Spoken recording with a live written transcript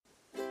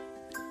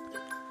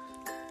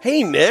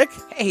Hey, Nick.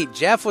 Hey,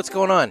 Jeff, what's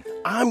going on?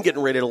 I'm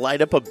getting ready to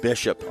light up a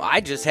Bishop. I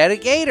just had a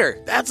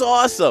Gator. That's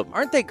awesome.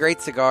 Aren't they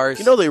great cigars?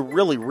 You know, they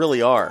really, really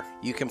are.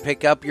 You can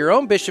pick up your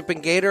own Bishop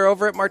and Gator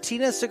over at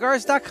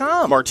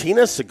martinezcigars.com.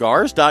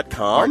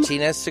 martinezcigars.com?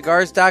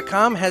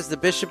 martinezcigars.com has the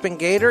Bishop and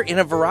Gator in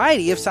a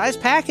variety of size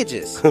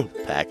packages.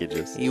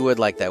 Packages. You would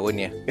like that,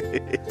 wouldn't you?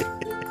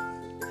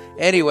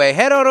 Anyway,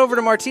 head on over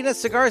to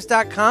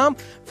martinezcigars.com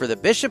for the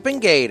Bishop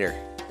and Gator.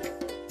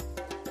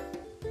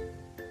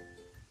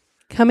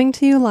 Coming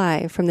to you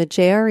live from the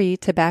JRE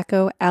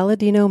Tobacco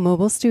Aladino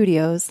Mobile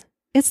Studios,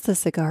 it's the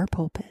Cigar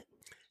Pulpit.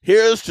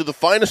 Here's to the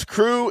finest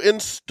crew in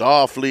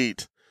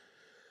Starfleet.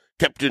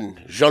 Captain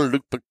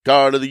Jean-Luc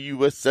Picard of the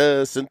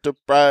USS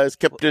Enterprise.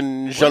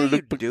 Captain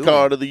Jean-Luc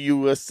Picard of the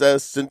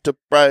USS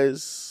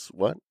Enterprise.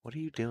 What? What are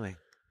you doing?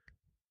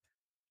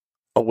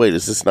 Oh, wait,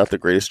 is this not The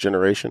Greatest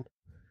Generation?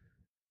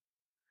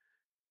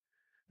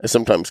 I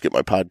sometimes get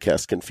my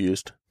podcast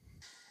confused.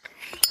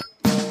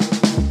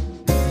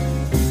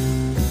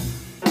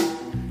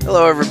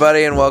 Hello,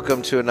 everybody, and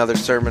welcome to another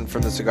sermon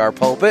from the Cigar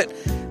Pulpit.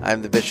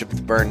 I'm the Bishop of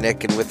the Burn,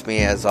 Nick, and with me,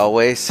 as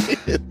always,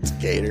 it's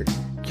Gator.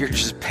 You're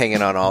just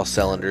pinging on all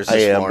cylinders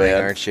this morning,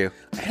 man. aren't you?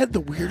 I had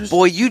the weirdest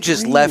Boy, you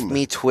just dream. left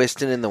me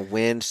twisting in the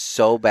wind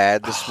so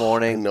bad this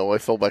morning. No, I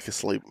fell back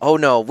asleep. Oh,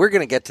 no, we're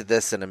going to get to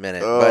this in a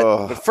minute.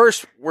 But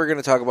first, we're going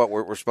to talk about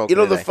what we're smoking You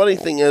know, today. the funny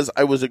thing is,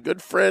 I was a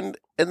good friend,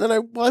 and then I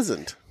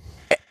wasn't.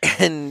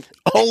 And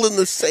all in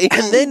the same...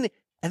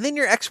 And then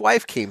your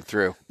ex-wife came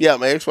through. Yeah,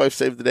 my ex-wife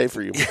saved the day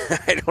for you.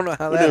 I don't know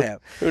how that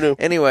happened. Who knew?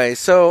 Anyway,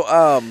 so,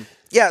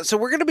 so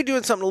we're going to be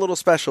doing something a little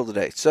special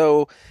today.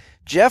 So,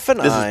 This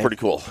is pretty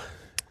cool.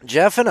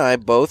 Jeff and I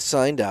both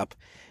signed up,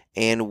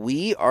 and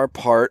we are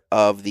part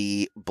of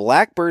the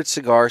Blackbird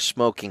Cigar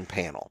Smoking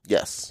Panel.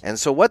 Yes. And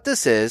so what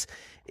this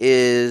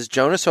is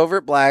Jonas over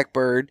at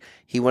Blackbird.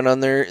 He went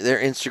on their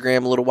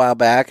Instagram a little while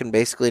back and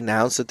basically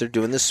announced that they're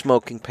doing this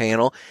smoking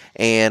panel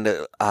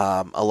and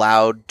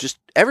allowed just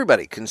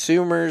everybody,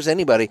 consumers,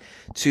 anybody,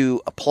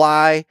 to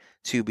apply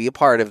to be a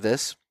part of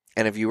this.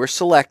 And if you were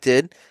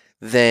selected,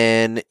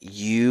 then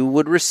you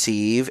would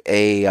receive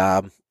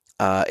a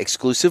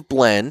exclusive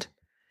blend.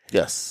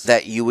 Yes.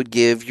 That you would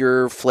give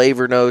your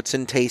flavor notes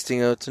and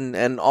tasting notes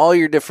and all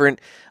your different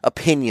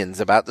opinions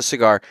about the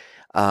cigar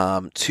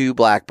to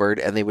Blackbird,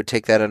 and they would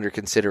take that under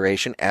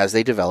consideration as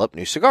they develop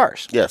new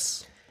cigars.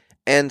 Yes.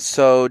 And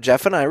so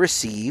Jeff and I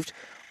received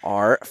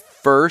our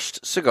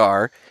first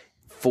cigar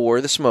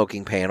for the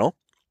smoking panel.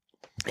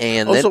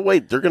 And so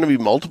wait, they're going to be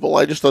multiple?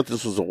 I just thought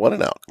this was a one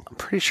and out. I'm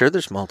pretty sure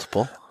there's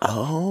multiple.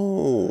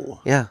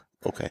 Oh. Yeah.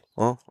 Okay.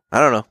 Well, I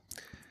don't know.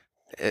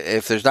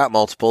 If there's not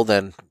multiple,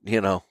 then,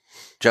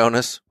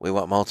 Jonas, we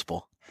want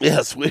multiple.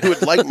 Yes, we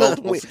would like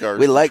multiple cigars.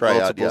 We like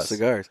multiple multiple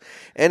cigars.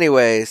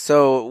 Anyway,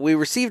 so we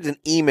received an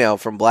email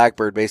from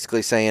Blackbird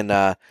basically saying,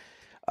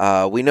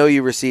 we know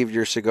you received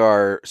your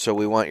cigar, so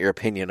we want your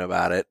opinion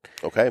about it.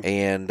 Okay.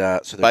 And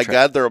so by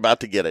God, they're about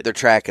to get it. They're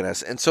tracking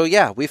us. And so,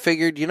 yeah, we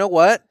figured, you know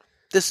what?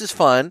 This is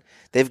fun.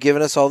 They've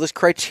given us all this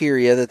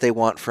criteria that they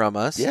want from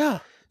us. Yeah.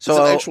 So it's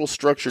an actual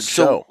structured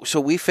show.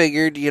 So we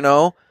figured,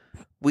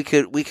 we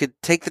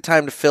could take the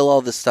time to fill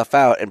all this stuff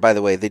out. And by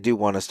the way, they do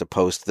want us to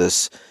post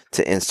this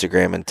to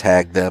Instagram and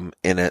tag them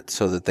in it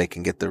so that they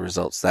can get the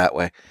results that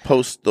way.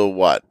 Post the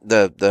what?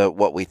 The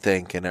what we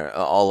think and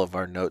all of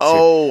our notes.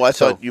 Oh, here. I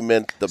thought you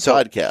meant the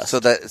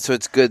podcast. So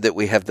it's good that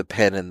we have the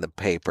pen and the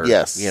paper.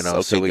 Yes.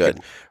 Okay, so we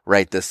can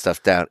write this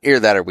stuff down. Either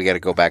that or we got to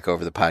go back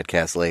over the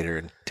podcast later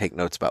and take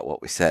notes about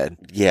what we said.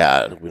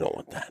 Yeah, we don't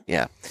want that.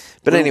 Yeah.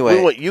 But anyway,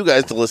 we want you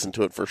guys to listen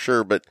to it for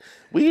sure, but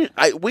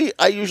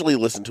I usually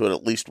listen to it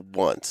at least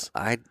once.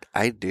 I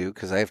do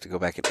because I have to go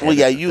back and edit. Well,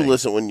 yeah, you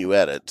listen when you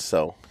edit,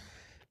 so.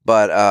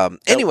 But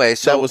anyway,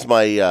 so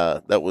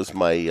that was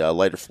my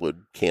lighter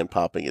fluid can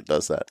popping. It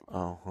does that.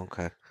 Oh,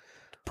 okay.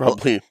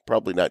 Probably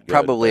not good.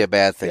 Probably a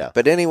bad thing. Yeah.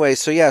 But anyway,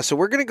 so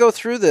we're going to go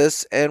through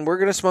this and we're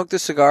going to smoke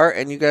this cigar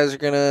and you guys are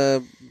going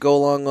to go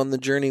along on the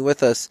journey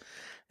with us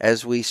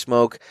as we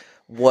smoke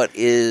what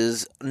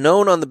is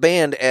known on the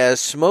band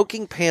as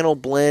Smoking Panel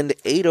Blend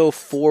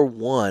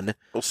 8041.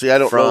 Well, see, I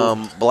don't know.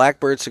 From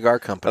Blackbird Cigar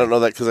Company. I don't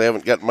know that because I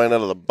haven't gotten mine out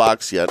of the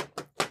box yet.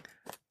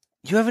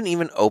 You haven't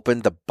even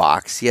opened the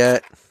box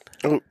yet?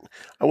 Oh,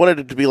 I wanted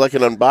it to be like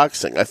an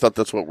unboxing. I thought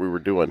that's what we were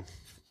doing.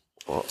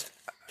 Well,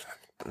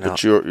 no.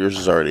 But yours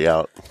is already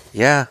out.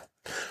 Yeah.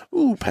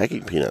 Ooh,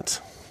 packing peanuts.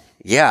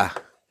 Yeah.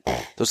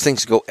 Those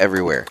things go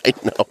everywhere. I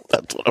know.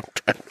 That's what I'm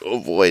trying to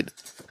avoid.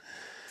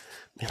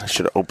 Man, I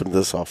should have opened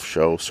this off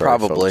show. Sorry,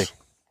 probably. Folks.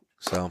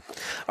 So,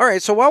 all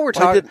right. So while we're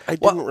talking, I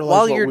didn't realize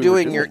while what you're we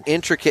doing were your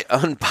intricate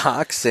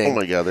unboxing, oh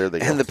my God, there they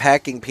go, and the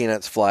packing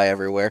peanuts fly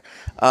everywhere.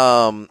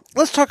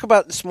 Let's talk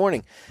about this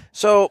morning.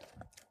 So,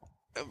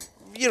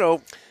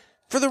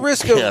 for the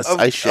risk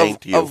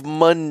of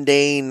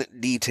mundane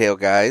detail,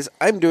 guys,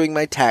 I'm doing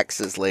my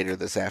taxes later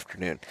this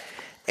afternoon,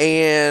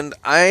 and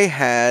I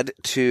had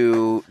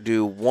to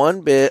do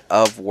one bit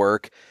of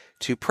work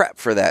to prep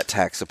for that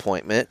tax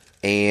appointment,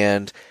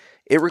 and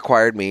it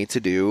required me to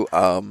do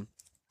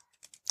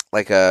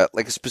like a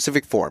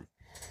specific form.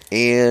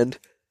 And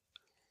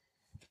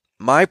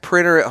my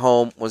printer at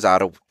home was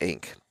out of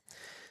ink.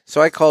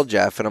 So I called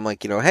Jeff and I'm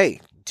like, hey,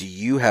 do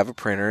you have a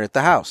printer at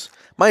the house?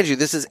 Mind you,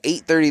 this is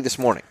 8:30 this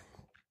morning.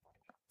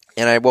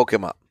 And I woke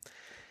him up.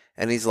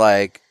 And he's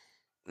like,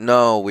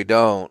 no, we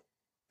don't.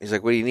 He's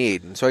like, what do you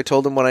need? And so I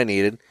told him what I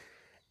needed.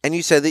 And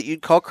you said that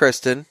you'd call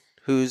Kristen,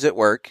 who's at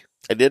work.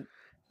 I did.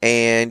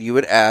 And you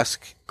would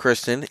ask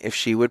Kristen if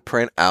she would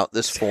print out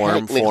this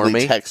form for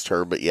me. Text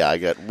her, but yeah,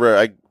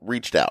 I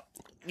reached out.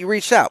 You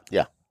reached out?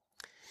 Yeah.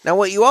 Now,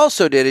 what you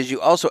also did is you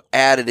also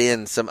added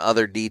in some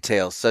other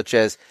details, such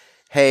as,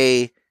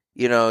 hey,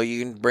 you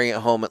can bring it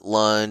home at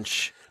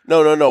lunch.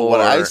 No.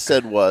 What I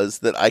said was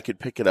that I could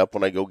pick it up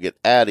when I go get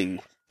Addie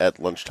at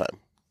lunchtime.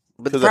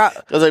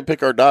 Because I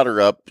pick our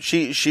daughter up.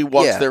 She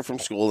walks there from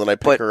school, and I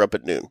pick her up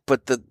at noon.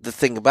 But the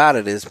thing about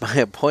it is my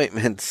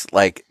appointment's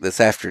like this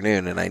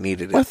afternoon, and I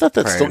needed it. Well, I thought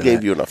that still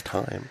gave you enough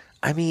time.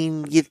 I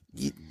mean,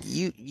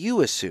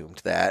 you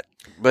assumed that.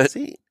 But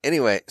see,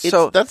 anyway,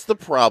 that's the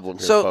problem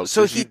here, folks.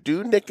 So you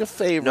do Nick a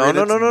favor. No.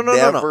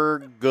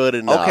 Never good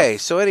enough. Okay,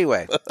 so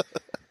anyway,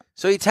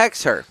 so he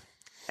texts her,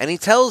 and he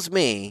tells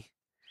me,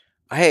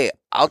 "Hey,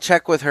 I'll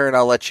check with her, and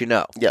I'll let you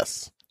know."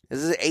 Yes.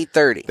 This is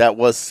 8:30. That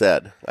was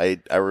said. I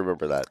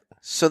remember that.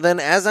 So then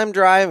as I'm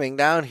driving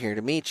down here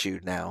to meet you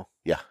now,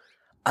 yeah,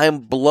 I'm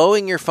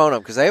blowing your phone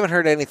up because I haven't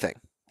heard anything.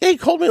 Yeah, he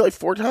called me like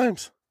 4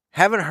 times.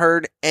 Haven't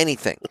heard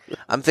anything.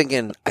 I'm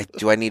thinking,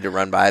 do I need to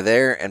run by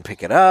there and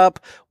pick it up?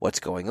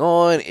 What's going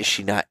on? Is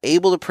she not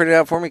able to print it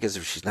out for me? Because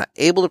if she's not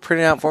able to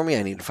print it out for me,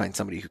 I need to find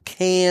somebody who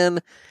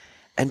can.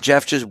 And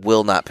Jeff just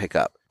will not pick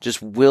up.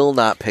 Just will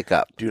not pick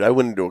up. Dude, I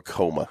went into a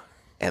coma.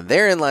 And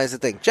therein lies the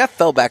thing. Jeff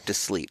fell back to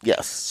sleep.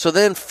 Yes. So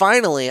then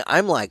finally,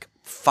 I'm like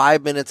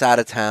 5 minutes out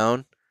of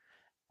town,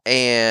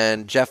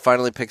 and Jeff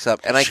finally picks up,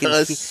 and I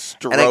can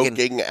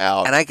stroking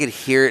out, and I could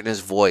hear it in his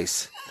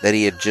voice that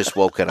he had just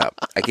woken up.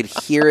 I could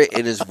hear it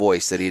in his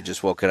voice that he had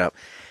just woken up.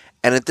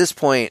 And at this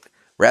point,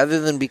 rather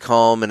than be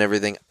calm and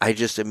everything, I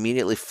just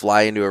immediately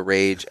fly into a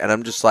rage, and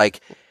I'm just like,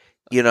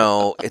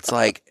 it's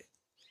like,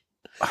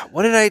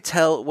 what did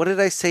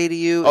I say to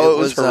you? Oh, it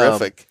was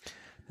horrific.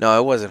 No,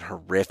 it wasn't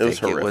horrific. It was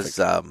horrific.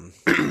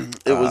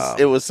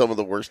 It was some of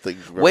the worst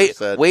things you've ever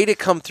said. Way to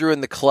come through in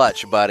the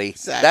clutch, buddy.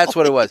 Exactly. That's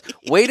what it was.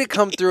 Way to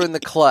come through in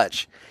the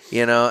clutch,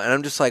 And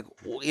I'm just like,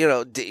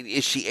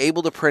 is she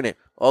able to print it?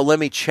 Oh, let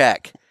me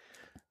check.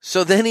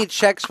 So then he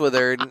checks with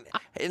her,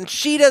 and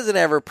she doesn't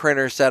have her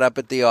printer set up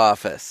at the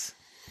office.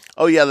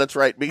 Oh, yeah, that's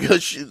right,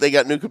 because they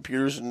got new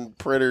computers and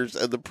printers,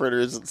 and the printer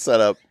isn't set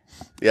up.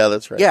 Yeah,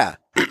 that's right. Yeah.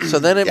 So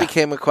then it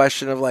became a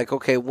question of like,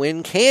 okay,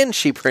 when can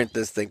she print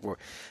this thing for?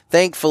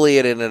 Thankfully,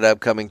 it ended up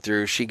coming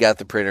through. She got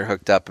the printer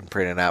hooked up and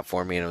printed out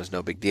for me, and it was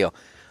no big deal.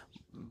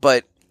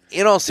 But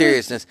in all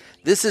seriousness,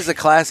 this is a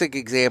classic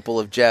example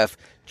of Jeff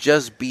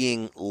just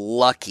being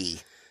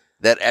lucky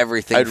that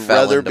everything fell into place.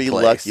 I'd rather be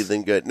lucky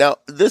than good. Now,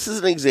 this is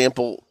an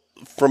example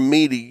from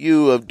me to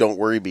you of Don't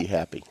Worry, Be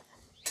Happy.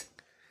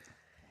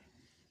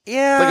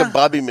 Yeah. It's like a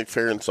Bobby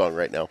McFerrin song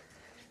right now.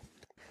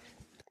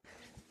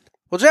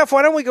 Well, Jeff,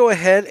 why don't we go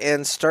ahead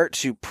and start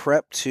to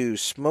prep to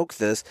smoke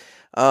this?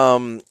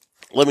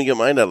 Let me get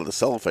mine out of the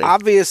cellophane.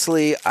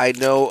 Obviously, I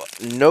know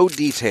no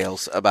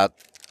details about...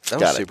 That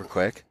was super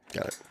quick.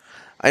 Got it.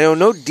 I know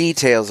no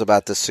details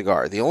about this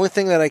cigar. The only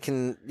thing that I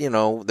can,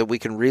 that we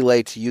can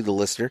relay to you, the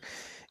listener,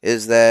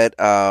 is that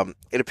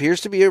it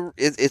appears to be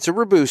it's a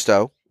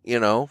Robusto,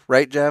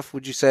 right, Jeff?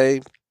 Would you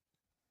say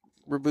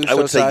Robusto I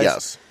would size? say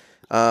yes.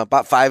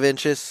 About 5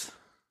 inches.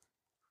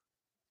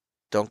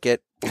 Don't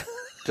get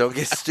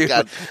stupid.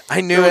 God,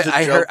 I knew it.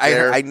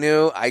 I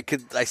knew.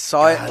 I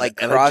saw it like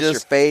cross your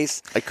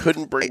face. I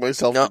couldn't bring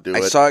myself to do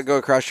it. I saw it go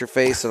across your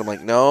face, and I'm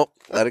like, no,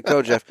 let it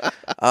go, Jeff.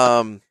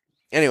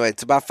 Anyway,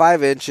 it's about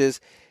 5 inches.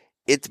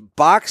 It's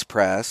box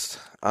pressed.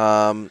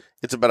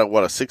 It's about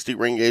a 60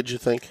 ring gauge, you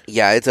think?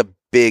 Yeah, it's a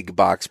big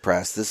box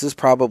press. This is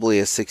probably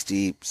a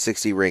 60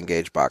 ring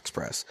gauge box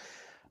press.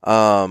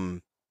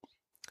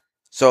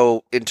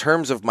 So in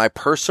terms of my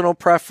personal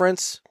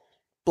preference,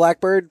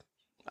 Blackbird,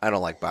 I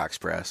don't like box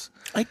press.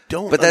 I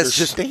don't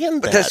understand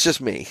that. But that's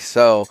just me.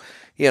 So,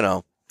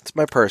 it's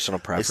my personal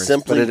preference. I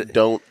simply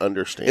don't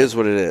understand. It is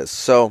what it is.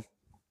 So,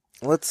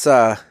 let's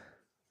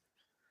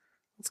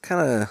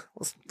kind of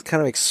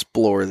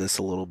explore this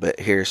a little bit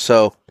here.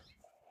 So,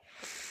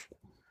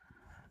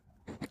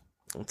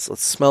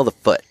 let's smell the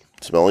foot.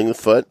 Smelling the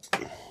foot.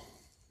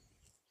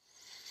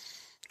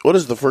 What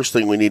is the first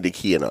thing we need to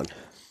key in on?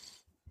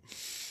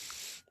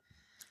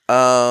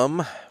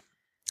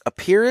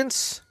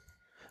 Appearance.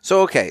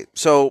 So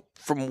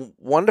from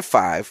 1 to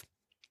 5,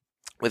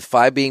 with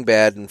 5 being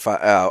bad and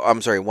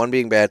 1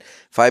 being bad,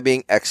 5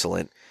 being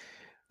excellent.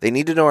 They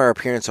need to know our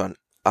opinion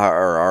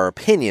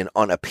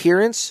on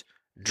appearance,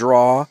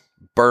 draw,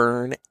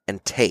 burn,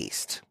 and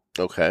taste.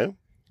 Okay.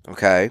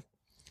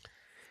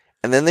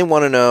 And then they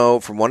want to know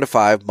from 1 to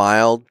 5,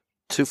 mild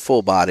to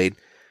full-bodied,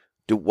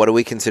 what do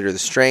we consider the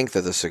strength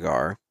of the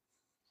cigar?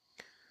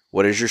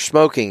 What is your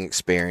smoking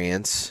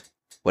experience?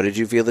 What did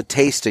you feel the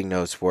tasting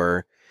notes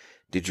were?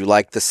 Did you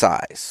like the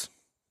size?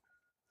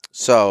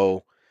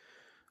 So,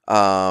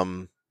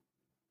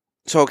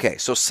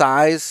 So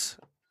size,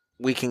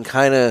 we could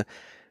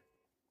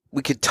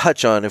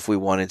touch on if we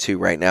wanted to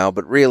right now,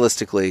 but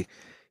realistically,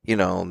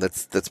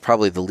 that's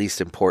probably the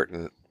least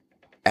important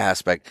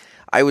aspect.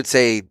 I would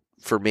say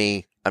for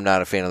me, I'm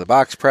not a fan of the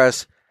box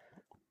press.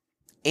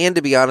 And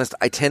to be honest,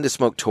 I tend to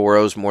smoke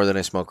Toros more than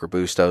I smoke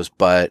Robustos,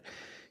 but,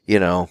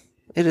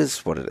 it is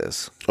what it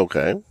is.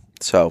 Okay.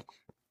 So,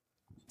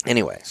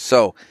 anyway,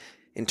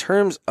 in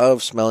terms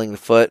of smelling the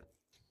foot,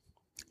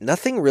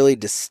 nothing really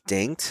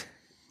distinct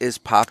is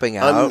popping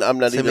out. I'm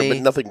not to either, me.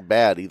 but nothing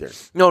bad either.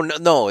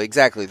 No,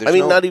 exactly.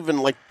 Not even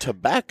like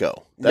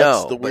tobacco.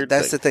 That's the weird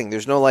that's thing. the thing.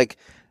 There's no like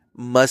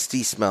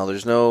musty smell.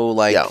 There's no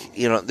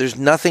there's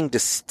nothing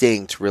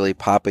distinct really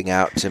popping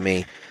out to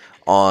me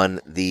on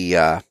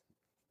the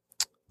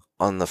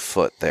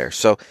foot there.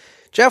 So,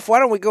 Jeff, why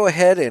don't we go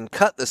ahead and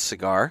cut this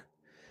cigar?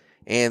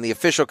 And the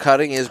official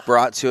cutting is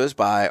brought to us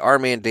by our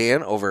man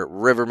Dan over at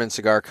Riverman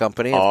Cigar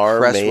Company of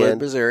Crestwood,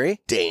 Missouri.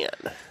 Dan.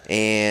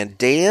 And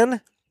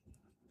Dan,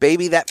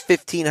 baby, that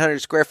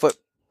 1,500 square foot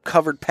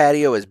covered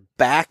patio is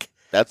back.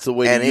 That's the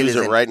way to use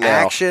it right now.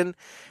 Action.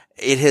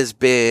 It has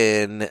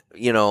been,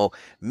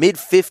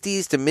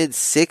 mid-50s to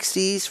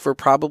mid-60s for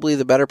probably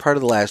the better part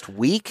of the last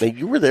week. Now,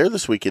 you were there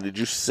this weekend. Did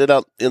you sit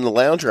out in the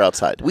lounge or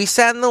outside? We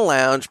sat in the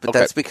lounge, but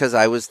that's because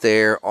I was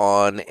there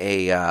on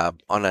a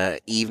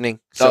evening.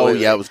 So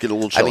it was getting a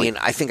little chilly. I mean,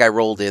 I think I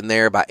rolled in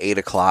there about 8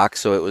 o'clock,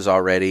 so it was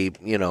already,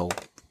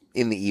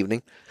 in the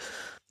evening.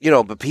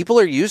 But people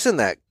are using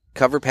that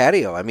covered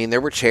patio. I mean,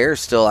 there were chairs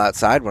still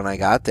outside when I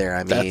got there. I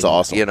mean, that's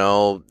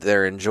awesome.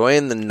 They're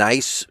enjoying the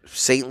nice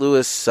St.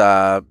 Louis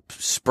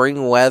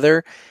spring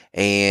weather,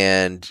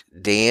 and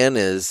Dan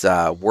is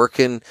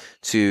working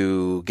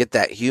to get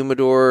that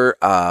humidor,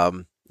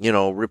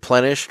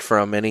 replenished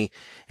from any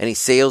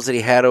sales that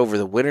he had over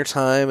the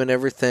wintertime and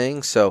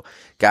everything. So,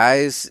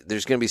 guys,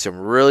 there's going to be some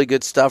really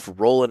good stuff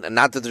rolling. And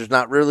not that there's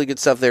not really good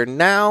stuff there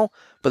now,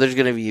 but there's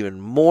going to be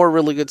even more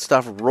really good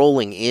stuff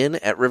rolling in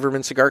at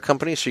Riverman Cigar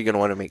Company. So you're going to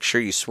want to make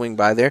sure you swing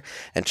by there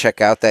and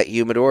check out that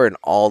humidor and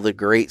all the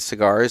great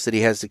cigars that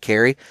he has to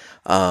carry.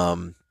 I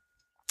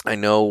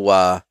know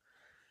I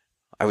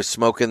was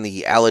smoking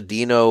the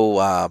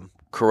Aladino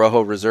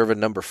Corojo Reserva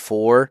number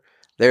 4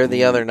 there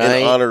the other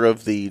night. In honor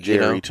of the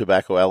Jerry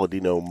Tobacco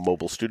Aladino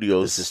Mobile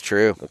Studios. This is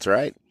true. That's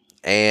right.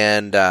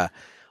 And, I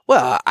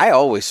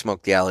always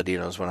smoke the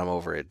Aladinos when I'm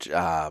over at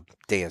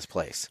Dan's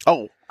place.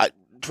 Oh,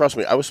 trust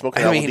me, I was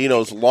smoking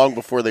Aladinos long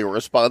before they were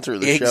a sponsor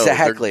of the show.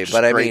 Exactly,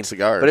 but great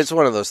cigars. But it's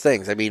one of those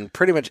things. I mean,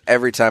 pretty much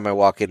every time I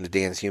walk into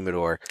Dan's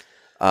Humidor,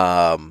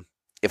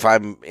 if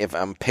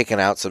I'm picking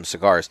out some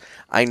cigars,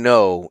 I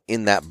know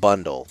in that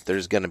bundle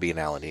there's going to be an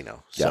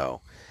Aladino. Yeah.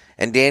 So,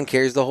 and Dan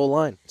carries the whole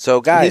line. So,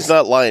 guys, he's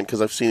not lying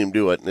because I've seen him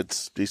do it,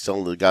 and he's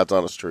telling the God's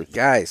honest truth.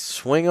 Guys,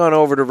 swing on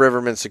over to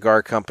Riverman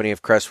Cigar Company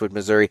of Crestwood,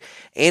 Missouri,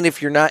 and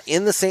if you're not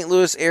in the St.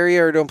 Louis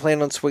area or don't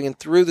plan on swinging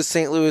through the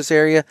St. Louis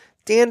area,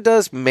 Dan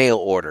does mail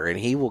order, and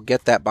he will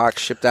get that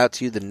box shipped out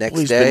to you the next day.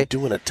 He's been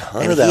doing a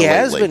ton of that lately. He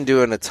has been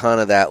doing a ton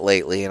of that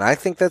lately, and I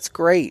think that's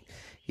great.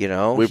 We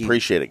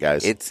appreciate it,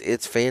 guys.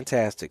 It's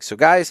fantastic. So,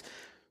 guys,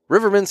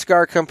 Riverman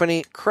Cigar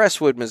Company,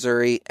 Crestwood,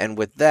 Missouri, and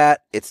with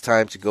that, it's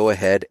time to go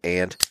ahead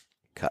and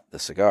cut the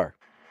cigar.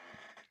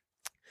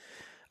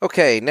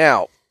 Okay,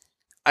 now,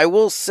 I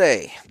will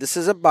say, this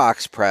is a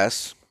box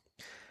press.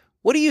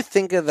 What do you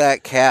think of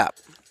that cap?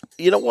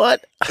 You know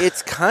what?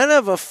 It's kind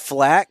of a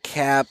flat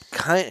cap.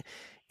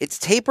 It's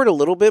tapered a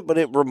little bit, but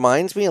it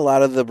reminds me a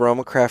lot of the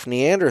Bromacraft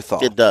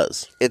Neanderthal. It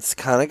does. It's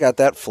kind of got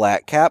that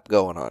flat cap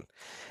going on.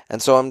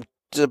 And so I'm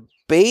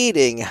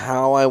debating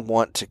how I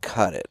want to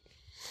cut it.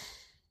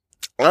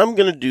 I'm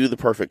going to do the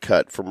perfect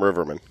cut from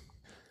Riverman.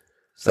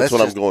 That's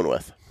what I'm going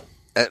with.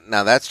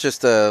 Now that's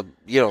just a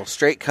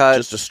straight cut.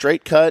 Just a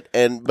straight cut,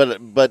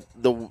 but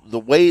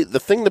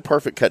the thing the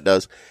perfect cut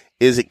does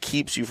is it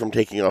keeps you from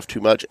taking off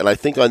too much. And I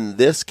think on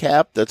this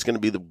cap, that's going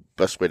to be the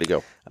best way to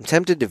go. I'm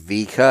tempted to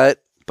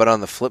V-cut, but on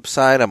the flip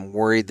side, I'm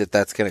worried that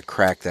that's going to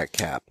crack that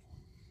cap.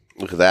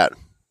 Look at that.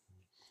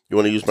 You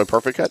want to use my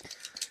perfect cut?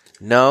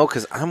 No,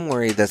 because I'm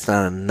worried that's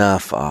not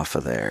enough off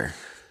of there.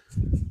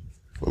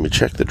 Let me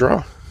check the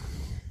draw.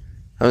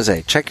 I was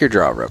say, check your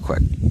draw real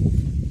quick.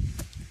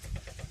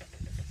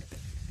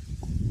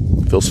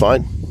 Feels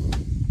fine.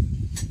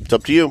 It's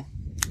up to you.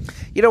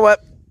 You know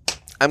what?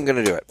 I'm going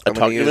to do it. I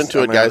talked you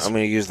into it, guys. I'm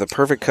going to use the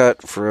perfect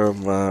cut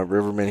from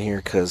Riverman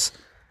here because,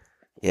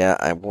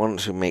 I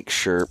want to make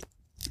sure.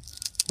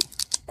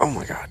 Oh,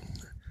 my God.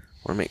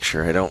 I want to make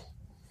sure I don't.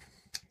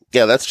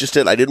 Yeah, that's just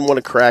it. I didn't want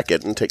to crack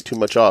it and take too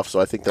much off,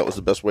 so I think that was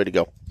the best way to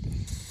go.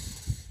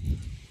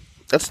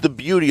 That's the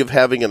beauty of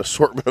having an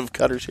assortment of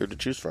cutters here to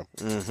choose from.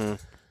 Mm-hmm.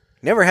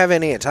 Never have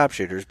any at Top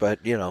Shooters, but,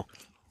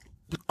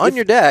 on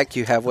your deck,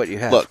 you have what you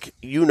have. Look,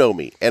 you know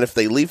me, and if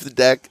they leave the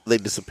deck, they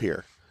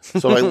disappear.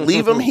 So I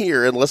leave them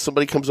here unless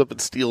somebody comes up and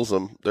steals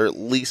them. They're at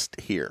least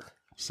here.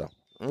 So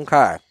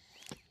okay.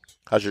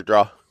 How's your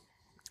draw?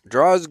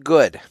 Draw is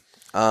good.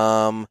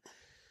 It's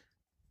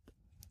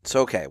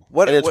okay.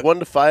 And it's 1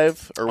 to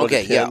 5 or 1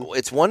 to 10? Yeah,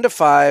 it's 1 to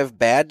 5,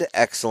 bad to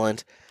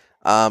excellent.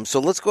 So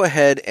let's go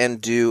ahead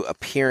and do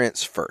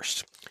appearance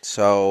first.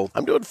 So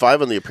I'm doing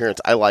 5 on the appearance.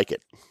 I like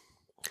it.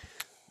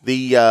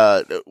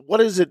 The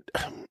what is it?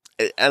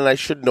 And I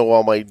should know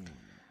all my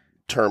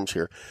terms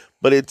here,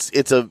 but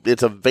it's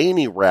a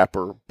veiny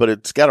wrapper, but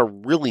it's got a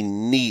really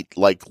neat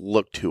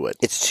look to it.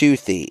 it's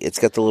toothy. It's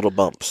got the little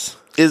bumps.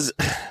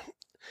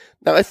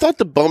 Now I thought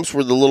the bumps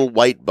were the little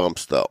white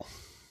bumps though.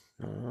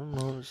 They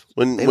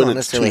don't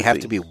necessarily have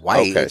to be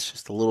white. Okay. It's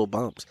just the little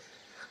bumps.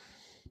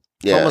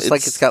 Yeah, Almost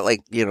like it's got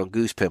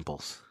goose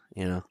pimples.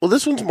 Well,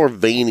 this one's more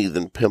veiny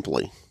than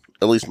pimply,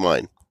 at least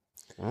mine.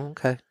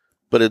 Okay.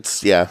 But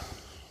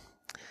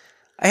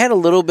I had a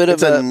little bit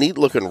it's of a neat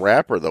looking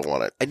wrapper though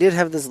on it. I did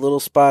have this little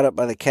spot up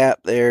by the cap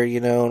there,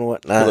 and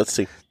whatnot. Well, let's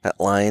see that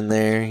line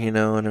there, and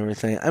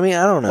everything. I mean,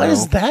 I don't know. What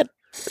is that?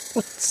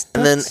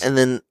 And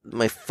then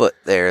my foot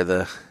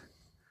there.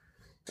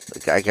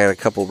 I got a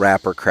couple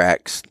wrapper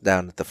cracks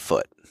down at the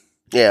foot.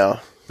 Yeah.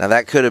 Now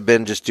that could have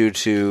been just due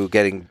to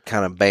getting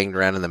kind of banged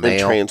around in the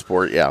mail,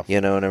 transport. Yeah.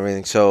 and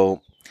everything.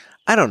 So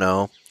I don't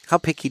know. How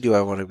picky do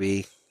I want to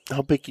be?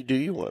 How picky do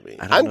you want to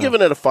be? I'm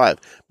giving it a 5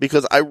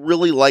 because I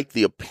really like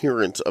the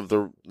appearance of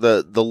the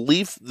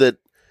leaf that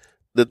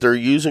they're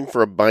using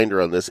for a binder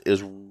on this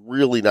is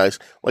really nice.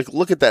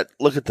 Look at that.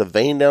 Look at the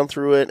vein down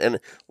through it, and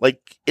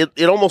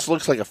it almost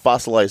looks like a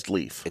fossilized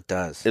leaf. It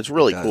does. It's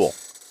really cool.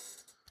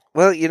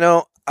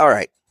 Well, all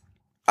right.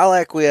 I'll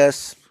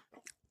acquiesce.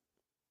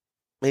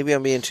 Maybe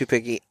I'm being too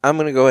picky. I'm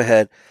going to go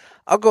ahead.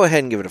 I'll go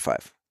ahead and give it a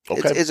 5.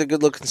 Okay. It's a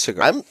good looking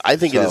cigar. I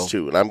think it is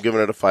too, and I'm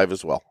giving it a 5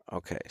 as well.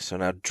 Okay, so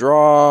now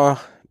draw,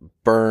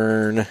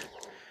 burn,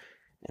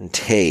 and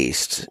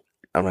taste.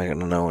 I'm not going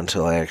to know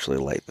until I actually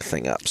light the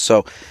thing up.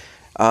 So,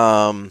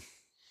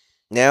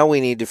 now we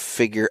need to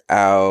figure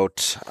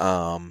out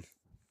what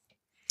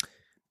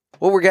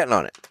we're getting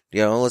on it.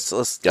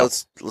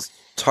 Let's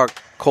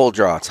talk cold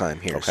draw time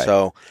here. Okay.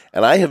 So,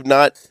 and I have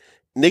not.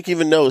 Nick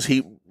even knows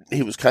he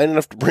was kind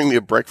enough to bring me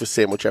a breakfast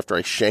sandwich after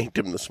I shanked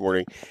him this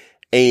morning.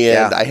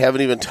 And I haven't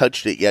even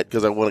touched it yet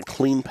because I want a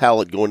clean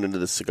palate going into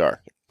this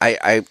cigar.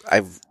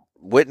 I've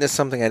witnessed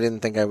something I didn't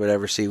think I would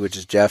ever see, which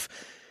is Jeff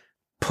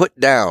put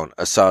down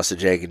a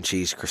sausage, egg, and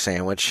cheese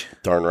sandwich.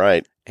 Darn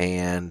right.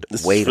 And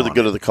this wait is for the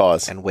good of the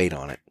cause. And wait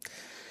on it.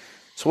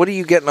 So what are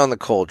you getting on the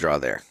cold draw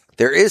there?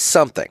 There is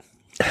something.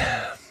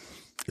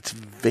 It's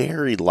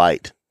very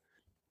light.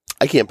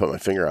 I can't put my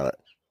finger on it.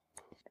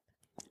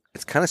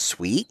 It's kind of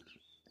sweet.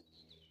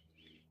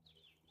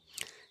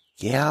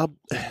 Yeah.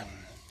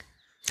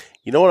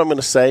 You know what I'm going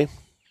to say?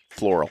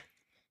 Floral.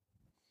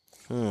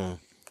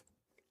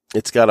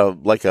 It's got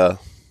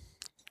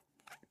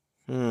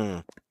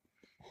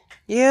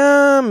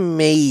Yeah,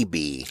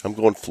 maybe. I'm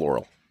going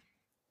floral.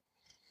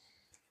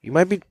 You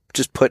might be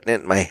just putting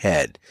it in my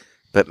head,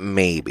 but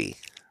maybe.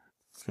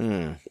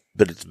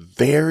 But it's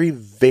very,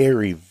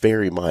 very,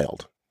 very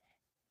mild.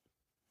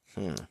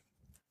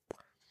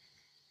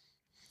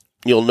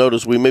 You'll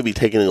notice we may be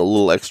taking a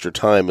little extra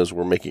time as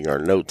we're making our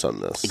notes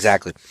on this.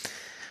 Exactly.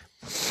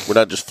 We're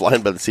not just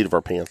flying by the seat of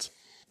our pants.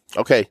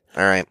 Okay.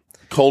 All right.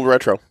 Cold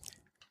retro.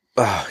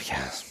 Oh,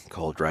 yes.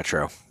 Cold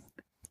retro.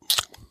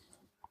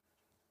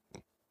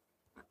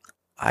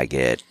 I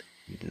get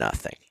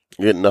nothing.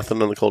 You get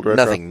nothing on the cold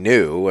retro? Nothing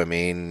new. I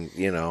mean,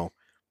 You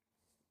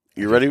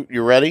ready?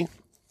 You ready?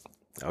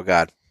 Oh,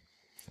 God.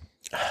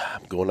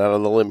 I'm going out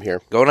on the limb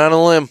here. Going on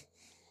a limb.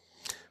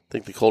 I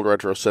think the cold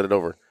retro set it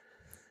over.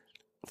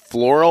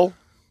 Floral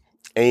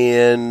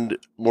and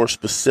more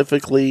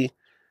specifically,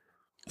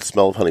 the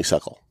smell of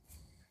honeysuckle.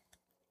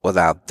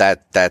 Without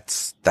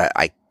that's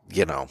a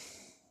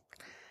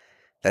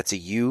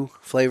you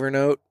flavor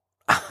note.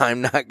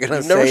 I'm not going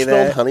to say that. You've never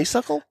smelled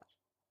honeysuckle?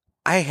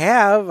 I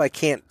have. I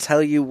can't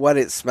tell you what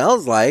it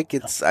smells like.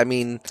 It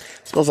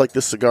smells like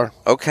this cigar.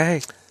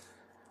 Okay.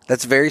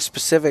 That's very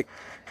specific.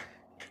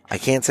 I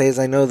can't say as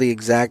I know the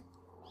exact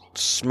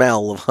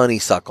smell of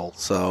honeysuckle.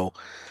 So,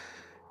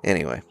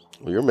 anyway.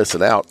 Well, you're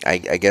missing out. I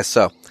guess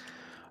so.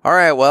 All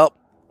right, well,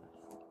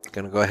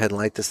 going to go ahead and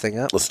light this thing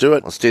up. Let's do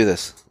it. Let's do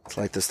this. Let's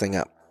light this thing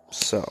up.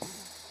 So,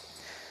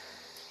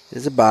 it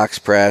is a box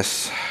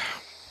press.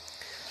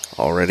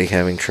 Already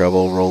having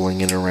trouble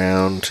rolling it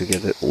around to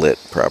get it lit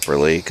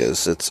properly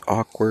because it's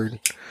awkward.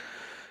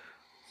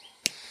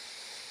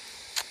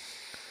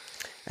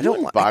 I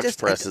don't want box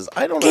presses.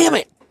 I don't. Damn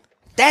it!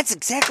 That's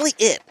exactly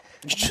it.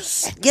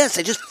 Yes,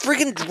 I just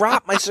friggin'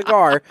 dropped my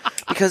cigar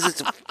because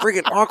it's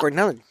friggin' awkward.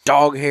 Now there's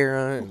dog hair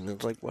on it, and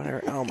it's like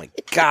whatever. Oh my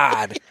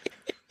god!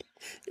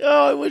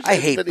 Oh, I wish I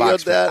hate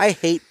box press. I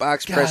hate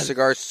box press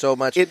cigars so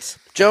much. It's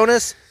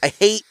Jonas. I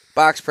hate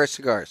box press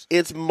cigars.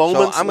 It's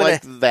moments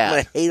like that. I'm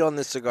gonna hate on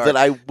this cigar that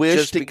I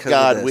wish to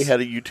God we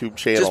had a YouTube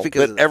channel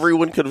that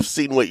everyone could have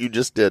seen what you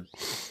just did.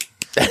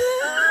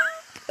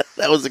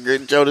 That was a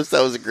great Jonas.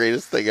 That was the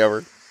greatest thing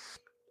ever.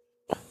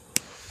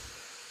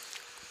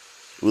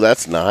 Ooh,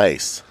 that's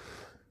nice.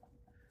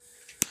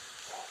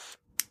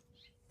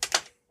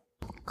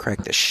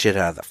 Cracked the shit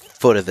out of the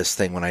foot of this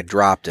thing when I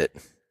dropped it.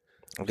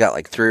 I've got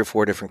like 3 or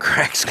 4 different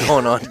cracks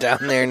going on down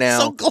there now.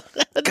 So glad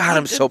God,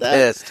 I'm so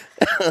pissed.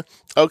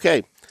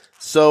 Okay,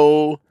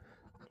 so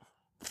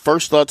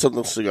First thoughts on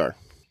the cigar.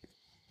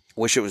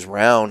 Wish it was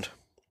round.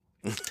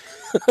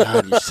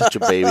 God, you're such a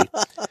baby.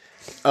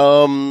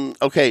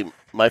 Okay,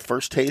 my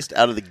first taste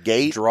out of the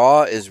gate.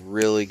 Draw is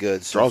really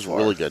good so Draw's far.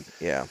 really good.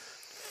 Yeah.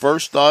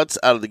 First thoughts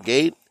out of the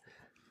gate,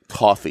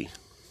 coffee.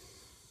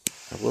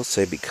 I will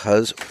say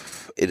because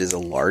it is a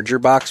larger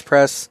box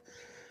press,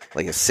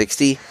 like a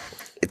 60,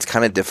 it's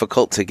kind of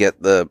difficult to get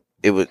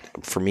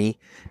for me,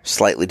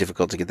 slightly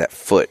difficult to get that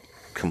foot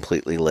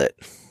completely lit.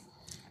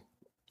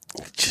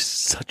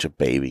 Just such a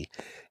baby.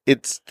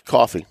 It's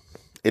coffee.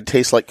 It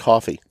tastes like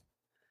coffee.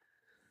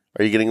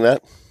 Are you getting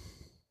that?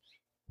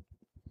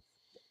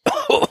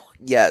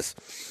 Yes.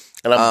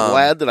 And I'm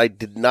glad that I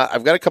did not.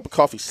 I've got a cup of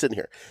coffee sitting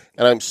here.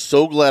 And I'm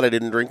so glad I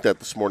didn't drink that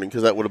this morning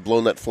because that would have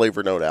blown that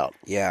flavor note out.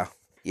 Yeah.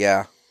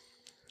 Yeah.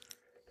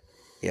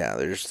 Yeah,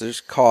 there's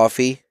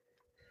coffee.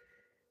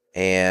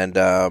 And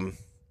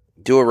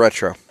do a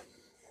retro.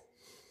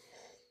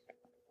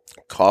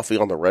 Coffee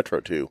on the retro,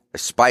 too. A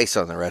spice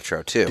on the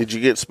retro, too. Did you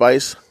get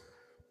spice?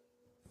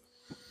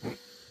 Let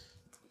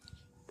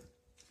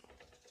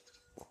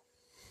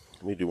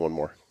me do one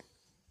more.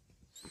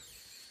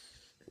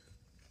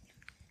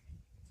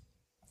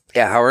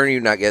 Yeah, how are you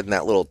not getting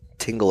that little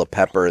tingle of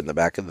pepper in the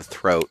back of the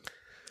throat?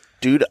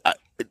 Dude,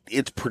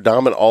 it's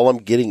predominant. All I'm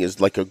getting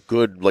is like a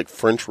good like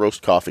French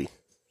roast coffee.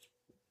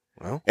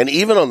 Well, and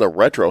even on the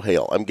retro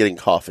hail, I'm getting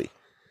coffee.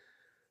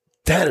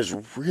 That is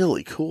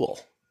really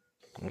cool.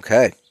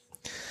 Okay.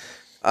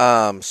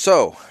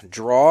 So,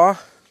 draw.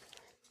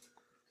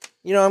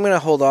 You know, I'm going to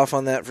hold off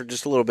on that for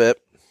just a little bit.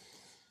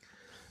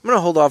 I'm going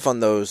to hold off on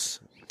those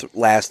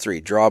last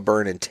three, draw,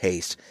 burn, and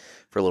taste,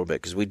 for a little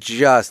bit, because we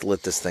just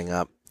lit this thing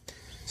up.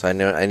 So I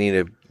know I need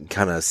to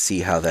kind of see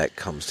how that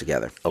comes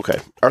together. Okay.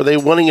 Are they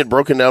wanting it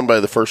broken down by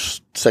the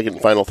first, second,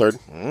 and final third?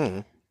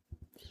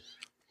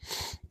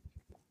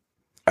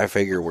 I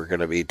figure we're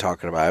going to be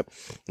talking about,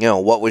 you know,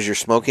 what was your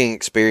smoking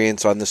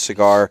experience on the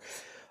cigar?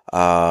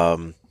 Yeah.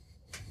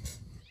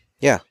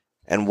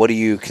 And what do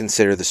you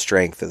consider the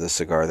strength of the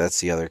cigar?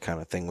 That's the other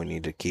kind of thing we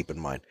need to keep in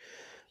mind.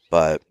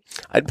 But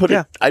I'd put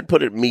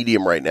it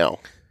medium right now.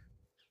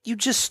 You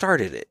just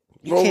started it.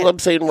 Well, I'm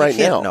saying right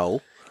now.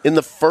 No. In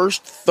the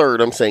first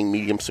third, I'm saying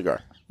medium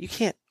cigar. You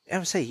can't.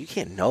 I'm saying you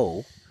can't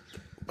know.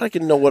 I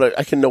can know what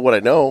I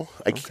know.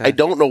 Okay. I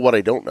don't know what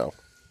I don't know.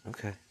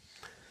 Okay.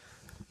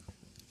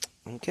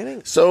 I'm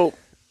kidding. So,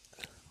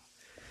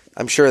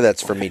 I'm sure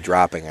that's for me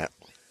dropping it.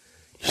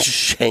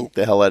 Shank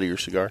the hell out of your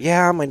cigar.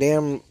 Yeah, my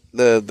damn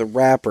the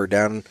wrapper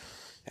down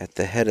at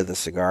the head of the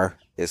cigar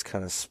is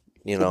kind of,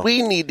 you know.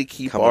 We need to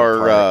keep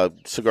our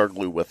cigar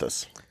glue with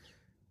us.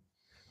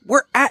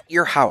 We're at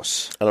your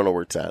house. I don't know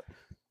where it's at.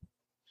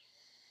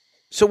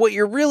 So what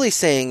you're really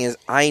saying is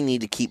I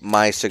need to keep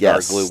my cigar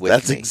glue with me.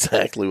 That's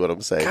exactly what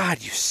I'm saying.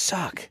 God, you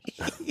suck.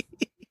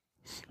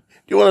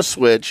 You want to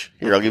switch?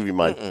 Here, I'll give you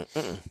mine.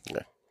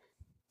 Okay.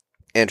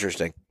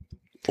 Interesting.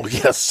 Well,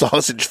 yeah,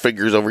 sausage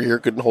fingers over here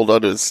couldn't hold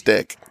on to his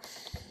stick.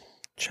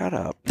 Shut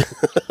up.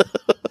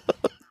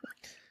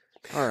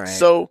 All right.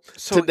 So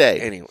today.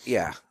 Anyway,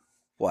 yeah.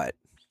 What?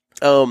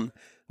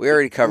 We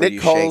already covered Nick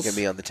you calls, shanking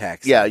me on the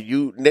taxi. Yeah,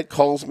 Nick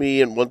calls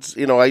me, and once,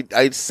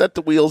 I set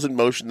the wheels in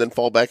motion, then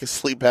fall back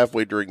asleep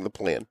halfway during the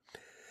plan.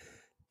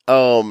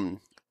 And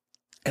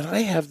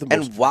I have the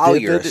most while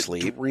you're vivid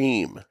asleep,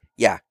 dream.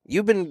 Yeah,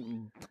 you've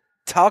been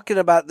talking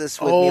about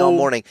this with me all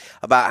morning,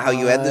 about how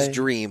you had this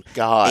dream.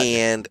 God.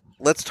 And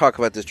let's talk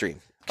about this dream.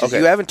 Because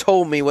Okay. you haven't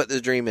told me what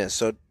this dream is.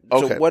 So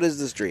what is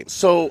this dream?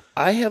 So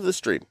I have this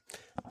dream,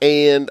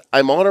 and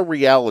I'm on a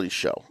reality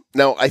show.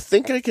 Now, I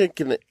think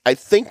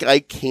I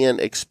can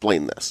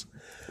explain this.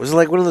 Was it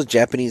like one of those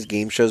Japanese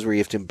game shows where you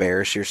have to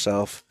embarrass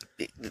yourself?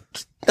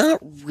 Not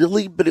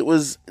really, but it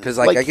was because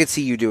I could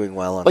see you doing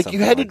well on you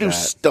had to do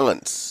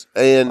stunts,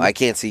 and I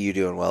can't see you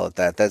doing well at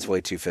that. That's way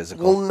too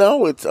physical. Well,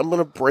 no, I'm going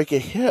to break a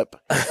hip.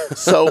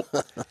 So,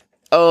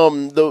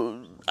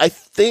 I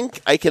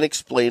think I can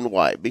explain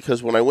why.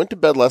 Because when I went to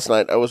bed last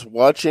night, I was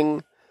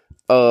watching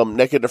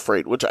Naked and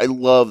Afraid, which I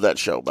love that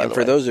show. By the way,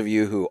 for those of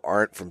you who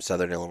aren't from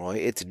Southern Illinois,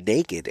 it's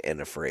Naked and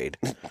Afraid.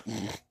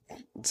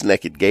 It's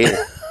Naked Gator.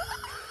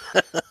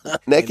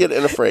 Naked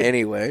and Afraid.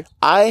 Anyway,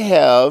 I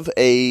have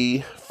a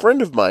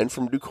friend of mine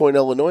from DuQuoin,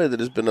 Illinois, that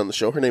has been on the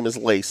show. Her name is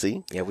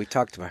Lacey. Yeah, we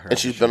talked about her, and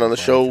she's been on the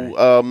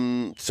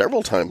show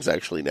several times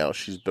actually. Now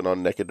she's been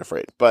on Naked and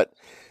Afraid. But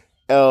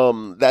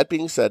that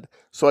being said,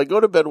 so I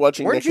go to bed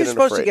watching. Weren't Naked you and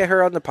supposed Afraid. to get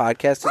her on the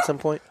podcast at some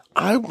point?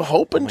 I'm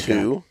hoping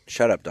to. God.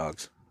 Shut up,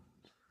 dogs.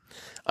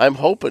 I'm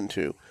hoping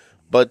to,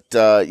 but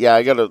yeah,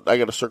 I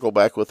gotta circle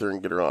back with her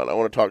and get her on. I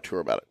want to talk to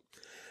her about it.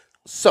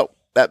 So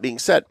that being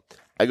said,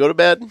 I go to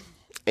bed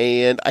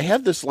and I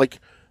have this like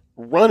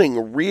running,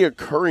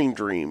 reoccurring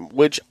dream,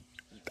 which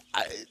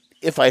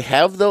if I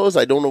have those,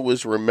 I don't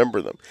always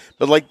remember them.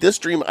 But like this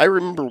dream, I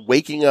remember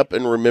waking up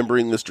and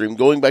remembering this dream,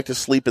 going back to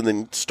sleep, and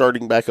then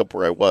starting back up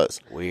where I was.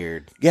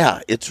 Weird.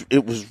 Yeah,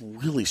 it was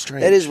really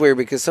strange. That is weird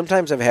because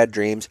sometimes I've had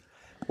dreams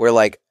where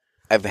like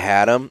I've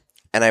had them.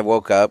 And I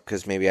woke up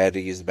because maybe I had to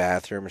use the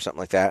bathroom or something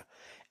like that.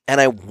 And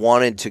I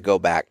wanted to go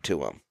back to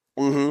them.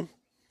 Mm-hmm.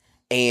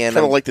 And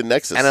kind of like the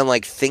Nexus. And I'm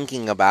like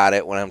thinking about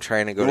it when I'm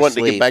trying to go to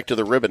wanting sleep. to get back to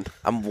the ribbon.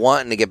 I'm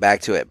wanting to get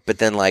back to it, but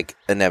then like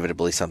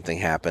inevitably something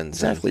happens.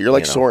 Exactly. And, You're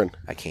like Soren.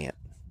 I can't.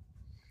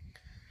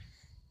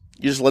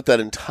 You just let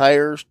that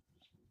entire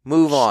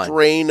move on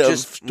strain of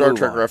just Star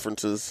Trek on.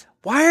 references.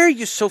 Why are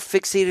you so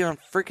fixated on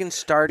freaking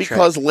Star Trek?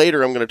 Because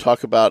later I'm going to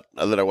talk about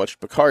that I watched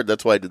Picard.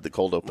 That's why I did the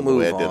cold open the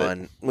way I did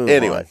it.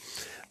 Anyway,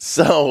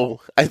 so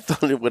I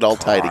thought it would all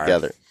tie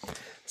together.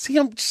 See,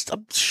 I'm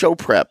show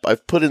prep.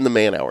 I've put in the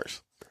man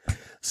hours.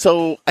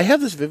 So I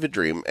have this vivid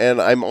dream,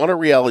 and I'm on a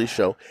reality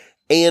show,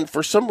 and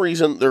for some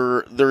reason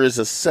there is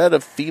a set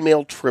of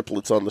female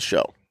triplets on the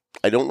show.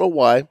 I don't know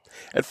why.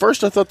 At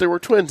first I thought they were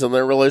twins, and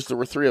then I realized there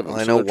were three of them.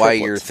 Well, I know why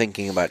you're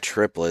thinking about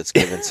triplets,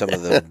 given some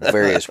of the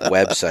various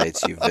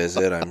websites you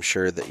visit. I'm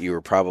sure that you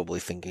were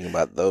probably thinking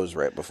about those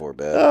right before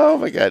bed. Oh,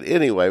 my God.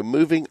 Anyway,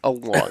 moving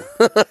along.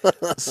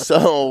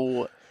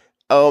 So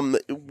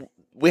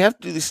we have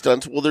to do these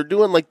stunts. Well, they're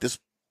doing like this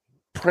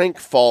prank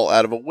fall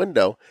out of a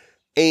window,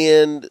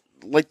 and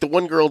like the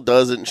one girl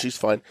does it and she's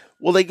fine.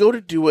 Well, they go to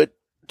do it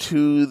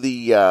to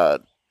the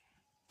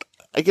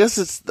I guess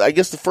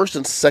the first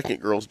and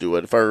second girls do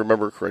it, if I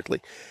remember correctly,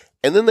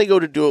 and then they go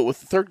to do it with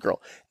the third girl,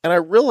 and I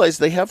realize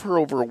they have her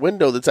over a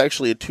window that's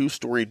actually a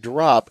 2-story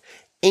drop,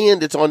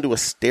 and it's onto a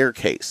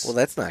staircase. Well,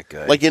 that's not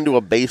good. Like into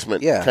a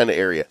basement kind of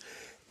area.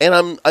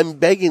 And I'm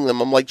begging them.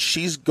 I'm like,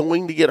 she's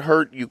going to get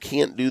hurt. You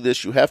can't do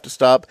this. You have to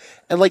stop.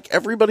 And like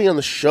everybody on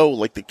the show,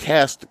 like the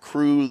cast, the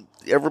crew,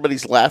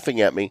 everybody's laughing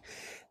at me.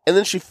 And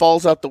then she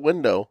falls out the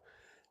window.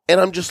 And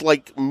I'm just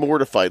like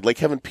mortified, like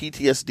having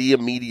PTSD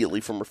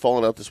immediately from her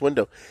falling out this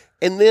window.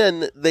 And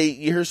then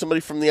you hear somebody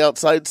from the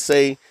outside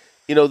say,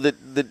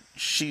 that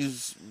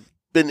she's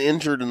been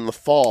injured in the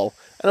fall.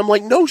 And I'm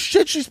like, no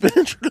shit, she's been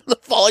injured in the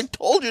fall. I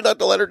told you not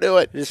to let her do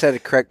it. I just had to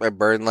correct my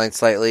burn line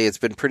slightly. It's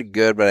been pretty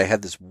good, but I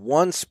had this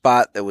one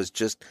spot that was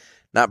just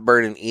not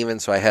burning even,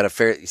 so I had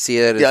you see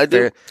it? Yeah, I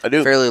do.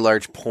 Fairly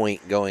large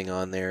point going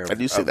on there. I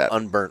do see that.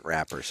 Unburnt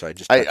wrapper, so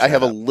I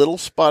have a little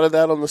spot of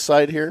that on the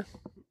side here.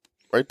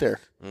 Right there.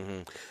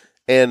 Mm-hmm.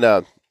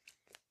 And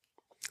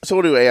so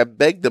anyway, I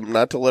begged them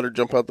not to let her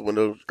jump out the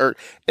window. And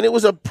it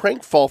was a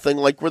prank fall thing,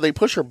 like where they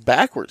push her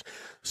backwards.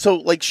 So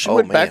like she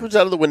went backwards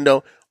out of the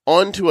window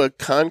onto a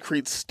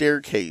concrete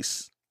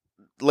staircase,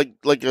 like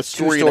a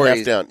story and a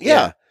half down.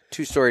 Yeah.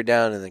 2-story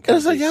down and then and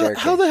it's like,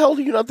 how the hell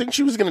do you not think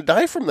she was going to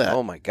die from that?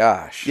 Oh my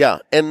gosh. Yeah.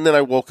 And then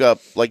I woke up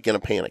like in a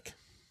panic.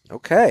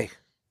 Okay.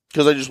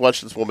 Because I just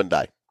watched this woman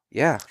die.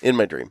 Yeah. In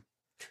my dream.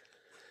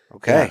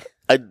 Okay.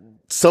 Yeah.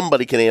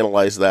 Somebody can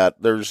analyze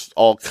that. There's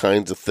all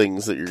kinds of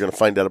things that you're going to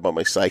find out about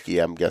my psyche,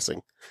 I'm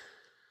guessing.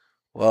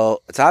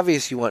 Well, it's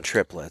obvious you want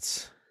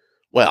triplets.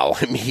 Well,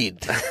 I mean.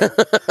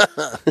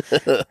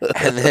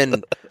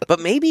 But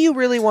maybe you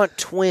really want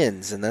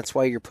twins, and that's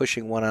why you're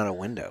pushing one out a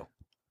window.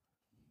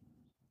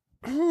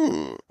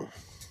 Okay.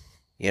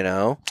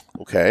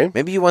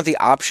 Maybe you want the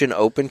option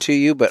open to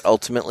you, but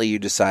ultimately you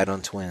decide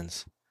on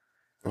twins.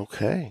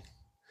 Okay.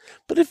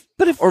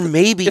 Or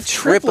maybe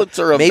triplets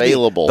are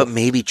available. But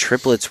maybe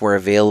triplets were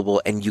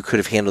available and you could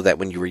have handled that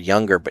when you were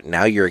younger, but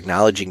now you're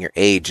acknowledging your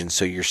age, and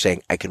so you're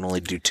saying, I can only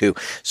do 2,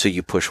 so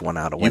you push one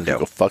out a window. You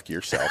can go fuck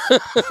yourself.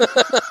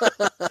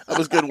 I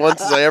was good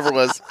once as I ever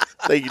was.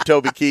 Thank you,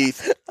 Toby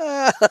Keith.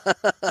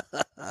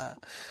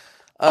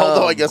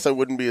 Although I guess I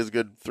wouldn't be as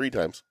good 3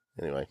 times.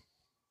 Anyway,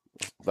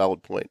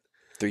 valid point.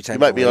 3 times you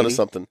might be onto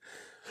something.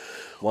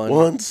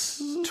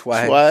 Once,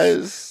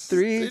 twice,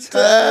 3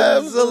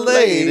 times a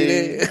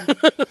lady.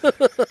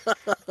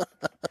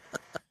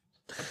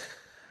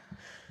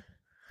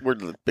 We're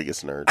the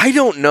biggest nerds. I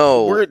don't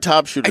know. We're at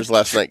Top Shooters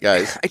last night,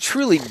 guys. I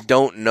truly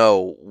don't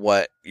know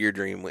what your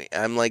dream was.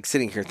 I'm like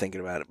sitting here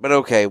thinking about it. But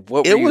okay,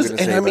 what were you going to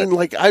say? And I mean,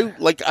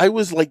 I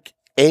was like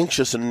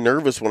anxious and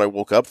nervous when I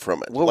woke up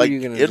from it. What were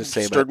you going to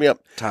say about me up.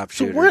 Top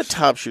Shooters? So we're at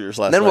Top Shooters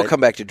last night. Then we'll come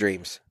back to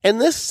dreams.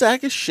 And this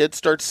sack of shit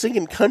starts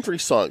singing country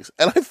songs.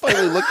 And I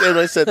finally looked at him and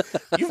I said,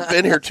 you've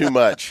been here too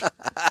much.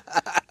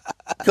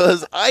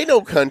 Because I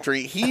know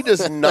country. He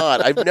does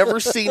not. I've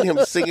never seen him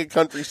sing a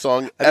country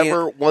song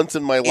once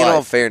in my life. In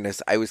all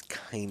fairness, I was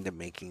kind of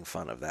making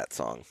fun of that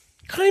song.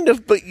 Kind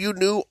of, but you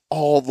knew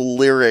all the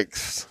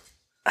lyrics.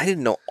 I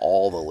didn't know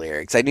all the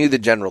lyrics. I knew the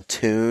general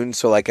tune,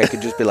 so like I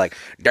could just be like,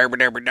 darby,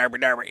 darby, darby,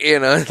 darby,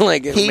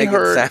 like it make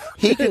it sound.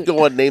 He could go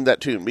on and name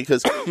that tune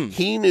because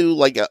he knew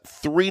like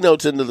 3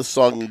 notes into the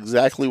song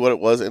exactly what it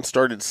was and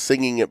started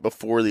singing it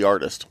before the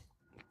artist.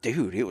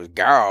 Dude, it was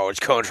gouge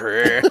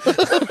country.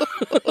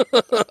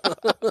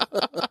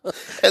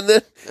 And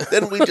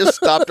then we just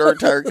stopped our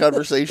entire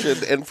conversation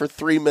and for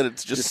 3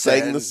 minutes just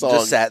sang the song.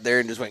 Just sat there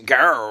and just went,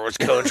 gouge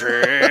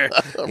country.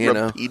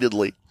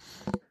 Repeatedly.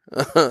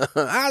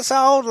 I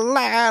saw the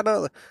light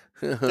of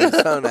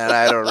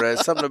I don't know.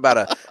 Something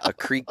about a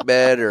creek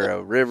bed or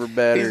a river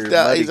bed.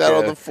 He's out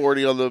on the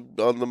 40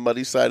 on the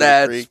muddy side of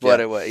the creek. That's what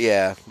it was.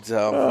 Yeah.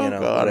 So,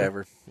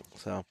 whatever.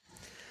 So,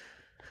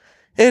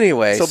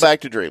 anyway. So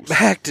back to dreams.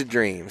 Back to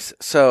dreams.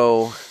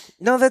 So,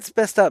 no, that's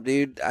messed up,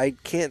 dude. I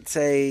can't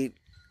say.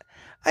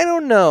 I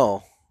don't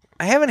know.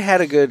 I haven't had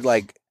a good,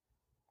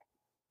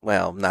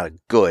 well, not a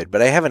good,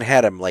 but I haven't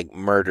had a like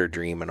murder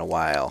dream in a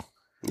while.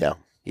 Yeah.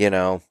 You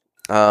know,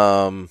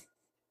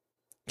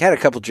 had a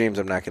couple dreams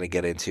I'm not going to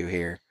get into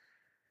here.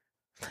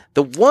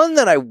 The one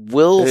that I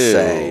will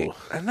say,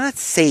 I'm not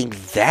saying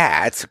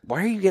that.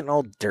 Why are you getting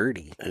all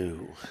dirty?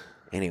 Ew.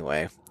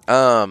 Anyway,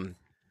 there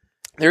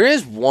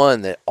is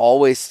one that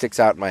always sticks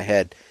out in my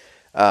head.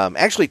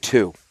 Actually,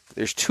 two.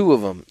 There's two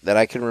of them that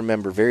I can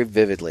remember very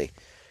vividly.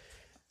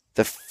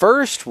 The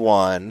first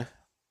one,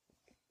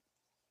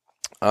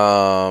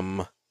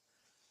 I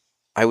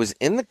was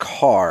in the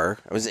car.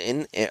 I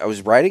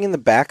was riding in the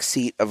back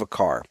seat of a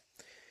car,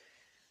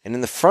 and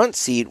in the front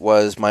seat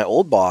was my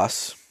old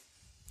boss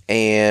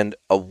and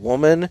a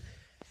woman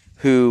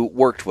who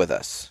worked with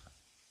us.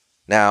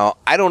 Now,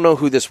 I don't know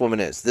who this woman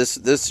is.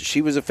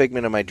 She was a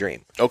figment of my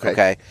dream.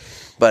 Okay,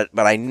 but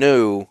I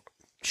knew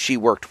she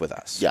worked with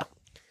us. Yeah.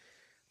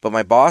 But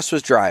my boss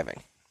was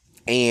driving,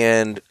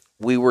 and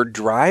we were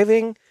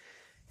driving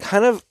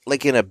kind of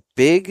like in a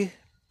big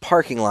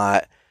parking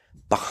lot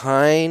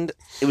behind.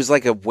 It was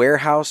like a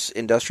warehouse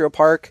industrial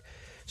park,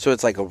 so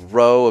it's like a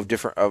row of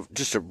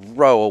just a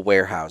row of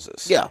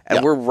warehouses. Yeah,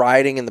 and we're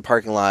riding in the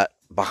parking lot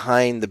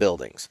behind the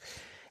buildings,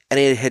 and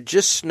it had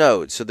just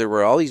snowed, so there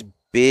were all these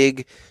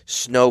big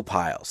snow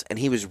piles, and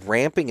he was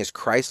ramping his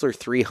Chrysler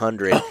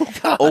 300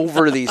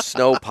 over these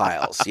snow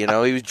piles. You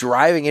know, he was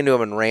driving into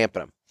them and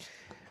ramping them.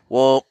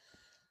 Well,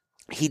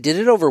 he did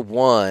it over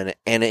one,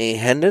 and it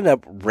ended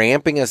up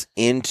ramping us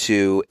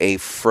into a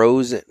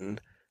frozen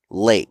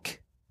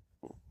lake.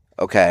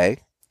 Okay.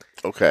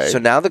 So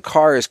now the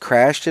car is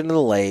crashed into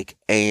the lake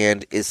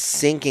and is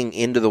sinking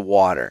into the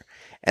water,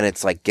 and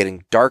it's like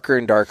getting darker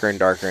and darker and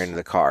darker into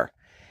the car.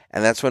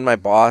 And that's when my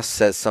boss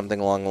says something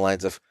along the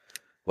lines of,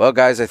 "Well,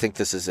 guys, I think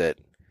this is it."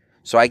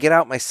 So I get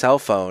out my cell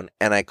phone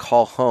and I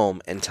call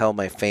home and tell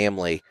my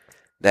family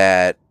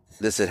that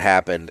this had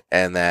happened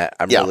and that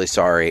I'm really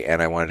sorry,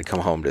 and I wanted to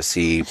come home to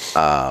see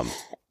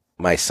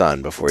my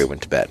son before he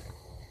went to bed.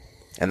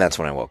 And that's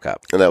when I woke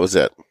up. And that was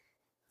it?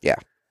 Yeah.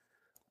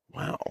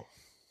 Wow.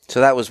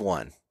 So that was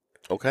one.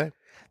 Okay.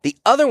 The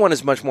other one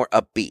is much more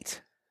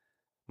upbeat.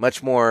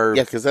 Much more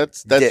because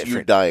that's different.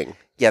 You dying.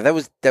 Yeah, that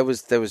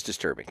was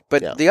disturbing.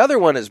 But the other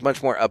one is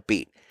much more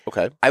upbeat.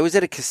 Okay. I was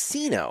at a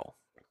casino,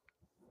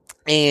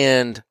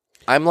 and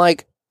I'm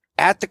like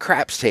at the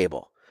craps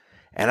table,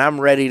 and I'm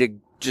ready to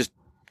just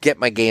get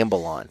my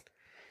gamble on.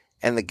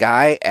 And the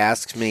guy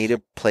asks me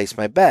to place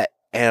my bet,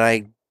 and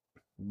I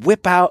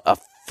whip out a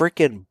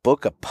freaking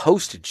book of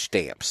postage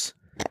stamps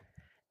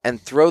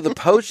and throw the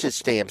postage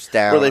stamps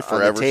down. Were they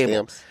forever on the table.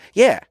 stamps?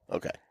 Yeah.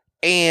 Okay.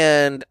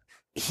 And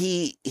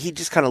he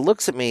just kind of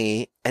looks at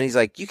me, and he's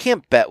like, "You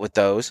can't bet with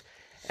those."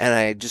 And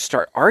I just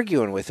start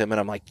arguing with him, and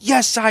I'm like,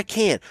 "Yes, I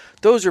can.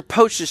 Those are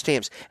postage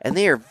stamps, and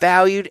they are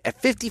valued at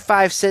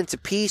 55 cents a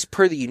piece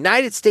per the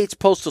United States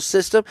Postal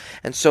System.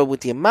 And so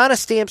with the amount of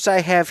stamps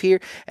I have here,"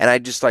 and I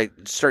just like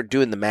start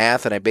doing the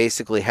math, and I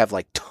basically have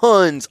like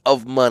tons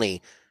of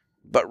money,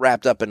 but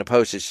wrapped up into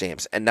postage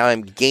stamps. And now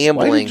I'm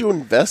gambling. Why did you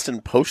invest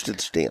in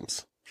postage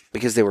stamps?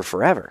 Because they were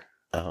forever.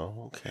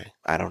 Oh, okay.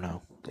 I don't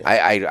know. Yeah.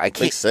 I can't.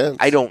 Makes sense.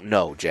 I don't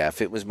know,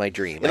 Jeff. It was my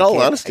dream. In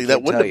all honesty,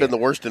 that wouldn't have been the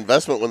worst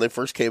investment when they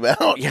first came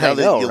out. Yeah, now I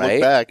know, that you right?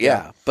 look back.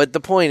 Yeah. But the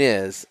point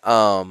is,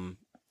 and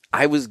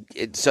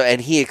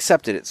he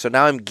accepted it. So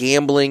now I'm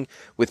gambling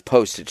with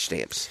postage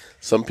stamps.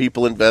 Some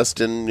people invest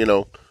in,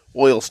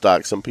 oil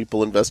stocks. Some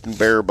people invest in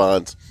bearer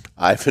bonds.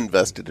 I've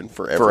invested in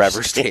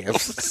forever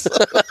stamps.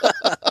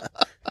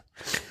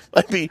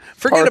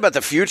 Forget about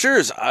the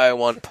futures. I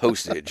want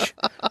postage.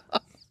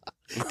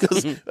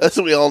 Because as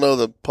we all know,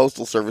 the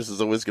Postal Service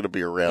is always going to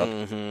be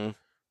around.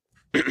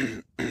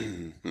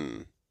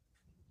 Mm-hmm.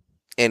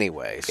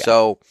 Anyway,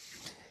 so,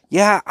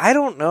 yeah, I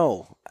don't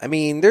know. I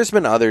mean, there's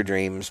been other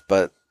dreams,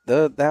 but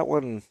that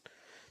one,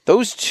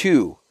 those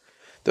two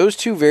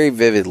very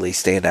vividly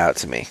stand out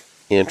to me.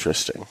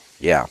 Interesting.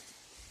 Yeah.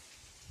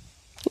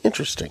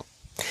 Interesting.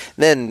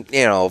 Then,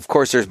 of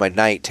course, there's my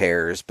night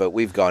terrors, but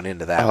we've gone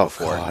into that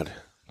before. Oh, God.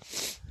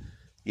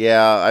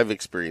 Yeah, I've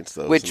experienced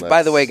those. Which,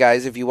 by the way,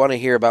 guys, if you want to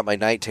hear about my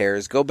night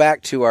terrors, go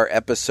back to our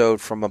episode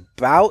from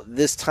about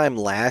this time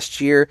last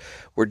year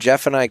where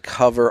Jeff and I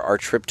cover our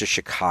trip to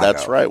Chicago.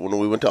 That's right, when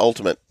we went to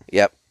Ultimate.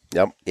 Yep.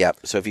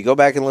 So if you go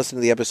back and listen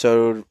to the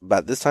episode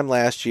about this time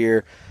last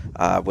year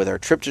with our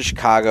trip to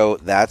Chicago,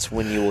 that's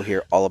when you will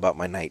hear all about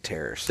my night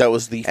terrors. That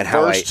was the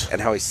first...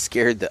 how I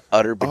scared the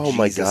utter bejesus Oh,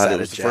 my God, it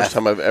was the first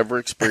time I've ever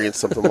experienced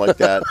something like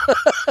that.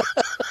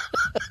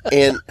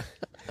 And...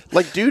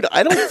 dude,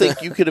 I don't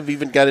think you could have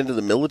even got into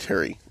the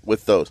military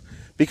with those.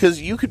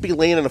 Because you could be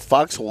laying in a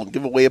foxhole and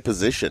give away a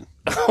position.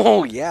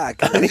 Oh, yeah. I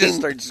could just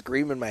start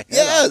screaming my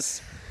head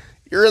off.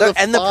 You're in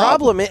and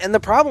the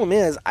problem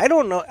is, I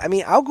don't know. I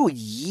mean, I'll go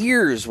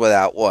years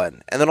without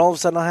one. And then all of a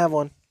sudden I'll have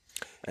one.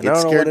 And I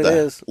don't know what it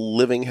is. Scared the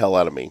living hell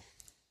out of me.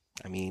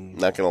 I mean.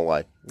 Not going to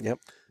lie. Yep.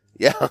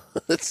 Yeah.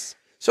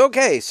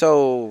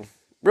 So,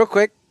 real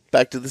quick.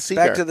 Back to the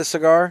cigar. Back to the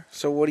cigar.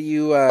 So what do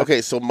you...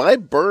 Okay, so my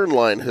burn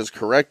line has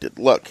corrected.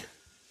 Look.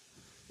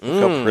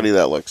 Look how pretty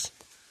that looks.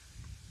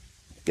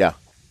 Yeah.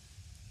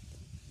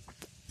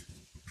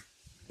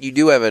 You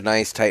do have a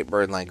nice tight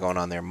burn line going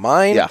on there.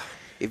 Mine,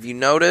 if you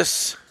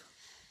notice,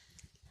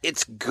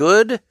 it's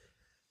good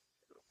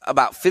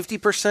about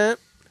 50%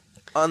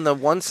 on the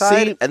one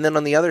side, and then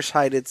on the other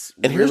side, it's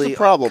and really here's the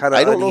problem.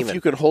 I don't know uneven. if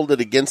you can hold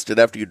it against it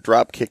after you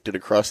drop kicked it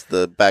across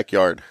the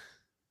backyard.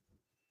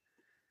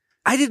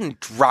 I didn't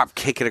drop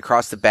kick it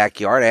across the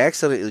backyard. I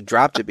accidentally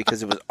dropped it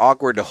because it was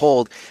awkward to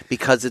hold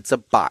because it's a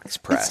box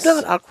press. It's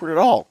not awkward at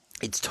all.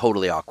 It's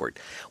totally awkward.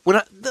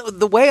 When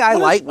the way I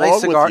light my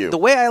cigar, the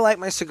way I light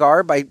my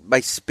cigar by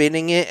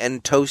spinning it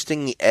and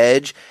toasting the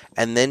edge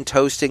and then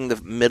toasting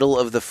the middle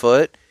of the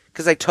foot,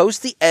 because I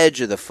toast the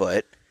edge of the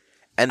foot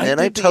and then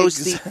I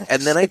toast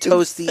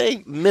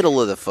the middle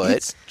of the foot.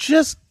 It's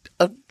just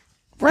a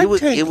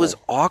rectangle. It was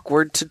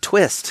awkward to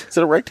twist. Is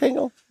it a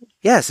rectangle?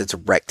 Yes, it's a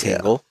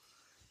rectangle. Yeah.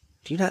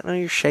 Do you not know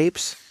your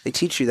shapes? They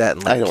teach you that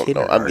in I don't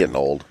know. I'm getting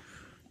old.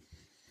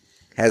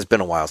 Has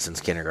been a while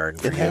since kindergarten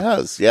for you. It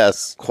has,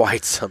 yes.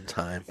 Quite some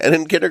time. And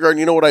in kindergarten,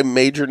 you know what I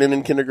majored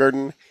in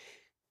kindergarten?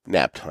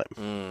 Nap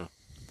time.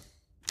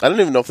 I don't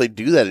even know if they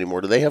do that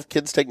anymore. Do they have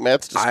kids take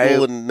mats to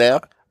school and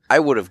nap? I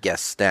would have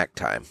guessed snack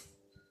time.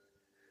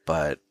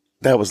 But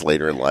that was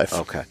later in life.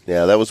 Okay.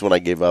 Yeah, that was when I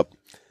gave up.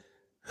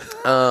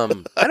 I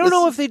don't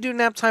know if they do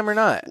nap time or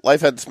not.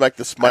 Life had smacked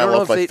the smile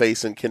off my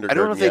face in kindergarten. I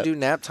don't know if they do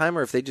nap time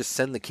or if they just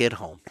send the kid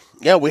home.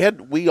 Yeah,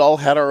 we all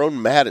had our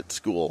own mat at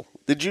school.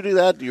 Did you do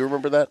that? Do you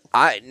remember that?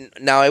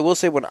 Now I will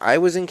say when I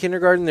was in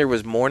kindergarten, there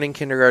was morning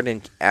kindergarten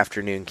and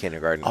afternoon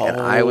kindergarten, and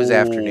I was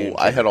afternoon.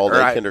 I had all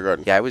day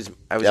kindergarten. Yeah, I was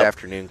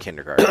afternoon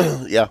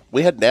kindergarten. Yeah,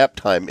 we had nap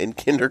time in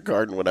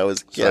kindergarten when I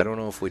was a kid. So I don't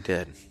know if we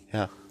did.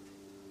 Yeah.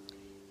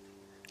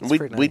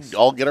 We'd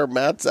all get our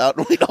mats out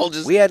and we'd all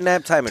just we had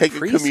nap time take at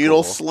a preschool.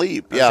 communal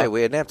sleep. Yeah,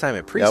 we had nap time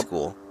at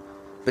preschool. Yep.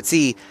 But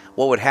see,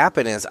 what would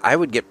happen is I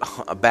would get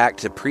back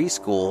to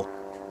preschool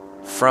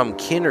from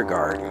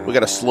kindergarten. We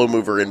got a slow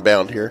mover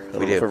inbound here. I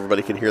don't know if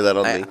everybody can hear that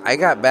on I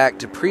got back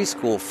to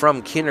preschool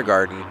from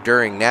kindergarten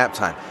during nap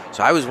time.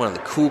 So I was one of the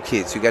cool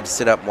kids who got to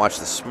sit up and watch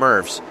the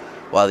Smurfs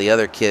while the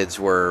other kids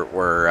were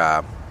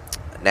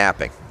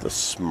napping. The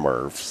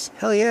Smurfs.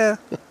 Hell yeah.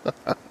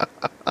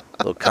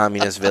 Little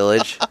communist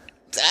village.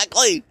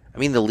 Exactly. I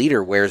mean, the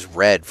leader wears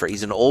red.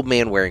 He's an old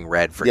man wearing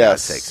red, for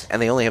God's sakes.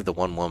 And they only have the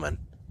one woman.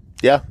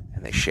 Yeah.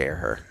 And they share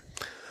her.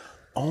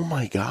 Oh,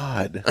 my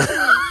God.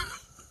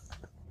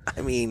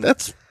 I mean,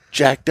 that's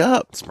jacked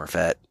up.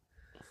 Smurfette.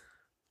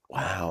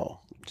 Wow.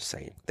 Just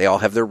saying. They all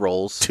have their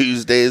roles.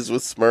 Tuesdays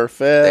with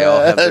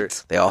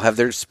Smurfette. They all have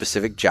their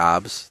specific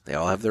jobs. They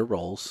all have their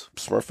roles.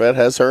 Smurfette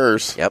has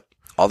hers. Yep.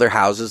 All their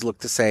houses look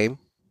the same.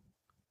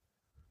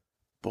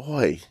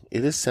 Boy,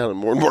 it is sounding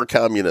more and more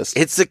communist.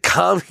 It's a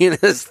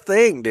communist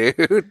thing, dude.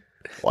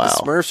 Wow.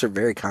 The Smurfs are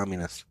very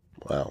communist.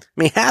 Wow.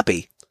 I mean,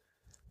 happy,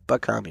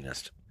 but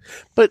communist.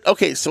 But,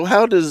 okay, so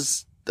how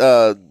does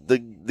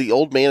the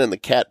old man and the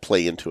cat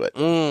play into it?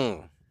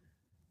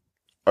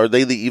 Are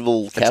they the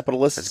evil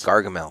capitalists? It's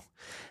Gargamel.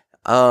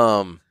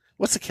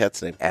 What's the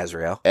cat's name?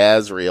 Azrael.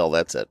 Azrael,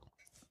 that's it.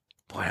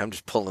 Boy, I'm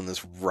just pulling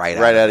this right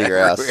out of your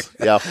ass.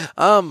 Yeah.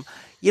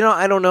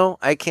 I don't know.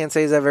 I can't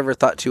say as I've ever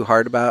thought too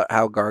hard about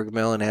how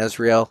Gargamel and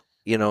Azrael,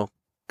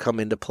 come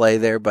into play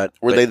there. But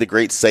were they the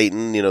great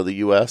Satan, the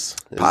U.S.?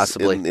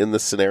 Possibly. In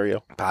this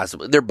scenario?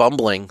 Possibly. They're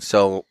bumbling,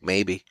 so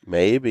maybe.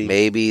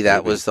 Maybe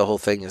that was the whole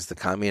thing is the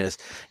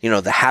communist,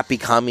 the happy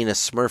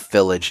communist Smurf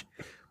village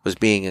was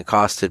being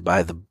accosted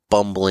by the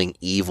bumbling,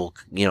 evil,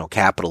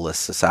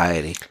 capitalist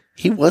society.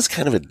 He was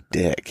kind of a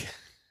dick.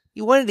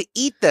 He wanted to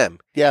eat them.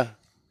 Yeah.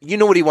 You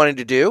know what he wanted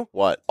to do?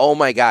 What? Oh,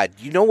 my God.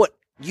 You know what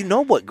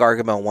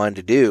Gargamel wanted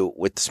to do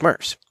with the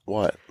Smurfs?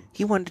 What?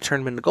 He wanted to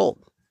turn them into gold.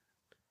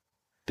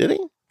 Did he?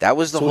 That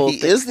was the whole thing.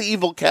 He is the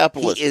evil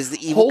capitalist. He is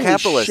the evil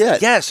capitalist.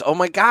 Shit. Yes. Oh,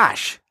 my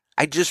gosh.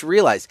 I just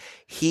realized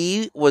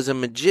he was a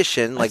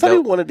magician. I thought he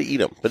wanted to eat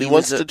them, but he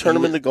wants to turn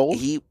them into gold?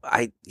 He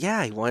wanted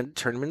to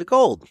turn them into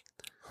gold.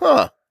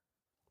 Huh.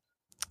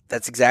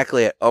 That's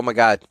exactly it. Oh, my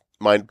God.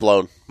 Mind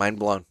blown.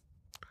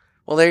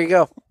 Well, there you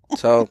go.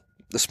 So,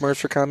 the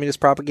Smurfs are communist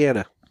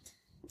propaganda.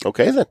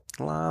 Okay, then.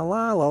 La,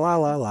 la, la, la,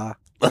 la, la.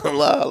 La,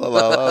 la,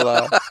 la, la,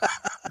 la.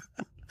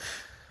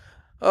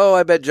 Oh,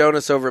 I bet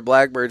Jonas over at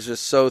Blackbird's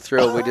just so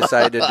thrilled we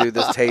decided to do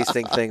this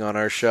tasting thing on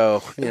our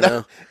show,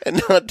 know?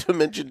 And not to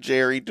mention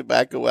Jerry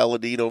Tobacco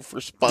Aladino for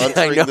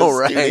sponsoring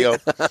the studio.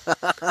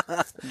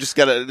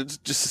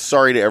 Just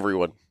sorry to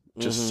everyone.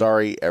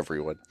 Sorry,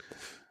 everyone.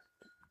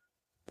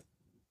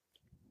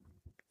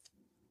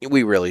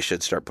 We really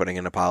should start putting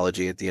an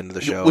apology at the end of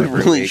the show. We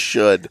really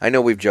should. I know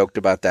we've joked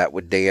about that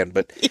with Dan,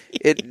 but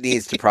it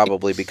needs to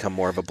probably become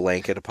more of a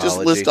blanket apology.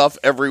 Just list off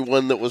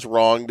everyone that was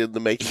wronged in the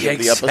making of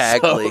the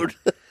episode.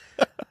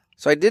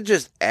 So I did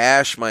just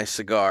ash my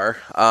cigar.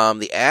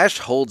 The ash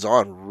holds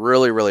on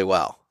really, really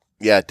well.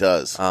 Yeah, it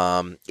does.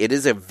 It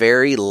is a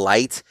very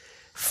light,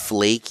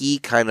 flaky,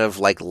 kind of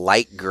like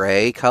light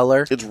gray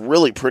color. It's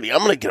really pretty. I'm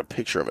going to get a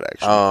picture of it,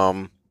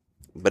 actually.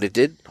 But it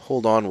did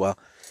hold on well.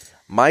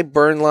 My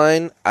burn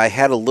line, I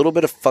had a little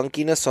bit of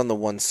funkiness on the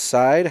one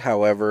side.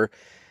 However,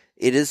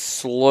 it is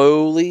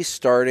slowly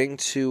starting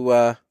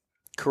to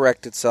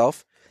correct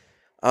itself.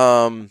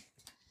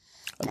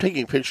 I'm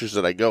taking pictures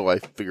that I go. I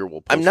figure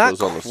we'll post I'm not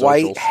those on the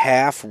quite socials.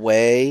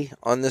 halfway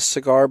on this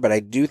cigar, but I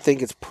do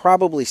think it's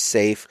probably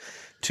safe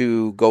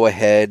to go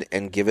ahead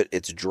and give it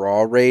its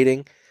draw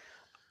rating.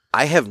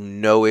 I have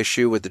no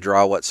issue with the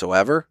draw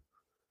whatsoever,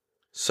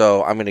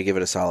 so I'm going to give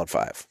it a solid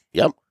 5.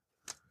 Yep.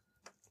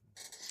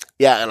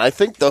 Yeah, and I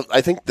think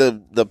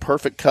the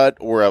perfect cut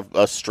or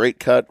a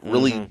straight cut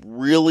really,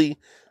 really,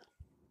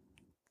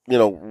 you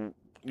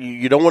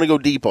don't want to go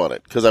deep on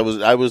it because I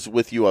was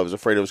with you. I was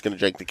afraid I was going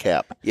to jank the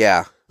cap.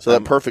 Yeah. So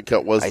that perfect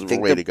cut was the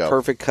way to go.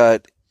 Perfect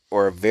cut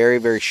or a very,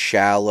 very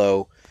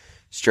shallow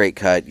straight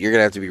cut, you're going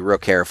to have to be real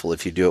careful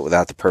if you do it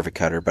without the perfect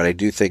cutter. But I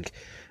do think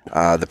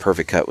the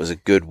perfect cut was a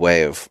good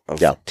way of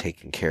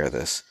taking care of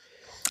this.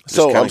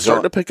 So I'm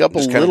starting to pick up a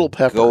little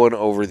pepper. Going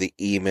over the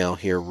email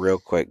here real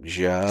quick,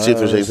 just see if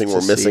there's anything we're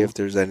missing. See if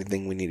there's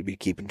anything we need to be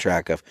keeping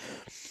track of.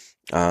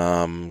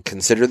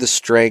 Consider the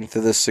strength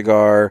of the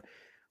cigar.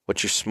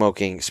 What's your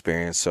smoking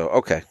experience? So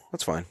okay,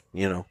 that's fine.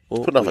 It's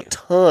putting off a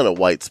ton of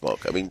white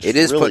smoke. I mean, it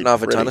is really putting off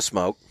pretty. A ton of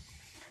smoke.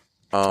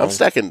 I'm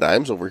stacking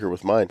dimes over here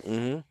with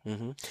mine.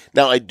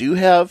 Now I do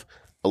have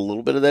a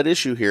little bit of that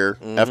issue here.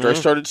 After I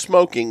started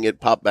smoking, it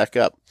popped back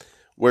up.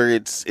 Where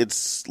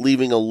it's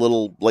leaving a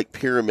little like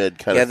pyramid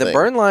kind of thing. Yeah, the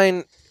burn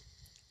line,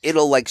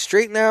 it'll like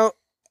straighten out,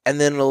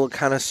 and then it'll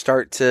kind of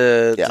start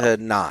to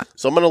knot.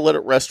 So I'm going to let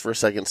it rest for a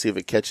second, see if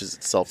it catches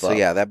itself up. So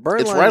yeah, that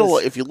burn it's line right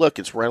along. If you look,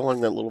 it's right along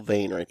that little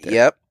vein right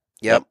there.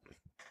 Yep.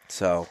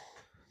 So,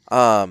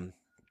 now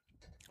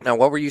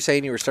what were you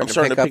saying? You were starting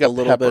to pick up a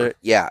little pepper. bit.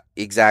 Yeah,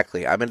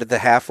 exactly. I'm at the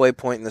halfway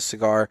point in the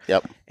cigar.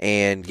 Yep.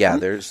 And yeah,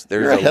 there's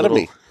You're a ahead little,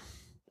 of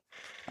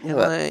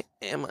me.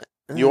 Am I?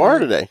 You are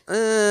today.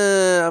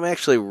 I'm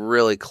actually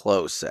really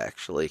close.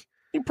 Actually,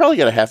 You probably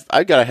got a half.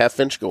 I got a half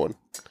inch going,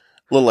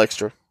 a little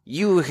extra.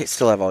 You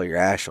still have all your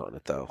ash on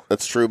it, though.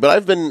 That's true, but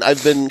I've been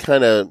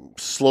kind of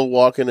slow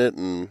walking it,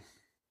 and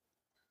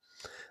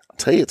I'll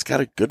tell you, it's got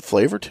a good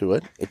flavor to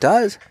it. It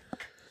does.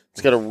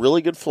 It's got a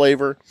really good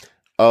flavor.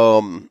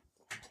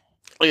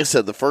 Like I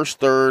said, the first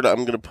third I'm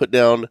going to put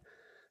down.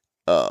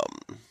 I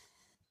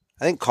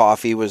think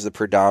coffee was the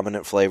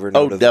predominant flavor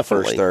note of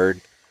definitely. The first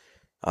third.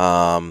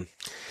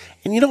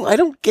 And I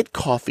don't get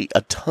coffee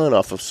a ton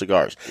off of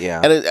cigars.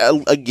 Yeah.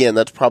 And again,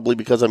 that's probably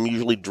because I'm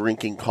usually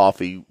drinking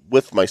coffee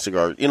with my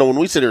cigar. When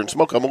we sit here and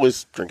smoke, I'm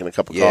always drinking a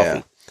cup of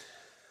coffee.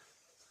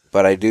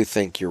 But I do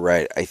think you're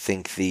right. I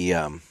think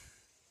the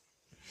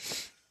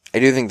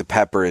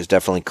pepper is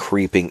definitely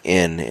creeping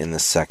in the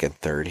second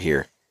third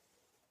here.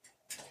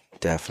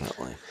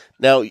 Definitely.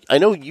 Now, I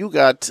know you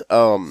got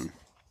some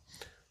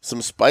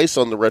spice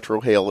on the retro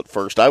hail at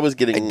first. I was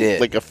getting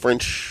like a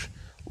French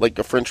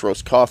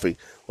roast coffee.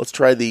 Let's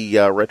try the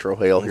retro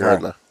hail here.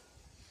 Okay.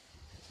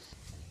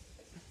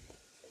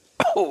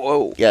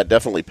 Whoa. Yeah,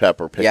 definitely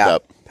pepper picked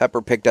up.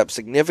 Pepper picked up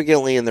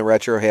significantly in the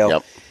retro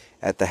hail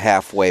at the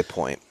halfway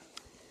point.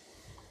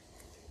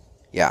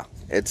 Yeah,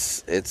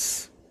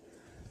 it's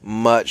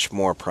much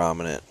more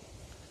prominent.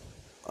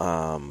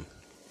 Much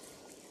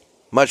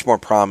more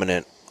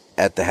prominent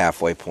at the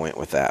halfway point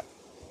with that.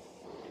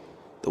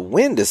 The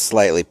wind is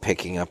slightly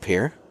picking up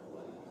here.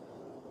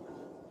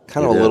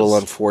 Kind of a little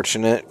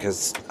unfortunate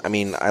because, I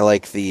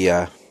like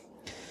the...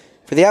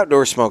 for the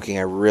outdoor smoking,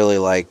 I really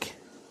like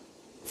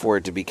for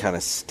it to be kind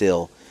of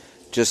still.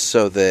 Just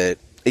so that...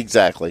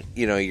 Exactly.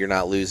 You're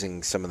not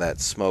losing some of that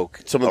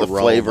smoke. Some of the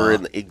flavor.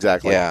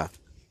 Exactly. Yeah.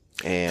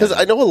 Because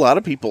I know a lot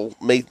of people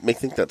may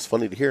think that's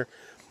funny to hear,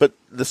 but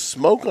the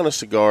smoke on a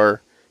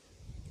cigar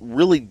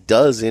really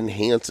does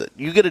enhance it.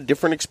 You get a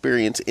different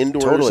experience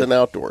indoors and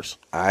outdoors.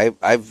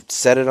 I've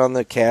said it on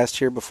the cast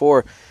here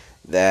before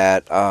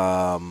that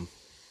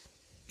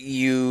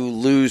you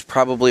lose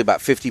probably about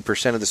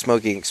 50% of the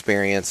smoking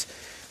experience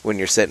when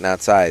you're sitting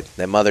outside.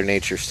 That Mother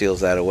Nature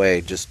steals that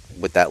away just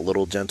with that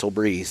little gentle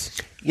breeze.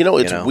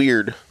 It's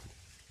weird.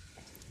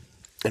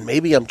 And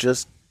maybe I'm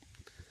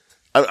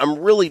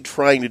really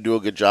trying to do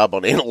a good job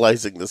on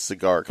analyzing this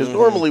cigar. Because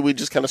normally we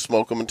just kind of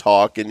smoke them and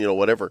talk and,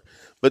 whatever.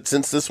 But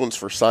since this one's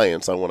for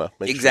science, I want to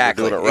make sure we're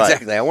doing it right.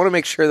 Exactly. I want to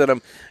make sure that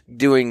I'm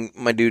doing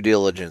my due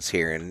diligence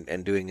here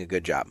and doing a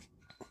good job.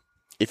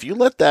 If you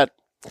let that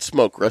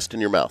smoke rest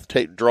in your mouth,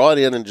 draw it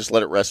in and just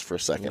let it rest for a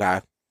second. Okay.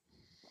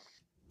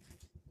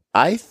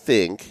 I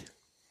think,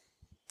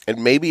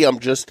 and maybe I'm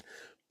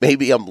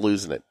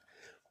losing it,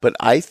 but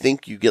I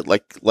think you get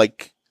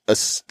like a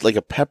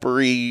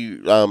peppery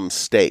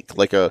steak,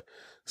 like a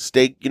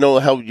steak. You know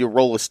how you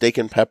roll a steak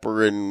in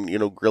pepper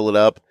and grill it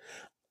up.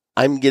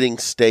 I'm getting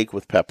steak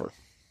with pepper.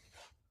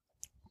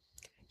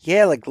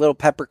 Yeah, like little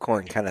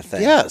peppercorn kind of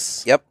thing.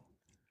 Yes. Yep.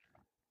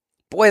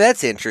 Boy,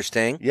 that's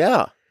interesting.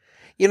 Yeah.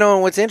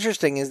 And what's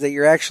interesting is that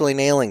you're actually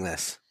nailing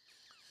this.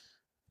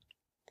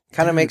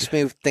 Kind of makes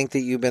me think that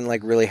you've been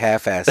like really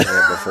half-assing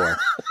it before.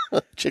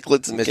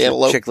 Chiclets and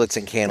cantaloupe. Chiclets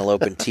and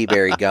cantaloupe and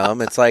tea-berry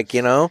gum. It's like,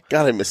 God,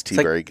 I miss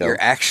tea-berry gum.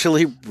 You're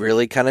actually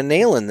really kind of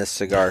nailing this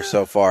cigar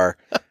so far.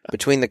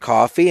 Between the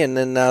coffee and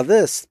then now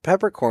this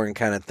peppercorn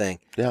kind of thing.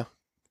 Yeah.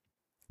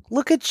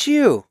 Look at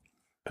you.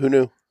 Who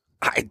knew?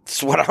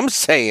 That's what I'm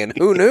saying.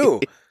 Who knew?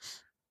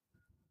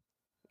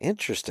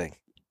 Interesting.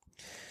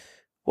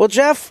 Well,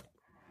 Jeff,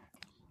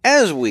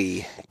 as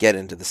we get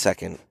into the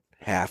second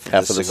half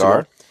of the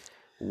cigar,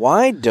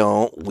 why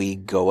don't we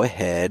go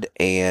ahead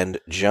and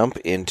jump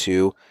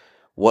into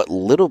what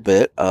little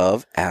bit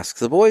of Ask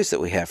the Boys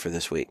that we have for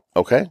this week?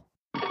 Okay.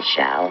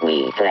 Shall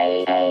we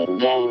play a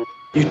game?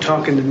 You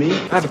talking to me?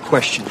 I have a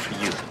question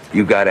for you.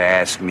 You gotta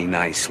ask me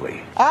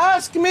nicely.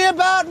 Ask me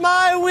about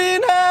my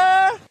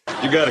wiener!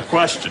 You got a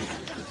question?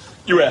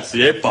 You ask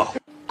the 8-ball.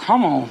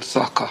 Come on,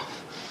 sucker.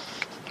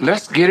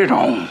 Let's get it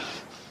on.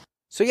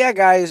 So yeah,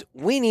 guys,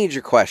 we need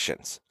your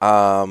questions.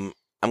 I'm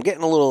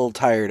getting a little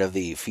tired of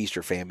the feast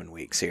or famine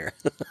weeks here.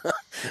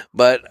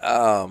 But,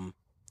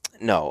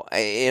 no,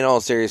 in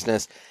all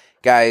seriousness,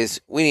 guys,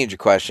 we need your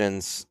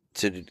questions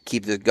to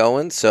keep this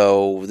going.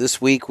 So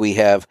this week we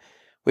have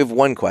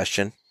one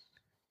question,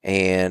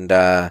 and,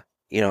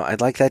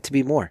 I'd like that to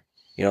be more.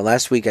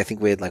 Last week I think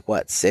we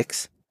had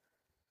 6?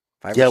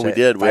 We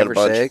did. We had a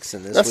bunch. 6,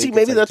 and this now, week see,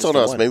 maybe that's on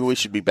us. one. Maybe we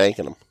should be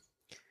banking them.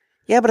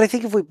 Yeah, but I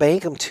think if we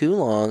bank them too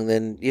long,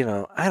 then,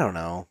 I don't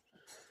know.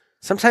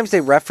 Sometimes they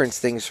reference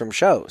things from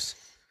shows,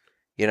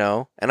 and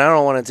I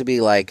don't want it to be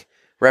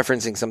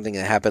referencing something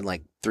that happened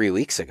 3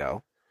 weeks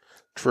ago.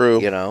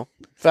 True.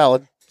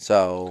 Valid.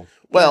 So.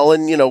 Well,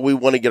 and, we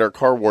want to get our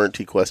car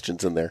warranty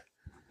questions in there.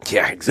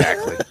 Yeah,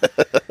 exactly.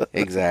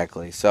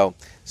 Exactly. So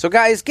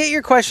guys, get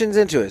your questions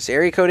into us.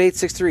 Area code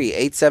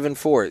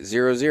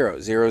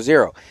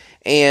 863-874-0000.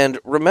 And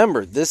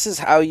remember, this is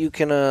how you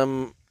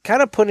can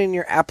kind of put in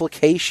your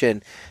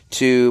application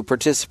to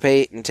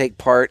participate and take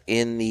part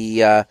in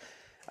the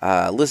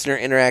Listener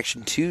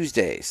Interaction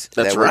Tuesdays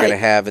that we're going to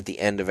have at the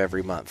end of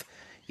every month.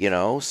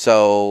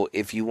 So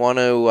if you want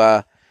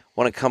to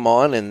come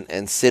on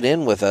and sit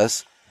in with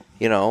us,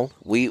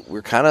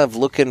 we're kind of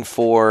looking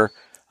for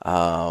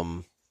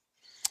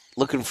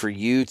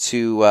you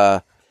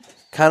to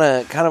kind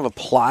of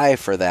apply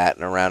for that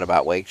in a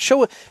roundabout way.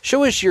 Show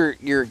us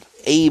you're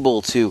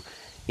able to,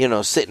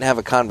 sit and have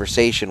a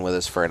conversation with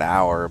us for an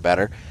hour or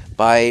better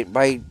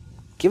by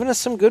giving us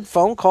some good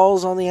phone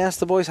calls on the Ask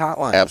the Boys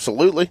hotline.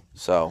 Absolutely.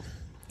 So,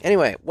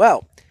 anyway,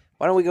 well,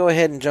 why don't we go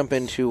ahead and jump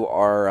into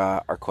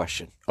our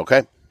question?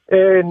 Okay.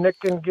 Hey, Nick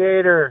and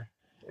Gator.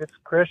 It's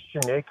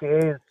Christian,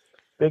 a.k.a.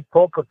 Big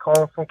Polka,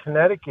 calling from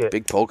Connecticut.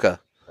 Big Polka.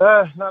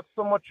 Not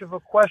so much of a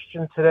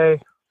question today.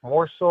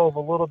 More so of a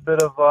little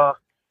bit of,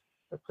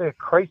 let's say, a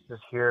crisis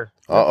here.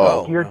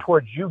 Uh-oh. Geared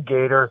towards you,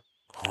 Gator.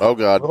 Oh,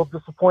 God. A little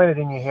disappointed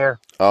in you here.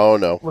 Oh,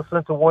 no.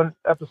 Listening to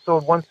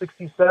episode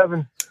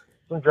 167,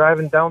 I'm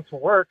driving down to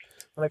work,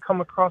 and I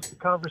come across the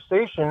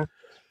conversation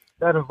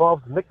that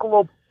involves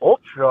Michelob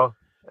Ultra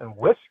and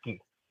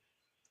whiskey.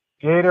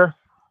 Gator,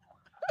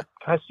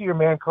 can I see your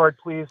man card,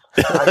 please?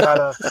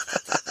 I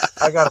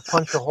gotta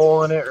punch a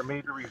hole in it or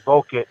maybe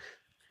revoke it.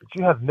 But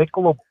you have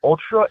Michelob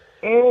Ultra,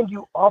 and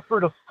you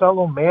offered a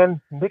fellow man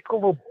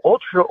Michelob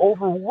Ultra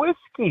over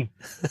whiskey.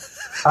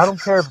 I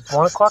don't care if it's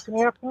 1 o'clock in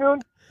the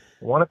afternoon,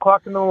 1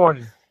 o'clock in the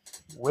morning.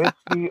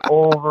 Whiskey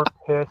over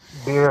piss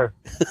beer.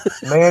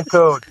 Man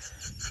code.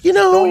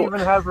 Don't even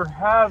have her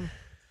have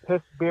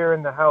piss beer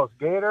in the house.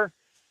 Gator,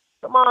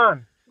 come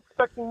on.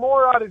 Expecting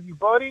more out of you,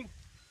 buddy.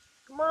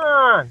 Come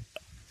on.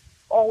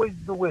 Always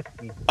the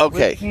whiskey.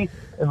 Okay. Whiskey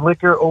and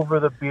liquor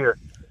over the beer.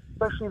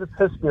 Especially the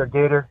piss beer,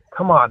 Gator.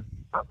 Come on.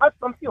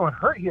 I'm feeling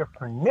hurt here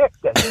for Nick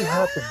that he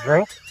had to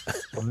drink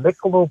the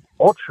Michelob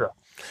Ultra.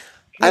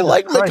 I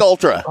like Michelob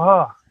Ultra.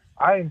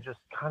 I am just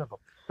kind of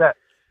upset.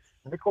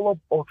 Michelob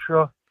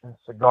Ultra and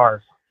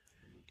cigars.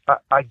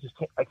 I just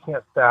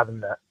can't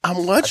fathom that.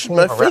 I'm watching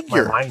my figure. I can't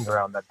wrap my mind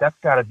around that. That's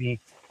got to be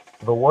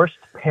the worst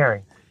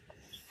pairing.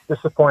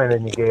 Disappointed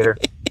in you, Gator.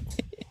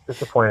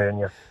 Disappointed in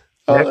you.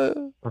 Nick,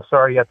 I'm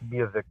sorry you have to be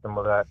a victim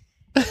of that.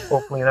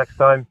 Hopefully next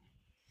time,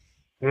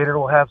 Gator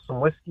will have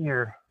some whiskey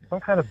or some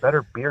kind of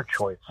better beer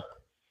choice.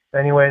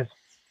 Anyways,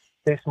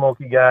 stay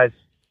smoky, guys.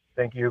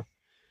 Thank you.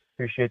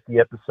 Appreciate the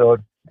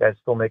episode. You guys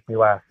still make me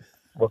laugh.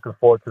 Looking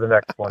forward to the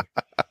next one.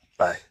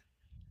 Bye.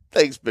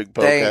 Thanks, Big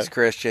Polka. Thanks,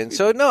 Christian.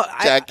 So, no,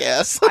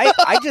 Jackass.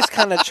 I just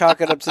kind of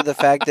chalk it up to the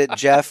fact that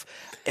Jeff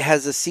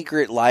has a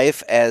secret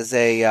life as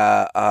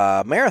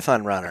a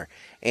marathon runner,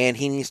 and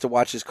he needs to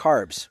watch his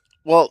carbs.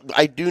 Well,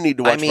 I do need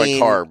to watch my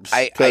carbs.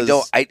 I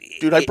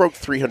broke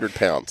 300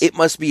 pounds. It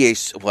must be a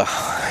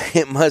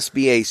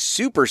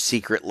super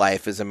secret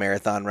life as a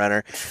marathon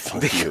runner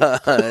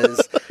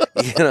because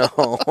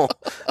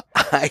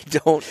I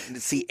don't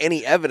see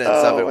any evidence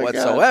of it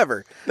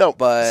whatsoever. God. No,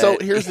 but so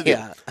here's the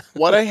deal.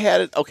 What I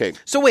had, okay.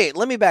 So wait,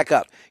 let me back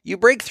up. You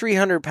break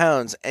 300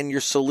 pounds, and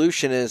your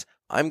solution is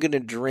I'm going to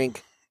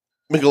drink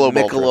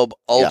Michelob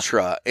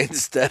Ultra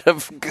instead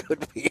of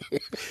good beer.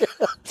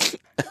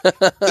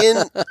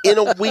 in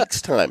a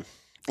week's time,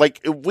 like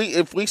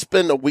if we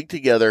spend a week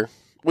together,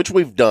 which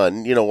we've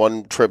done,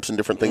 on trips and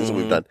different things that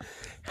we've done,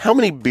 how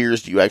many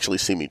beers do you actually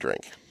see me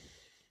drink?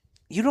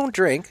 You don't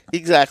drink.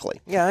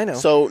 Exactly. Yeah, I know.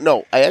 So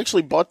no, I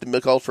actually bought the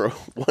Michelob Ultra,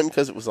 one,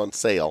 because it was on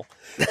sale,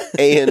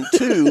 and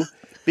two,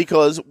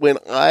 because when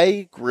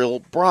I grill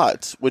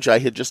brats, which I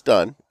had just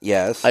done,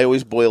 yes, I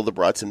always boil the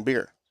brats in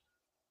beer.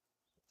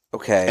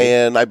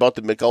 Okay. And I bought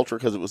the Mick Ultra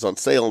because it was on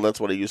sale, and that's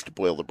what I used to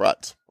boil the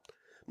brats.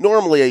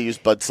 Normally, I use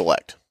Bud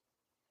Select.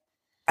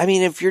 I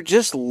mean, if you're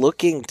just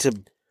looking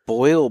to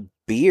boil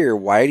beer,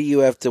 why do you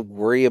have to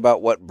worry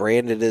about what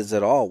brand it is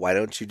at all? Why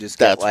don't you just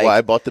get That's why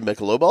I bought the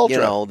Michelob Ultra.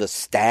 You know, the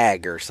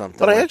Stag or something.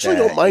 But I actually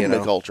don't mind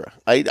Mick Ultra.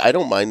 I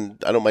don't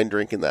mind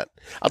drinking that.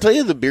 I'll tell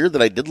you, the beer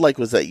that I did like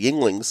was that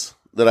Yinglings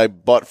that I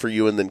bought for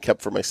you and then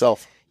kept for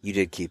myself. You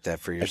did keep that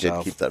for yourself. I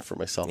did keep that for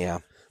myself. Yeah.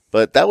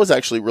 But that was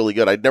actually really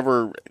good. I'd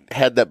never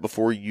had that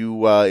before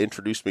you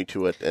introduced me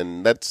to it,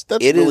 and that's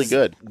really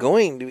good.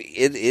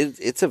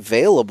 It's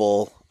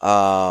available.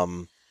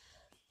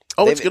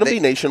 It's going to be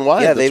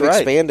nationwide. Yeah, that's they've right.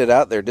 expanded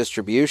out their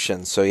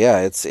distribution. So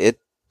yeah,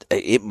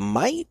 it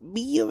might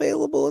be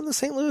available in the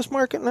St. Louis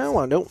market now.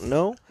 I don't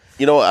know.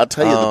 You know, I'll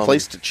tell you, the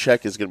place to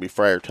check is going to be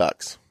Friar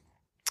Tuck's.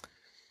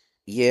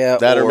 Yeah,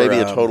 that or maybe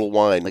a Total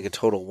Wine, like a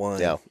Total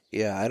Wine.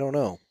 Yeah. I don't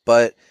know,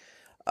 but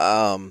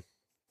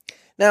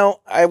now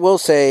I will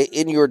say,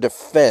 in your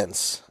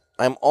defense,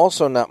 I'm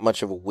also not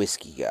much of a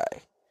whiskey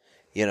guy.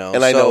 You know,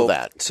 and I know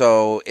that.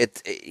 So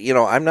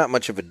I'm not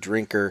much of a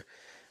drinker.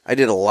 I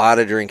did a lot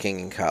of drinking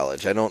in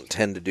college. I don't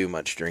tend to do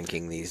much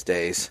drinking these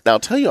days. Now, I'll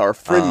tell you, our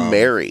friend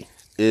Mary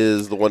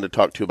is the one to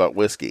talk to about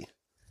whiskey.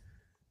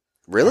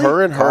 Really?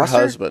 Her and her Coster?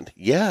 husband.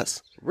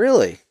 Yes.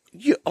 Really?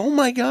 Oh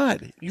my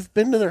God! You've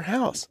been to their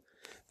house.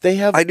 They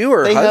have. I knew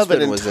her they husband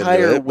have an was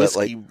entire into it,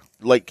 whiskey.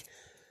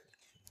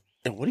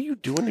 And what are you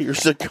doing to your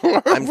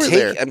cigar over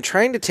there? I'm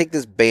trying to take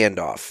this band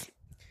off,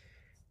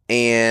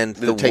 and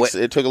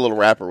it took a little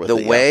wrapper with the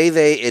it. way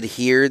they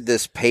adhered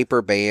this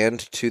paper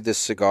band to this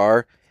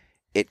cigar.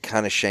 It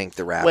kind of shanked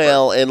the wrapper.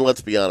 Well, and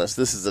let's be honest,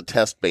 this is a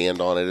test band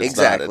on it. It's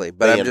exactly, not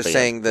but I'm band just band.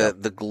 saying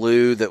the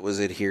glue that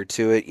was adhered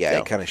to it,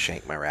 it kind of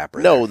shanked my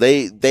wrapper. No,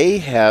 they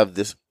have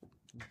this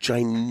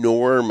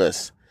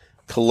ginormous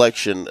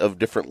collection of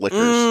different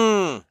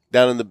liquors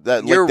down in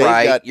the. You're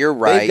right.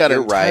 They've got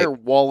an entire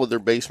wall of their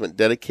basement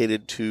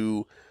dedicated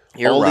to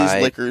all these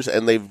liquors,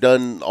 and they've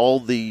done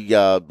all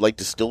the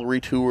distillery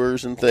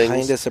tours and things.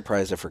 Kind of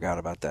surprised I forgot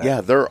about that.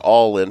 Yeah, they're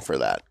all in for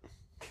that.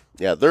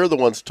 Yeah, they're the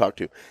ones to talk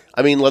to.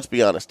 I mean, let's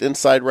be honest.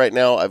 Inside right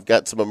now, I've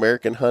got some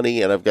American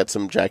honey and I've got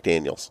some Jack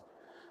Daniels.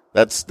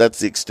 That's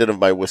the extent of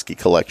my whiskey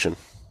collection.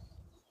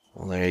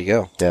 Well, there you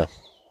go. Yeah.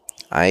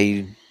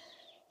 I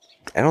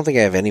don't think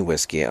I have any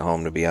whiskey at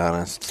home, to be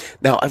honest.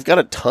 Now, I've got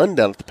a ton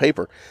down at the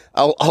paper.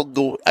 I'll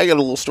go. I got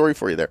a little story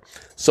for you there.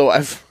 So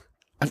I've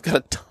got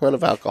a ton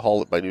of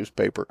alcohol at my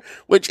newspaper,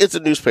 which it's a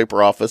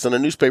newspaper office, and a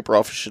newspaper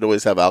office should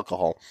always have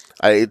alcohol.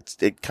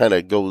 It kind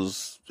of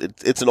goes.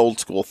 It's an old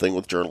school thing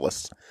with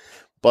journalists.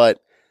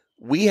 But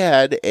we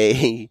had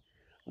a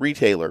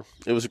retailer,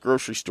 it was a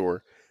grocery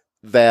store,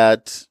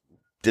 that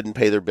didn't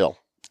pay their bill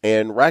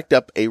and racked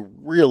up a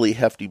really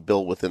hefty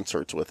bill with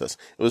inserts with us.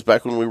 It was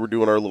back when we were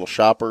doing our little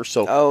shopper,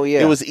 so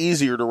it was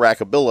easier to rack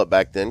a bill up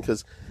back then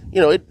because,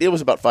 it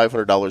was about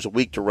 $500 a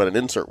week to run an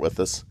insert with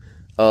us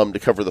to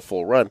cover the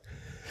full run.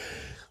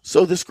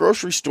 So this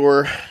grocery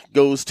store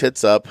goes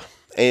tits up,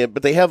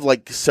 but they have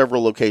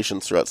several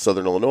locations throughout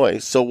Southern Illinois.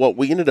 So what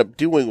we ended up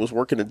doing was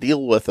working a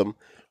deal with them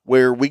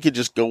where we could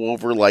just go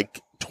over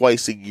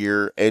twice a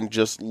year and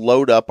just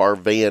load up our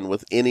van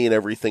with any and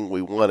everything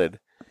we wanted.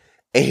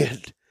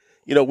 And,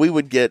 we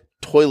would get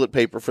toilet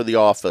paper for the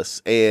office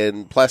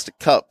and plastic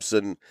cups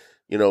and,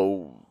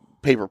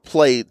 paper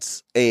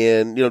plates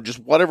and, just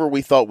whatever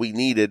we thought we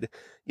needed,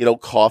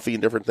 coffee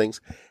and different things.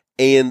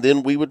 And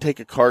then we would take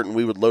a cart and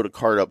we would load a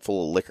cart up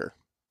full of liquor.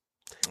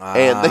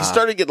 And they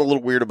started getting a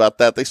little weird about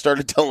that. They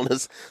started telling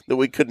us that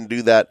we couldn't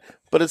do that.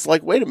 But it's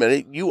like, wait a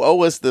minute, you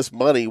owe us this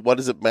money. What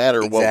does it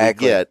matter what we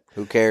get?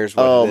 Who cares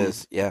what it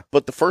is? Yeah.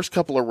 But the first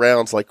couple of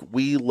rounds,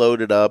 we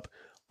loaded up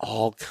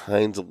all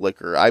kinds of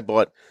liquor. I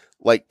bought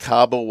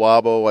Cabo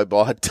Wabo. I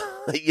bought,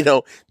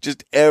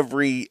 just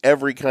every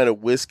kind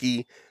of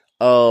whiskey.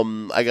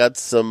 I got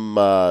some,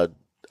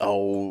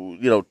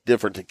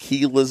 different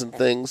tequilas and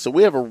things. So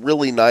we have a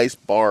really nice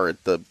bar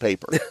at the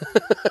paper.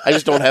 I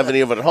just don't have any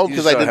of it at home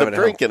because I ended up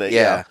drinking it.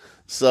 Yeah.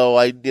 So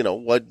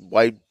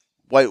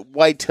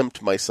why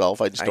tempt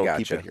myself? I just don't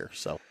keep it here.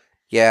 So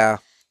yeah.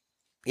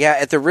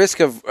 At the risk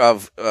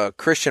of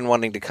Christian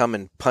wanting to come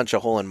and punch a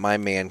hole in my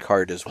man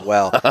card as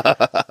well.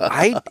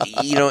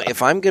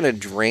 If I'm gonna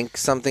drink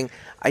something,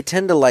 I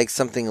tend to like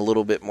something a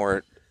little bit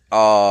more.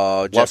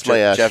 Oh,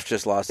 Jeff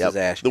just lost his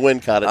ash. The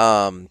wind caught it.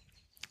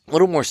 A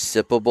little more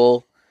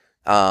sippable.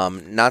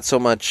 Not so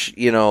much.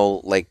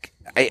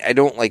 I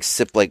don't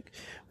sip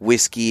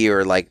whiskey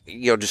or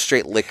just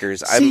straight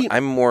liquors.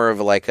 I'm more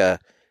of a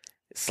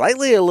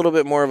slightly a little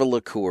bit more of a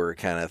liqueur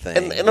kind of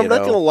thing. And I'm not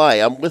going to lie.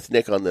 I'm with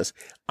Nick on this.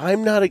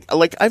 I'm not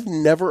I've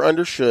never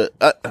understood.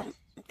 I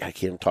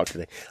can't even talk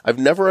today. I've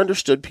never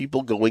understood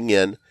people going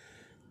in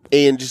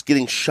and just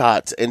getting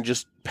shots and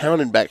just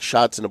pounding back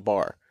shots in a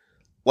bar.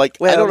 I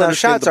don't understand.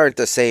 Shots aren't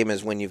the same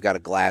as when you've got a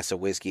glass of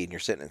whiskey and you're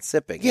sitting and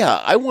sipping.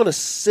 Yeah, I want to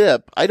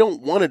sip. I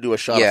don't want to do a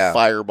shot of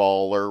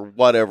Fireball or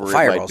whatever it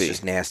might be. Fireball's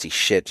just nasty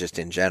shit just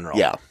in general.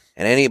 Yeah.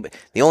 And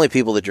the only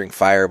people that drink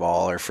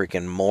Fireball are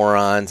freaking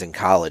morons and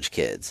college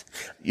kids.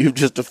 You've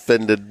just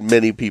offended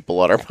many people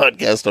on our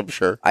podcast, I'm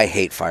sure. I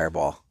hate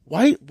Fireball.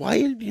 Why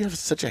do you have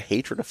such a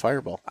hatred of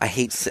Fireball? I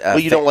hate. Well,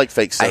 you don't like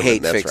fake cinnamon. I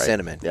hate that's fake right.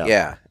 cinnamon. Yeah.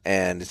 Yeah,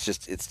 and it's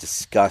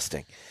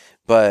disgusting.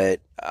 But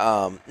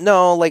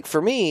no, like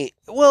for me,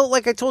 well,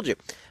 like I told you,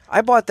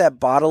 I bought that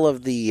bottle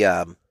of the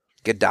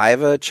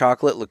Godiva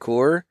chocolate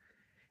liqueur,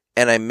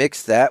 and I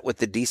mixed that with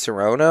the Di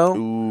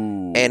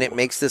Serono, and it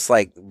makes this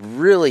like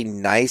really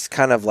nice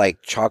kind of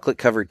like chocolate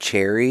covered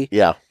cherry,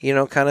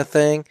 kind of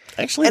thing.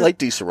 I actually like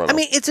Di Serono. I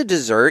mean, it's a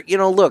dessert.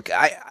 Look,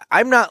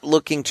 I'm not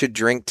looking to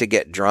drink to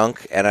get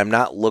drunk, and I'm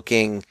not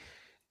looking.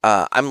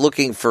 I'm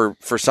looking for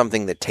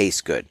something that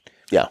tastes good.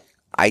 Yeah.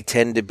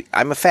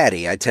 I'm a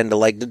fatty. I tend to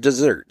like the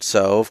dessert.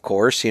 So, of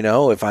course,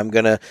 if I'm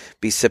going to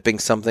be sipping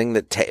something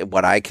that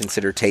what I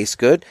consider tastes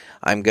good,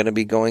 I'm going to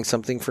be going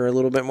something for a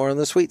little bit more on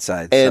the sweet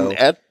side. And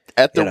so,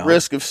 at the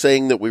risk of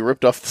saying that we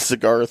ripped off the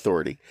Cigar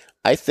Authority,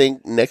 I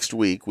think next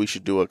week we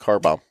should do a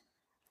car bomb.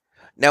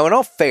 Now, in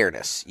all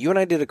fairness, you and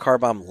I did a car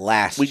bomb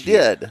last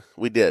year.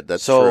 We did.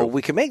 That's so true.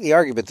 we can make the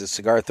argument that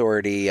Cigar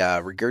Authority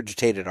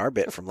regurgitated our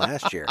bit from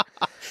last year.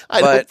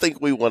 I don't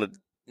think we want to.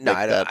 No,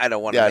 I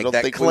don't want to make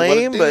that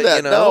claim,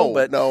 but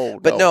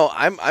no,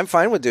 I'm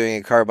fine with doing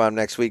a car bomb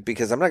next week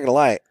because I'm not gonna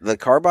lie, the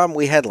car bomb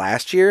we had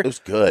last year was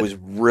good. It was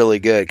really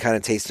good. Kind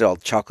of tasted all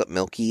chocolate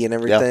milky and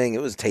everything.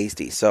 It was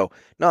tasty. So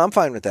no, I'm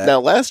fine with that. Now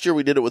last year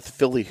we did it with the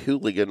Philly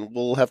Hooligan.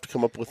 We'll have to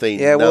come up with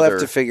we'll have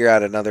to figure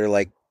out another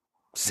like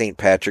St.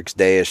 Patrick's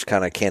Day-ish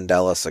kind of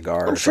Candela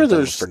cigar. I'm sure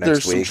there's some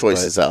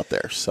choices out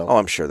there. So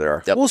I'm sure there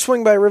are. Yep. We'll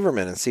swing by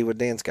Riverman and see what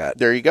Dan's got.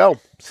 There you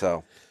go.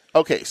 So.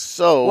 Okay,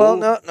 so... Well,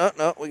 no.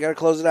 We got to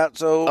close it out.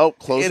 So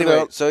it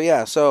out.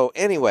 So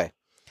anyway,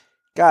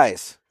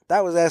 guys,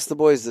 that was Ask the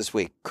Boys this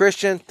week.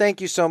 Christian,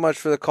 thank you so much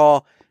for the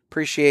call.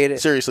 Appreciate it.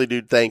 Seriously,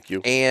 dude, thank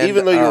you. And,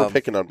 even though you were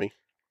picking on me.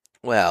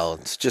 Well,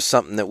 it's just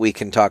something that we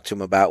can talk to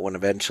him about when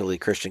eventually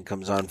Christian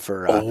comes on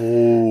for,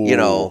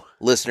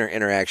 Listener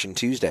Interaction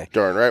Tuesday.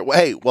 Darn right. Well,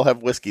 hey, we'll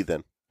have whiskey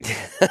then.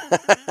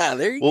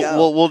 There you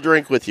go. We'll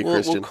drink with you,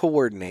 Christian. We'll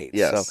coordinate.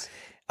 Yes.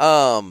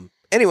 So,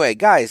 anyway,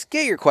 guys,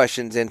 get your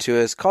questions into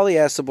us. Call the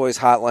Ask the Boys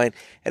hotline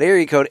at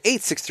area code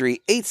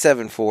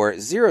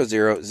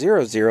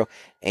 863-874-0000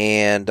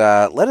 and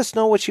let us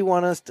know what you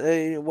want us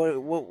to,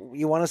 what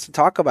you want us to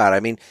talk about. I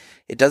mean,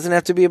 it doesn't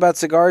have to be about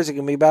cigars. It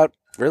can be about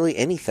really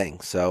anything.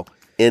 So,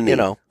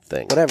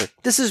 whatever.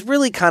 This is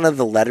really kind of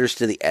the letters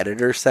to the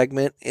editor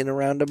segment in a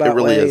roundabout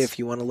way. Is. If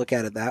you want to look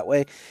at it that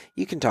way,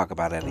 you can talk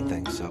about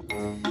anything. So,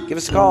 give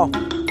us a call.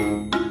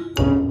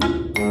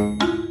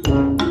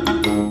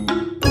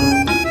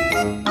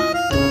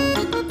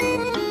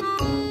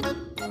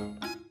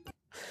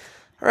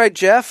 All right,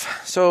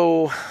 Jeff.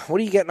 So, what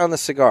are you getting on the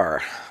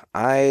cigar?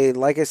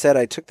 Like I said,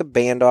 I took the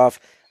band off.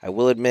 I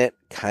will admit,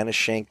 kind of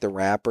shanked the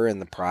wrapper in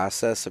the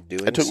process of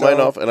doing so. I took mine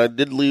off, and I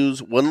did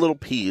lose one little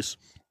piece.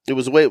 It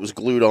was the way it was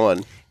glued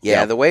on.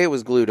 Yeah, the way it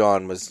was glued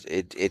on was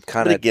it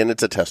kind of. But again,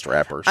 it's a test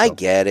wrapper. So. I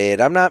get it.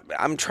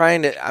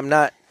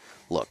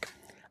 Look,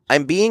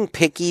 I'm being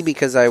picky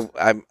because I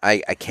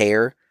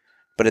care,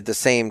 but at the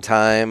same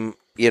time,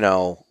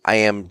 I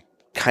am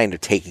kind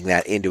of taking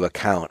that into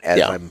account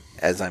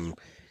as I'm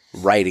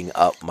writing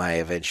up my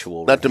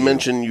eventual Not review. to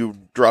mention you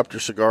dropped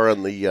your cigar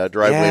on the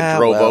driveway and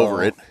drove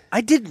over it.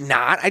 I did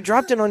not. I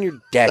dropped it on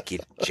your deck, you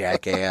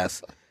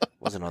jackass.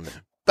 Wasn't on the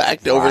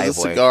Backed driveway. over the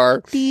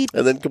cigar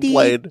and then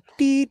complained.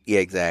 Yeah,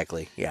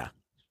 exactly. Yeah.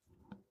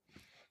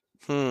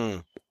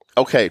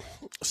 Okay,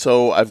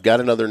 so I've got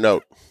another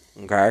note.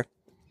 Okay.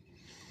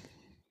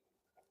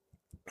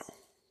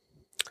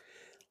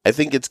 I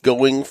think it's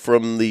going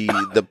from the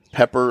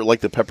pepper, like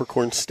the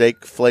peppercorn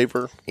steak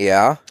flavor.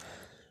 Yeah.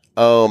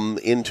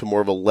 Into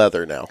more of a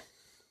leather now.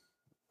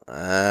 You're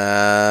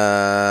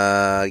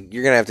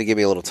gonna have to give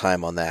me a little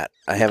time on that.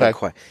 I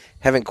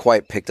haven't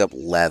quite picked up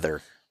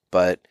leather,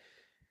 but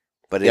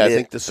I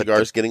think the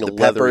cigar is getting a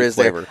leathery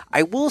flavor. There.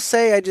 I will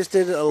say I just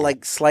did a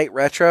slight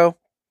retro.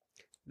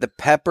 The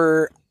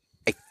pepper,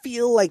 I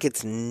feel like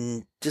it's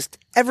just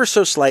ever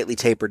so slightly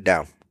tapered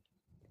down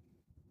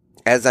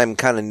as I'm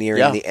kind of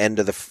nearing the end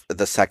of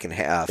the second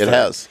half. It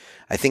has.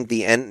 I think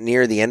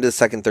near the end of the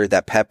second third,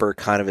 that pepper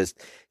kind of is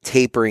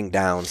tapering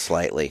down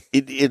slightly.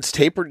 It's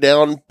tapered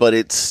down, but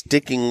it's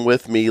sticking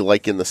with me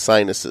like in the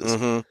sinuses.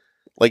 Mm-hmm.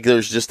 Like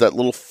there's just that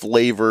little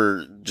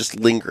flavor just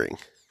lingering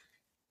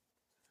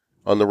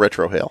on the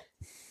retrohale.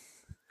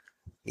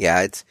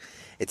 Yeah,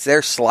 it's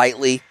there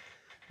slightly.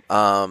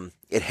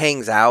 It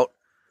hangs out,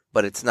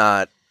 but it's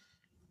not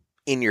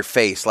in your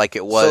face like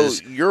it was.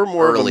 So you're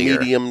more earlier. of a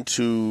medium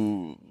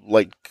to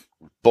like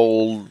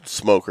bold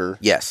smoker.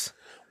 Yes.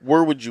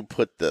 Where would you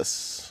put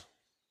this?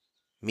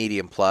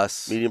 Medium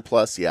plus. Medium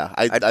plus, yeah.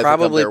 I'd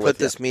probably put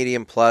this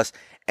medium plus,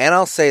 and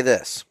I'll say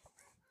this.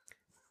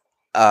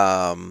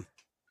 Sorry,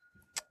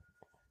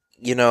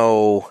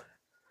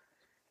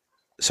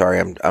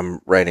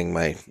 I'm writing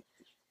my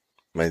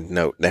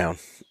note down.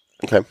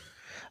 Okay.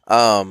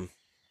 I'm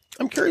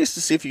curious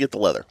to see if you get the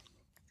leather.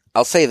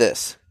 I'll say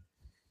this.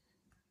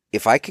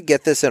 If I could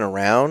get this in a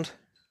round,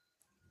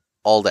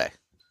 all day.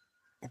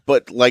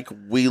 But like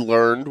we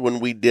learned when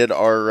we did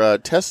our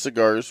test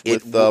cigars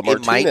with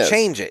Martinez. It might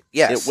change it.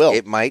 Yes, it will.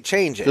 It might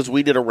change it. Because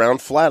we did a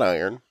round flat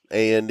iron,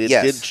 and it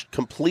did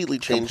completely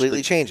change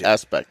the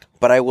aspect.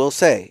 But I will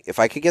say, if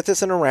I could get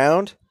this in a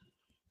round,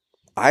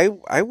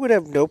 I would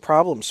have no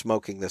problem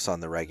smoking this on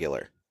the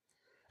regular.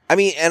 I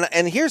mean,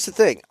 and here's the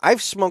thing.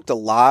 I've smoked a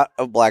lot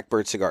of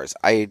Blackbird cigars.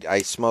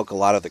 I smoke a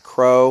lot of the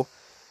Crow,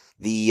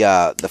 the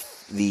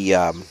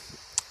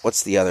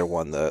what's the other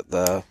one?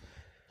 The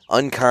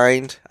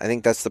Unkind. I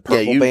think that's the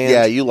purple band.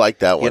 Yeah, you like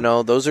that one. You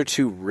know, those are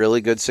two really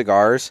good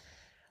cigars.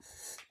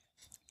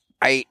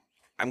 I'm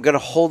going to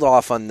hold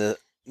off on the...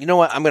 You know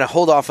what? I'm going to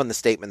hold off on the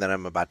statement that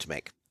I'm about to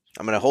make.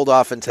 I'm going to hold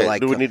off until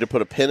do we need to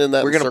put a pin in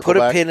that? We're going to put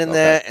a pin in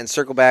that and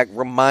circle back.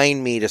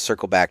 Remind me to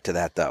circle back to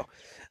that, though.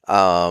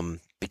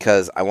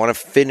 Because I want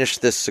to finish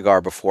this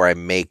cigar before I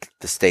make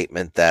the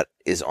statement that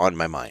is on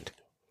my mind.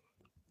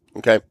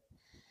 Okay.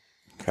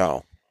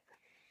 Oh.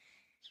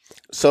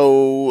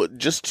 So,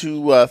 just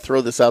to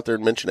throw this out there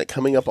and mention it,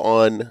 coming up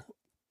on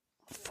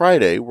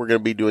Friday, we're going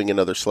to be doing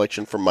another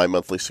selection from My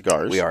Monthly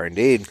Cigars. We are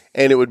indeed.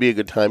 And it would be a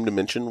good time to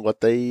mention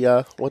what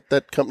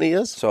that company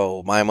is.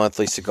 So, My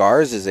Monthly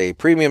Cigars is a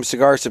premium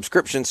cigar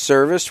subscription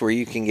service where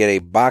you can get a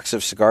box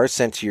of cigars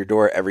sent to your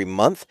door every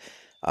month.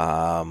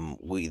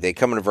 They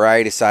come in a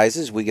variety of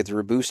sizes. We get the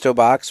Robusto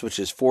box, which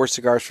is 4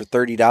 cigars for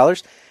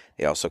 $30.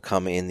 They also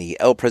come in the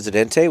El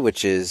Presidente,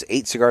 which is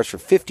 8 cigars for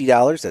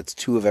 $50. That's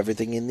 2 of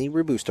everything in the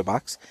Robusto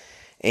box.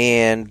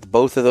 And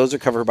both of those are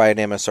covered by an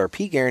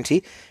MSRP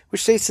guarantee,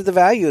 which states that the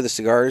value of the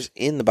cigars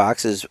in the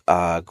box is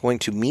going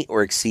to meet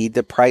or exceed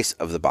the price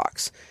of the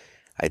box.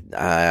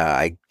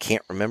 I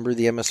can't remember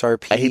the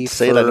MSRP. I hate to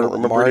say it, I don't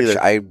remember March.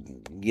 either.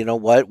 You know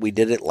what? We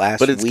did it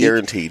last week. But it's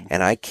guaranteed.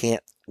 And I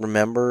can't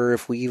remember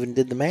if we even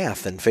did the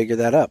math and figured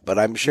that up. But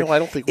I'm sure. No, I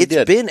don't think we did.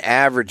 It's been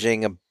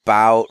averaging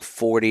about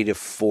 $40 to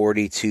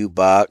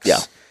 $42 yeah.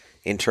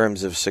 in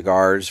terms of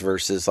cigars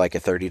versus like a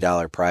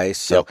 $30 price.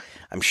 So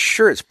I'm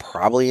sure it's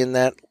probably in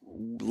that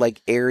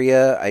like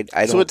area. I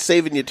don't. So it's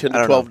saving you $10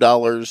 to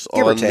 $12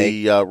 on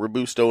the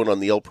Robusto and on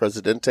the El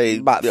Presidente.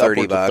 About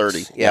 $30.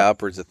 $30. Yeah,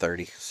 upwards of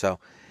 30. So,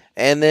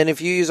 and then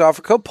if you use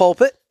offer code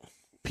Pulpit,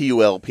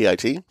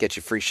 PULPIT, get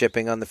you free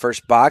shipping on the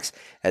first box,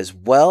 as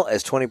well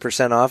as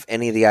 20% off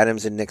any of the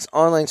items in Nick's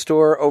online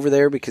store over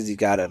there, because he's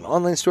got an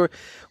online store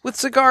with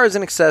cigars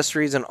and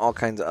accessories and all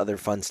kinds of other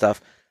fun stuff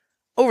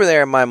over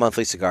there at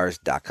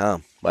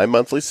mymonthlycigars.com.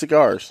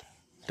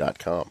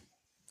 mymonthlycigars.com.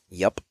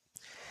 Yep.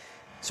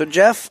 So,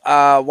 Jeff,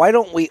 why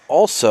don't we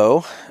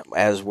also,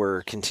 as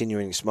we're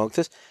continuing to smoke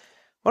this,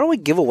 why don't we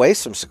give away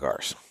some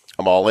cigars?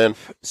 I'm all in.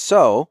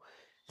 So,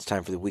 it's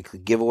time for the weekly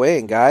giveaway.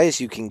 And, guys,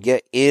 you can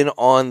get in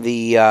on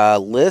the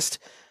list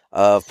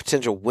of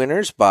potential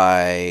winners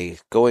by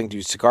going to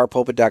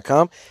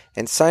cigarpulpit.com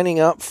and signing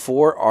up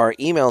for our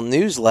email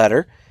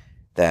newsletter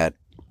that,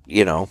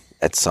 you know,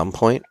 at some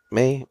point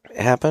may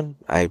happen.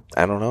 I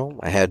don't know.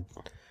 I had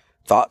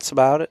thoughts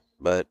about it,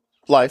 but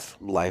life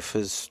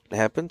has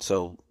happened.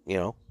 So, you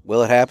know,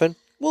 will it happen?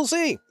 We'll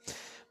see.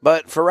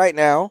 But for right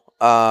now,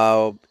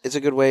 it's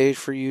a good way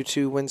for you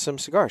to win some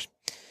cigars.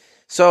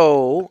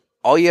 So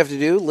all you have to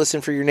do,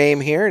 listen for your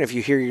name here. And if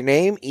you hear your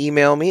name,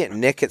 email me at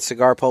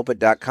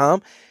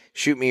nick@cigarpulpit.com.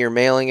 Shoot me your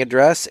mailing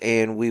address,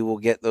 and we will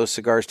get those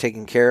cigars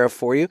taken care of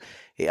for you.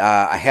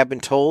 I have been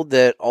told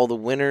that all the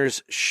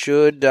winners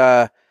should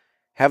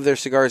have their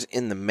cigars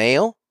in the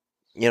mail.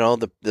 You know,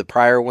 the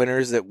prior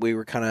winners that we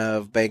were kind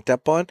of banked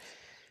up on.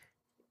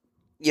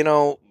 You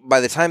know, by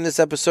the time this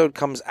episode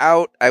comes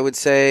out, I would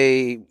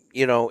say,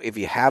 you know, if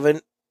you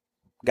haven't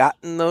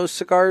gotten those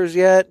cigars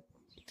yet,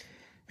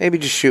 maybe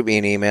just shoot me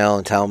an email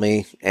and tell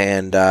me,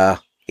 and,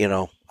 you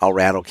know, I'll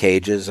rattle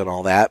cages and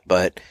all that.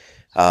 But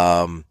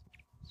I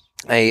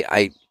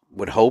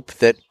would hope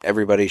that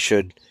everybody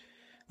should. I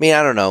mean,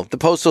 I don't know. The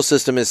postal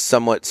system is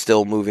somewhat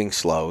still moving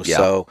slow,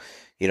 so,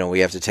 you know, we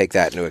have to take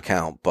that into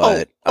account.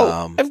 But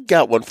I've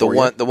got one for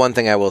you. The one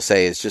thing I will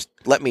say is just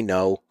let me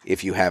know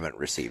if you haven't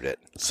received it.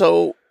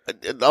 So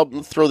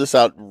I'll throw this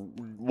out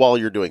while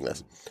you're doing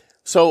this.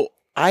 So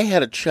I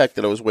had a check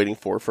that I was waiting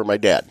for my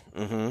dad.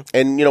 Mm-hmm.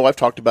 And, you know, I've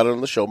talked about it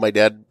on the show. My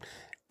dad,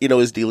 you know,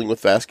 is dealing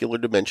with vascular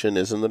dementia and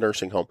is in the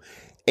nursing home.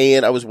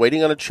 And I was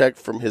waiting on a check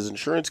from his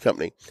insurance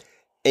company.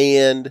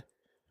 And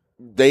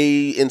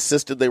they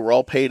insisted they were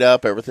all paid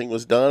up. Everything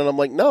was done. And I'm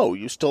like, no,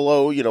 you still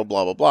owe, you know,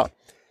 blah, blah, blah.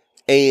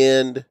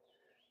 And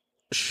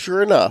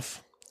sure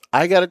enough,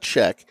 I got a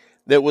check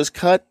that was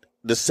cut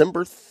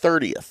December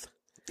 30th.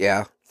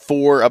 Yeah.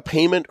 For a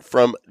payment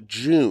from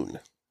June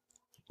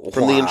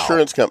from the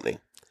insurance company.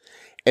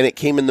 And it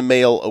came in the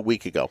mail a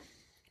week ago.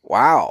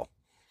 Wow.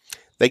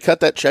 They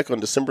cut that check on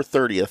December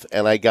 30th,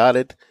 and I got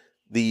it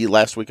the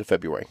last week of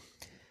February.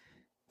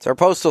 It's our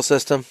postal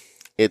system.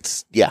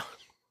 It's, yeah,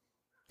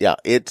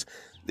 it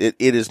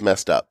is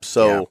messed up.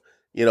 So,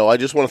 you know, I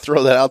just want to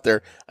throw that out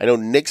there. I know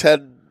Nick's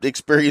had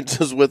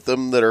experiences with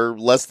them that are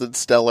less than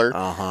stellar.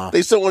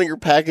 They sent one of your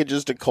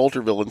packages to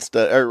Coulterville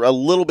instead, or a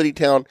little bitty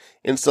town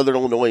in southern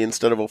Illinois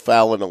instead of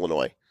O'Fallon,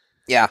 Illinois.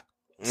 Yeah.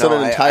 Sent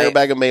an entire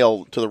bag of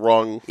mail to the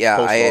wrong post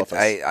office.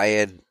 I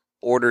had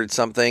ordered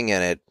something,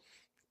 and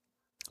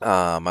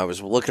I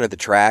was looking at the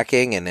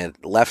tracking, and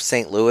it left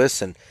St.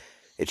 Louis, and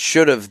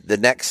the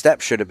next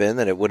step should have been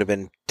that it would have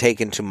been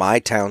taken to my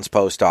town's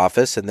post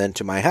office and then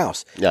to my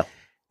house. Yeah.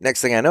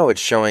 Next thing I know,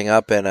 it's showing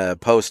up in a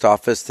post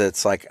office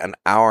that's like an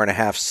hour and a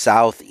half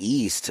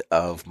southeast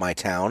of my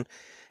town.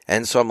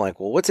 And so I'm like,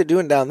 well, what's it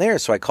doing down there?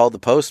 So I called the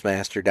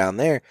postmaster down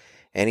there,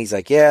 and he's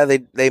like, yeah, they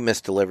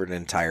misdelivered an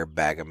entire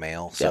bag of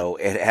mail. So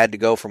it had to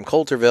go from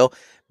Coulterville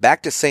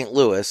back to St.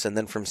 Louis, and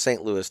then from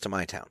St. Louis to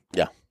my town.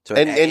 Yeah. So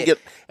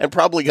and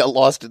probably got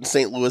lost in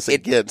St. Louis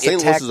again.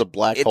 St. Louis is a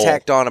black hole. It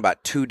tacked on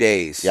about 2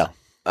 days. Yeah.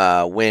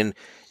 When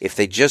if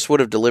they just would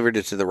have delivered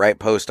it to the right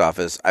post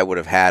office, I would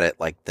have had it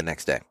like the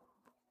next day.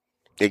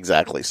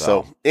 Exactly.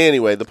 So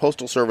anyway, the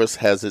Postal Service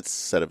has its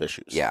set of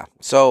issues. Yeah.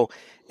 So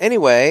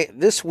anyway,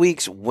 this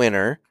week's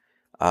winner,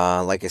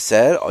 like I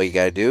said, all you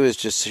got to do is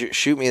just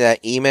shoot me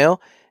that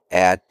email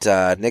at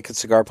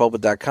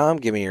nick@cigarpulpit.com.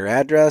 Give me your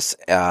address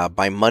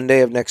by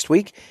Monday of next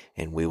week,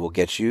 and we will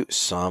get you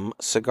some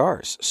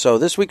cigars. So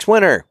this week's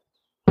winner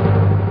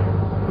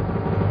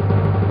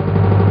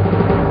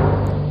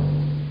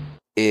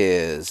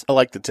is... I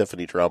like the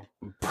Tiffany drum.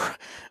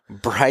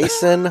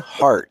 Bryson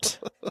Hart.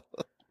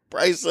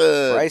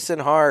 Bryson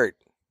Hart.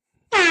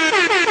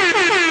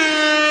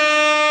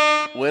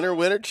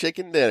 Winner,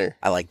 chicken dinner.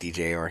 I like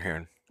DJ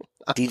Airhorn.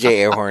 DJ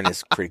Airhorn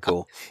is pretty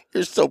cool.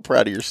 You're so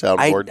proud of your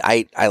soundboard.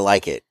 I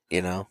like it,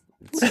 you know.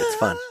 It's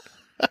fun.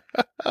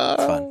 It's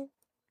fun.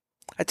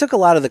 I took a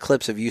lot of the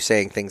clips of you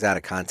saying things out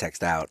of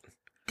context out.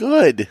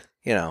 Good.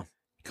 You know.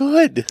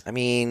 Good. I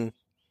mean,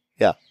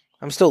 yeah.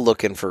 I'm still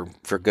looking for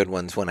good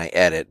ones when I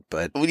edit,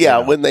 but yeah,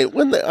 you know,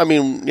 when they I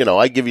mean, you know,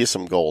 I give you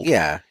some gold.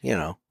 Yeah, you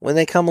know, when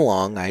they come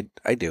along,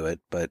 I do it,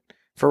 but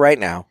for right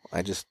now,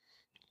 I just,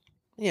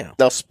 you know.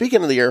 Now,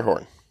 speaking of the air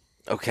horn.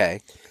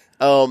 Okay.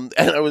 And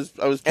I was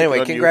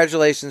anyway,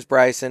 congratulations,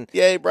 Bryson.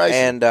 Yay,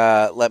 Bryson.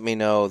 And let me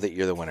know that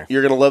you're the winner.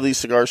 You're going to love these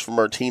cigars from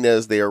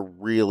Martinez. They are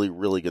really,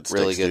 really good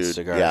sticks, really good dude.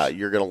 cigars. Yeah,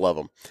 you're going to love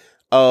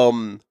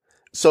them.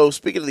 So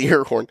speaking of the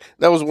air horn,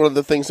 that was one of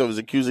the things I was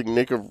accusing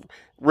Nick of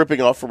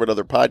ripping off from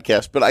another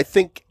podcast, but I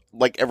think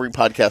like every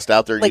podcast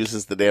out there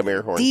uses the damn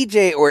air horn.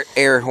 DJ or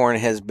air horn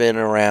has been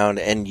around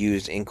and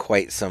used in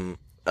quite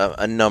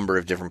a number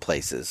of different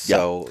places. Yeah.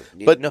 So,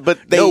 but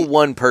no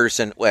one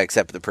person, well,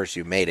 except the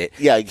person who made it,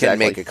 can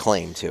make a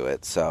claim to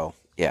it. So,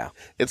 yeah,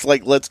 it's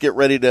like let's get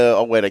ready to.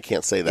 Oh wait, I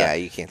can't say that. Yeah,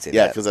 you can't say that.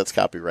 Yeah, because that's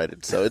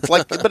copyrighted. So it's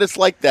like, but it's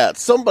like that.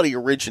 Somebody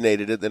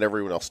originated it, then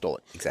everyone else stole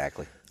it.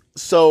 Exactly.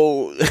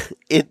 So,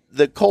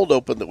 the cold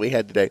open that we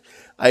had today,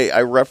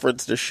 I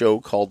referenced a show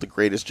called The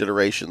Greatest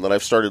Generation that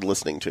I've started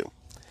listening to.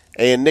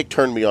 And Nick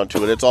turned me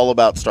onto it. It's all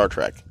about Star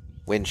Trek.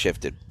 Wind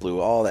shifted,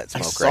 blew all that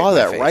smoke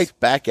right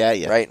back at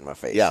you. Right in my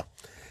face. Yeah.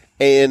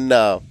 And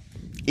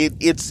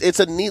it's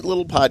a neat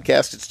little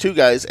podcast. It's two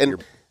guys. And your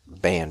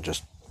band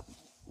just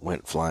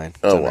went flying.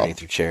 It's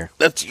underneath your chair.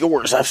 That's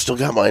yours. I've still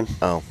got mine.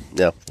 Oh.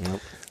 Yeah.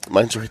 Nope.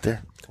 Mine's right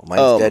there. Well,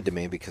 mine's dead to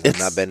me because I'm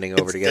not bending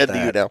over to get that. It's dead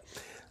to you now.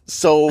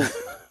 So...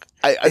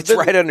 it's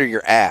right under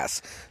your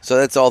ass, so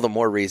that's all the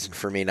more reason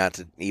for me not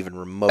to even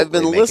remotely. I've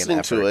been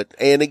listening to it,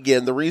 and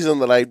again, the reason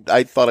that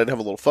I thought I'd have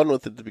a little fun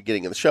with it at the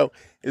beginning of the show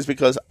is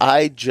because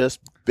I just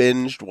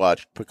binged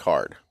watched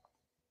Picard.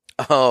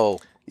 Oh,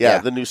 yeah,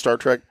 the new Star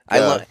Trek.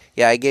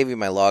 I gave you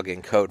my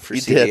login code for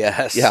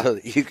CBS so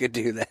that you could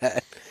do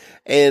that.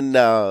 And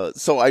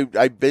so I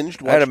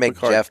binged watched I had to make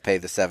Picard. Jeff pay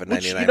the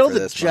 $7.99. You know for the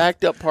this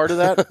jacked up part of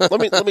that?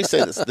 let me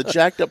say this. The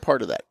jacked up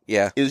part of that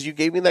is you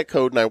gave me that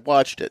code and I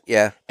watched it.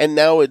 Yeah. And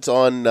now it's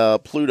on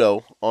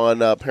Pluto on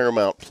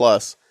Paramount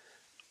Plus.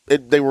 They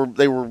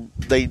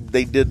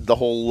did the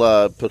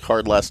whole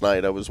Picard last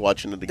night. I was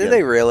watching it again. Did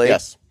they really?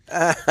 Yes.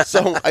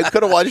 So I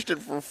could have watched it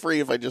for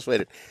free if I just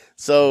waited.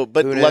 So,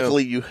 but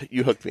luckily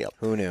you hooked me up.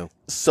 Who knew?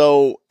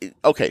 So,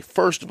 okay,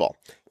 first of all,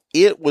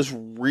 it was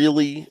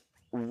really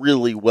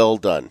well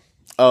done.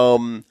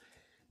 Any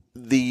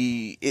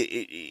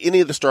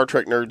of the Star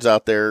Trek nerds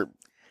out there,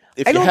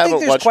 if I you don't haven't think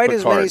there's watched quite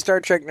Picard, as many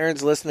Star Trek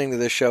nerds listening to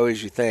this show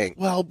as you think.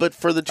 Well, but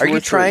for the are you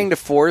trying to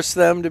force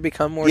them to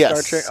become more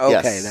Star Trek?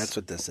 Okay, that's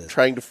what this is.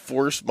 Trying to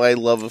force my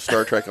love of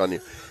Star Trek on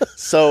you.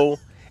 So,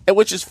 and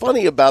which is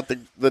funny about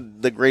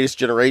the Greatest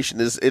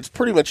Generation is it's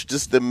pretty much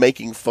just them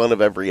making fun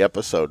of every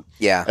episode.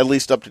 Yeah, at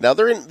least up to now.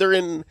 They're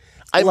in.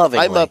 I'm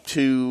up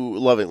to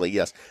lovingly.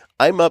 Yes.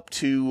 I'm up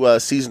to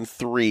season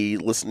 3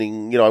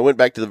 listening. You know, I went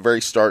back to the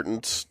very start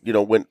and,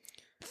 went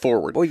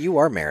forward. Well, you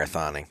are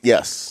marathoning.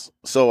 Yes.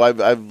 So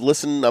I've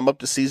listened. I'm up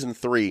to season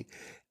 3.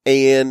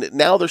 And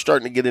now they're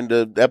starting to get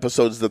into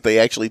episodes that they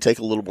actually take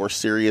a little more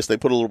serious. They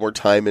put a little more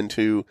time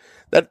into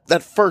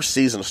that first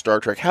season of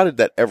Star Trek. How did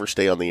that ever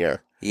stay on the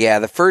air?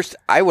 Yeah,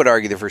 I would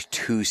argue the first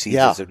 2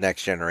 seasons of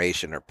Next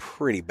Generation are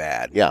pretty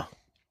bad. Yeah.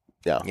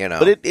 Yeah. You know.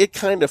 But it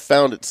kind of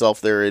found itself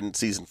there in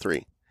season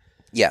 3.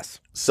 Yes.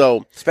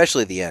 So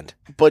especially the end.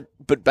 But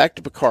back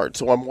to Picard.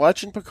 So I'm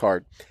watching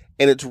Picard,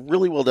 and it's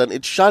really well done.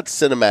 It's shot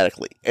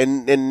cinematically,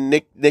 and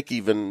Nick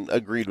even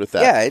agreed with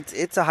that. Yeah,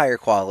 it's a higher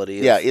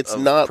quality. It's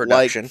not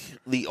production. like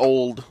the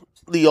old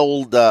the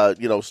old,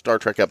 Star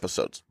Trek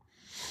episodes.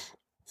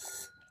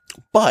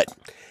 But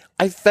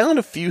I found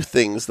a few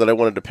things that I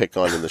wanted to pick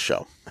on in the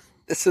show.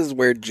 This is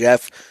where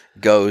Jeff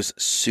goes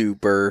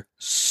super,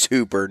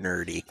 super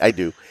nerdy. I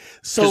do.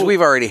 Because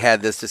we've already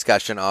had this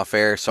discussion off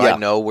air, so I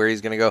know where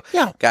he's going to go.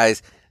 Yeah.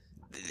 Guys,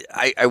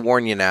 I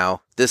warn you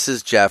now, this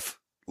is Jeff,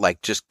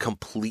 just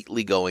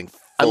completely going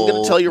full I'm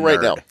going to tell you right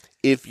nerd. now,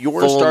 if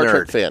you're a Star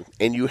Trek fan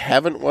and you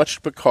haven't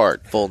watched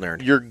Picard, full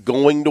nerd, you're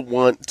going to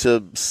want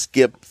to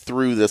skip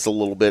through this a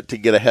little bit to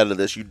get ahead of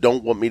this. You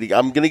don't want me to...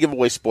 I'm going to give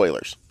away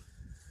spoilers.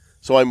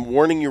 So I'm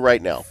warning you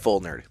right now. Full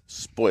nerd.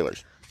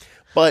 Spoilers.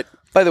 But...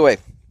 By the way,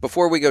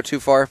 before we go too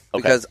far,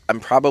 because I'm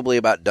probably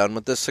about done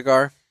with this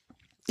cigar.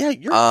 Yeah,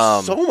 you're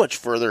so much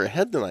further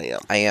ahead than I am.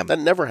 I am. That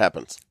never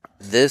happens.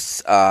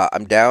 This,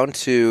 I'm down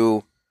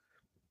to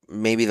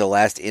maybe the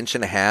last inch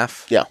and a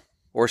half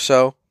or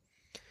so.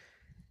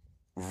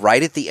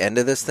 Right at the end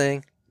of this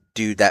thing,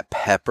 dude, that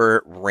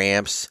pepper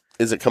ramps.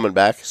 Is it coming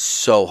back?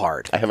 So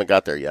hard. I haven't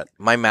got there yet.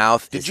 My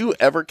mouth. Did you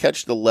ever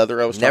catch the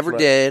leather I was never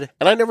talking about? did.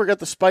 And I never got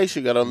the spice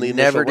you got on the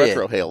initial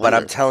retrohale. But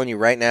I'm telling you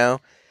right now,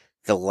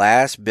 the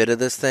last bit of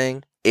this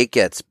thing, it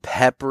gets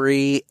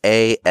peppery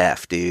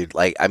AF, dude.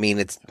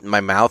 It's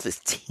my mouth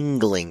is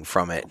tingling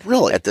from it.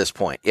 Really? At this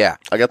point. Yeah.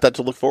 I got that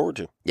to look forward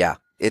to. Yeah.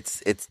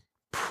 It's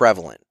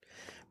prevalent.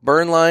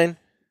 Burn line,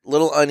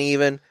 little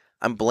uneven.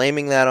 I'm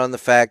blaming that on the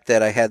fact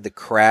that I had the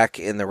crack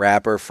in the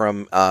wrapper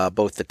from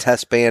both the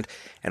test band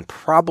and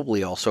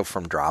probably also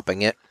from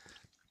dropping it.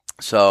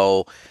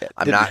 So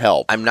I'm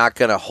not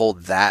going to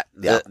hold that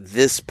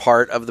this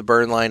part of the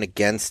burn line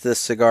against this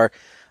cigar.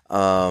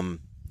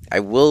 I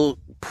will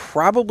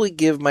probably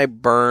give my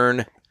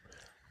burn.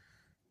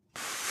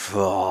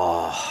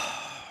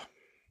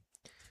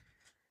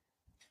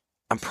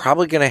 I'm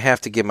probably going to have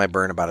to give my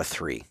burn about a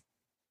 3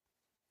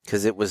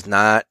 because it was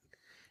not.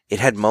 It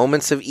had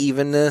moments of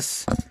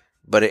evenness,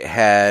 but it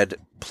had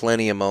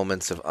plenty of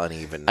moments of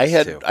unevenness.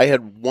 I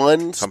had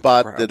one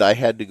spot that I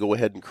had to go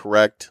ahead and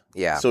correct,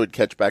 so it'd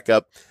catch back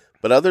up.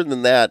 But other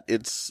than that,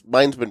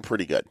 mine's been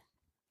pretty good.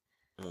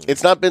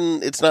 It's not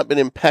been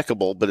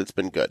impeccable, but it's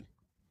been good.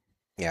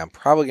 Yeah, I'm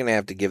probably gonna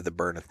have to give the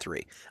burn a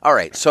 3. All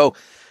right, so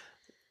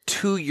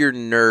to your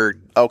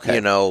nerd,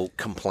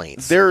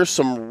 complaints. There are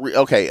some.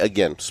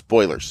 Again,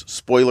 spoilers.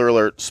 Spoiler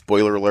alert.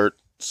 Spoiler alert.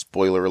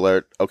 Spoiler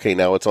alert. Okay,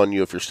 now it's on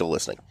you if you're still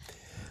listening.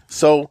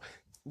 So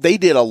they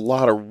did a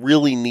lot of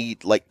really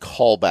neat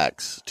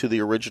callbacks to the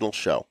original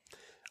show.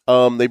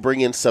 They bring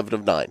in 7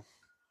 of 9.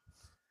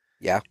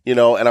 Yeah. And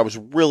I was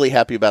really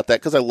happy about that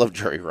because I love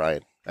Jerry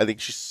Ryan. I think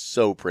she's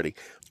so pretty.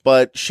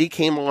 But she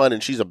came on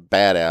and she's a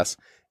badass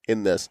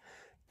in this.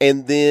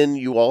 And then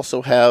you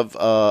also have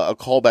a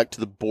callback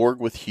to the Borg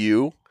with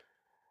Hugh,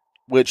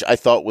 which I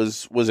thought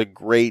was a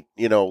great,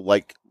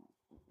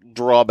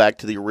 drawback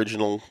to the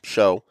original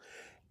show.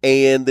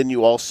 And then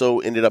you also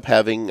ended up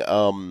having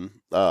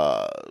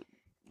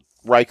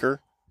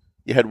Riker.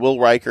 You had Will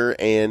Riker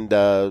and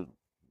Deanna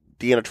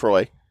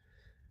Troi.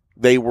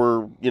 They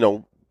were,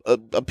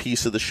 a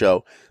piece of the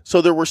show.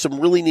 So there were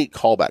some really neat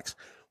callbacks.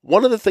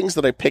 One of the things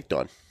that I picked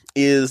on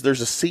is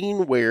there's a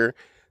scene where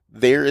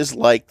there is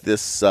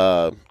this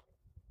Romulan,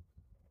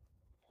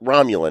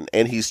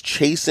 and he's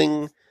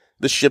chasing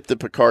the ship that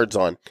Picard's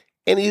on.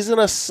 And he's in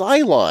a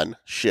Cylon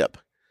ship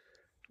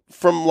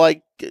from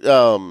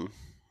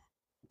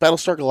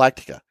Battlestar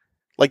Galactica,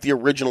 the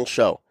original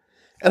show.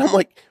 And I'm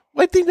like,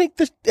 why'd they make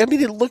this? I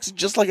mean, it looks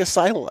just like a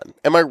Cylon.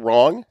 Am I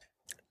wrong?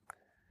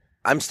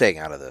 I'm staying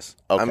out of this.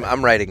 Okay.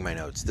 I'm writing my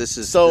notes. This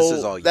is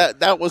all you.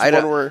 That was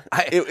one where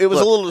it was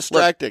a little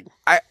distracting.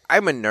 Look,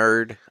 I'm a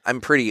nerd.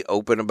 I'm pretty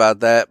open about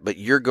that, but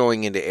you're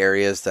going into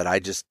areas that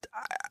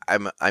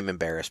I'm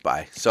embarrassed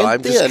by. So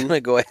I'm just going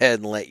to go ahead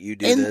and let you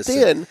do this.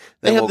 And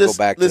then we'll go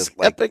back this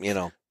to epic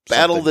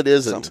battle that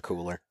isn't something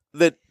cooler.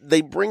 That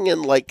they bring in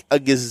a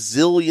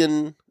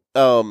gazillion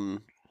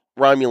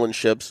Romulan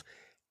ships,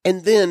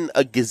 and then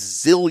a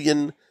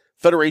gazillion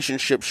Federation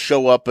ships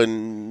show up,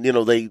 and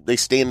they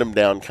stand them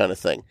down, kind of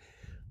thing.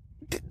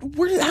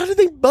 How did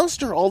they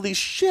muster all these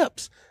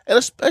ships? And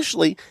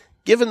especially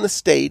given the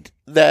state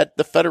that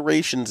the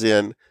Federation's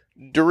in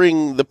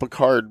during the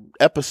Picard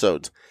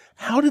episodes,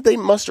 how did they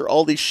muster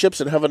all these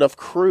ships and have enough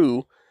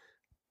crew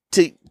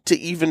to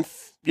even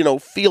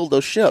field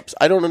those ships?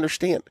 I don't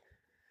understand.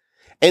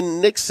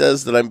 And Nick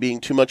says that I'm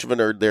being too much of a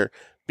nerd there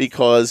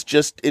because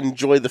just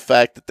enjoy the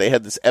fact that they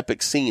had this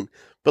epic scene.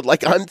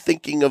 But I'm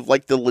thinking of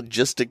the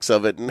logistics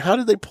of it and how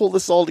did they pull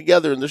this all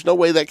together? And there's no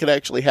way that could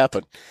actually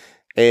happen.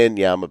 And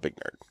yeah, I'm a big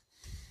nerd.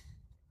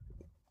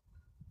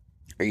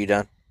 Are you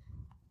done?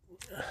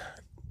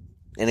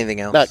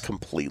 Anything else? Not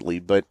completely,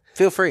 but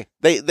feel free.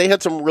 They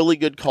had some really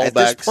good callbacks.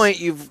 At this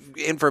point, you've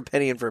in for a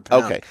penny, in for a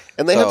pound. Okay,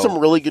 and they had some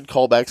really good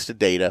callbacks to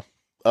Data,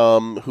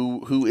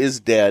 who is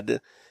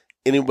dead.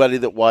 Anybody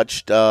that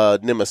watched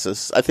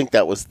Nemesis, I think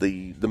that was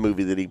the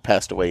movie that he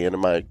passed away in,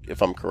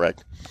 if I'm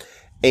correct.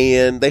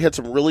 And they had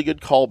some really good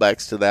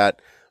callbacks to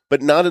that,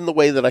 but not in the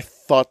way that I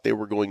thought they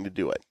were going to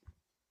do it.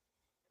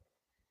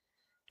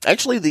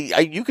 Actually,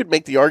 you could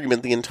make the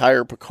argument the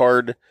entire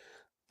Picard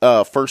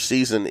first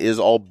season is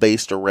all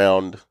based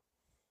around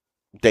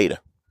data.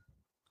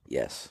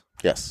 Yes.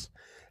 Yes.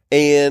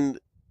 And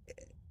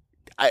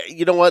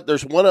you know what?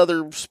 There's one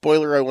other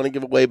spoiler I want to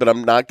give away, but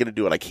I'm not going to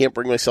do it. I can't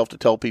bring myself to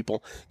tell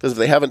people because if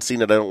they haven't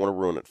seen it, I don't want to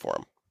ruin it for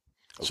them.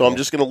 Okay. So I'm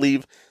just going to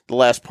leave the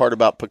last part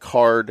about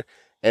Picard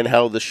and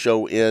how the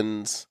show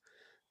ends,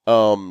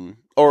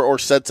 or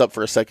sets up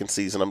for a second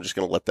season. I'm just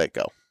going to let that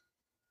go.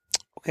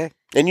 Okay.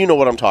 And you know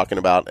what I'm talking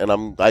about,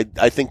 and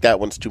I think that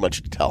one's too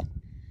much to tell.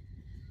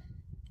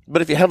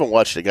 But if you haven't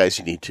watched it, guys,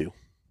 you need to.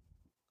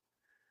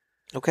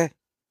 Okay.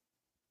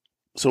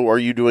 So are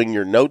you doing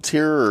your notes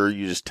here, or are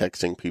you just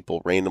texting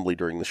people randomly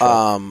during the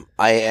show?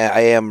 I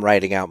am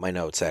writing out my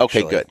notes,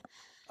 actually. Okay, good.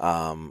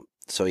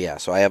 So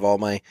I have all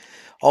my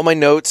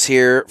notes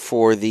here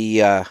for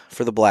the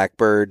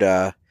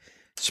Blackbird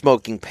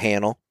smoking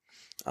panel.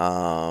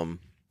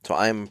 So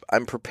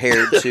I'm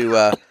prepared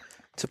to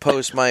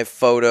post my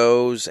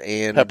photos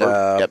and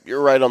pepper. Yep,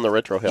 you're right on the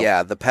retro hill.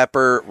 Yeah, the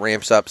pepper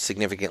ramps up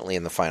significantly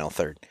in the final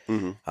third.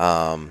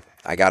 Mm-hmm.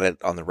 I got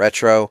it on the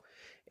retro.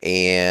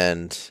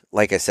 And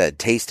like I said,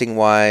 tasting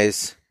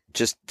wise,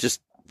 just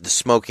the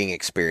smoking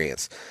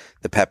experience,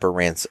 the pepper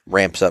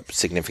ramps up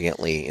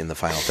significantly in the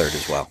final third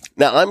as well.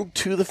 Now I'm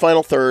to the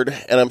final third,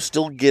 and I'm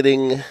still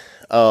getting.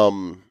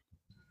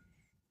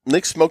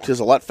 Nick smoked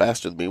his a lot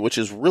faster than me, which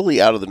is really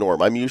out of the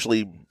norm. I'm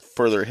usually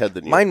further ahead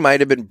than you. Mine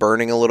might have been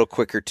burning a little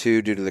quicker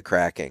too due to the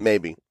cracking.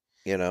 Maybe.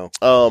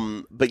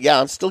 But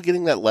yeah, I'm still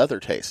getting that leather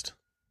taste.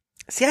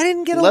 See, I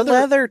didn't get a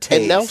leather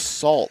taste. And now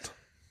salt.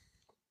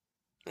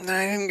 I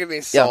didn't get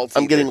any salt. Yeah,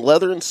 I'm getting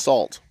leather and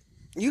salt.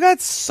 You got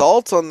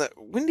salt on the...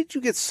 When did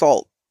you get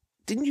salt?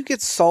 Didn't you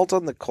get salt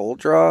on the cold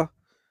draw?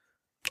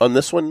 On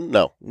this one,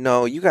 no.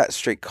 No, you got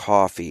straight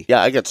coffee.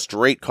 Yeah, I got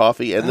straight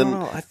coffee, and then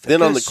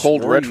on the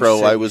cold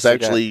retro, I was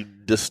actually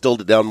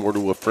distilled it down more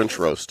to a French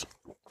roast.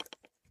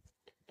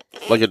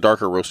 Like a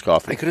darker roast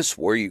coffee. I could have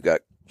swore you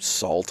got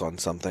salt on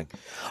something.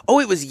 Oh,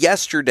 it was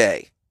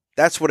yesterday.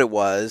 That's what it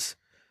was.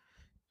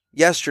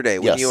 Yesterday,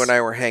 when you and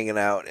I were hanging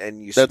out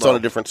and you smoked. That's on a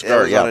different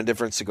cigar, on a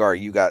different cigar.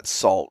 You got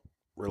salt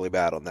really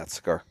bad on that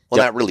cigar. Well,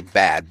 not really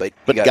bad, but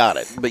you got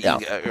it. But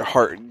you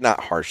got, not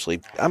harshly.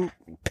 I'm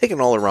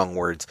picking all the wrong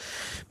words,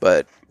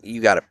 but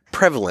you got it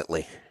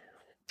prevalently.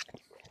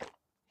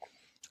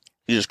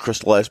 You just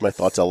crystallized my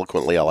thoughts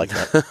eloquently. I like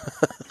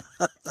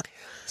that.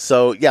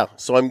 So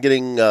I'm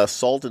getting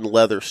salt and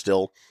leather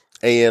still.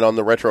 And on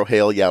the retro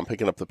hail, I'm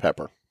picking up the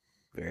pepper.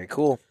 Very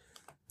cool.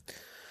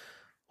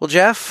 Well,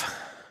 Jeff.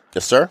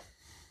 Yes, sir.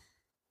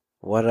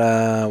 What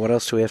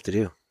else do we have to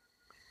do?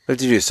 We have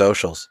to do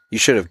socials. You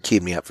should have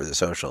keyed me up for the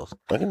socials.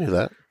 I can do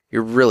that.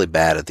 You're really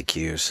bad at the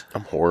cues.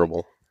 I'm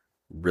horrible.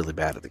 Really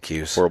bad at the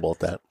cues. Horrible at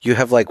that. You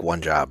have like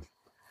one job.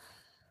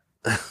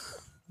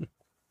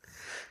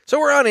 So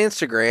we're on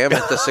Instagram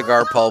at the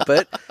Cigar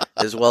Pulpit,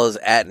 as well as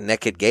at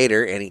Naked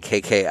Gator,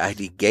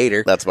 NEKKID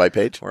Gator. That's my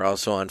page. We're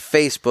also on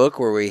Facebook,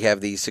 where we have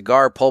the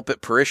Cigar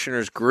Pulpit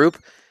Parishioners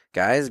Group.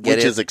 Guys,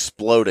 which is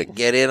exploding.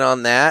 Get in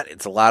on that.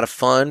 It's a lot of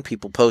fun.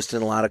 People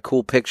posting a lot of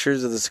cool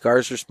pictures of the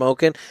cigars they're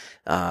smoking,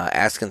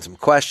 asking some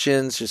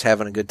questions, just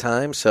having a good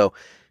time. So,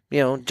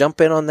 jump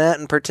in on that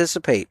and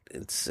participate.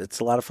 It's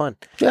a lot of fun.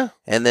 Yeah.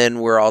 And then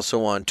we're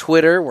also on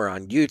Twitter. We're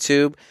on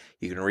YouTube.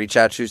 You can reach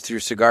out to us through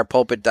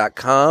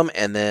cigarpulpit.com.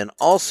 And then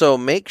also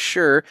make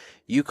sure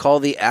you call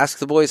the Ask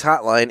the Boys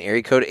hotline,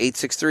 area code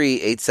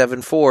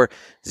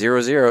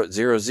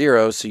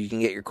 863-874-0000, so you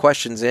can get your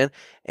questions in.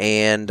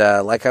 And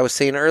like I was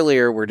saying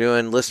earlier, we're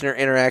doing Listener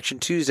Interaction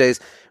Tuesdays.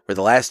 We're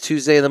the last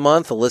Tuesday of the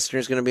month. The listener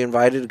is going to be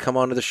invited to come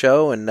onto the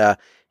show and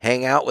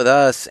hang out with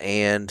us.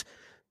 And,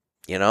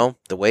 the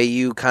way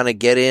you kind of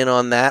get in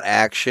on that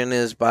action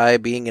is by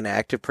being an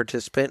active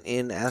participant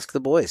in Ask the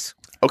Boys.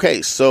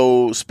 Okay,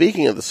 so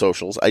speaking of the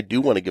socials, I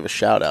do want to give a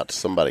shout out to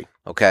somebody.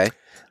 Okay.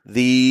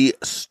 The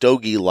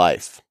Stogie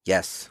Life.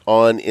 Yes.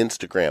 On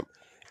Instagram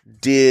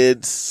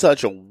did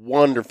such a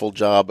wonderful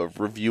job of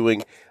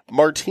reviewing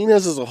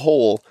Martinez as a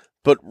whole,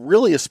 but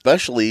really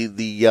especially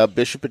the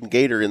Bishop and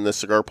Gator in the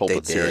Cigar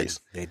Pulpit series.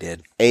 They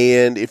did.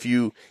 And if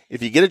you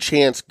get a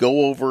chance,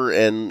 go over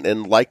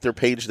and like their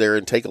page there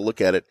and take a look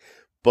at it.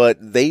 But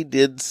they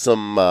did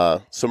some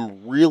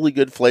really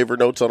good flavor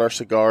notes on our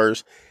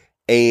cigars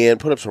and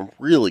put up some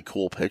really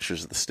cool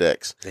pictures of the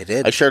sticks. They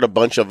did. I shared a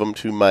bunch of them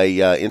to my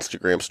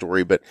Instagram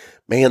story, but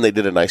man, they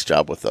did a nice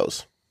job with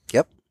those.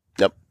 Yep.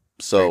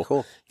 So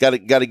cool. Got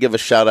to give a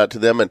shout out to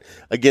them. And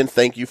again,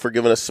 thank you for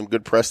giving us some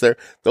good press there.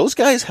 Those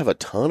guys have a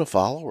ton of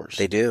followers.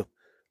 They do.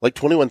 Like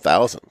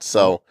 21,000.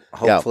 So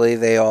hopefully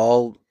they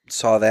all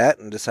saw that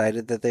and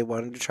decided that they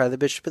wanted to try the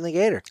Bishop and the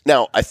Gator.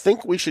 Now, I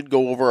think we should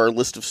go over our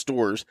list of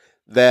stores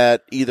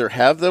that either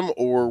have them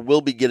or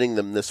will be getting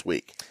them this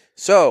week.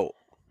 So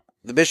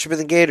the Bishop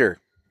and the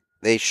Gator,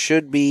 they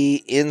should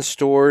be in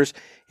stores.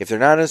 If they're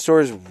not in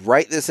stores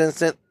right this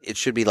instant, it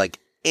should be like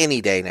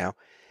any day now.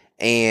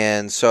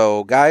 And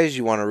so, guys,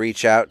 you want to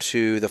reach out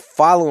to the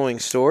following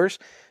stores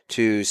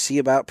to see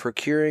about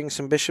procuring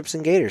some Bishops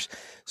and Gators.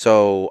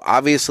 So,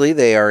 obviously,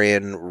 they are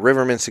in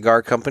Riverman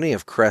Cigar Company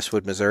of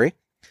Crestwood, Missouri.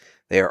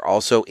 They are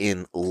also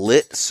in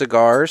Lit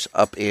Cigars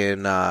up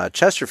in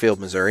Chesterfield,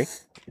 Missouri.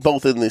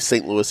 Both in the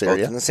St. Louis area.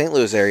 Both in the St.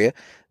 Louis area.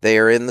 They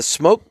are in the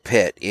Smoke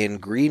Pit in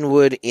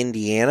Greenwood,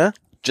 Indiana.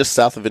 Just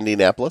south of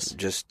Indianapolis.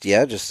 Just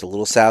a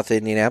little south of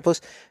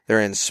Indianapolis.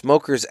 They're in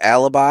Smoker's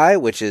Alibi,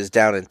 which is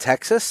down in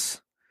Texas.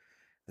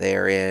 They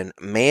are in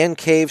Man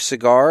Cave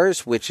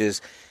Cigars, which is,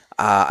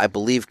 I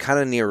believe, kind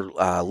of near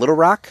Little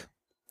Rock.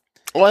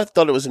 Oh, I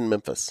thought it was in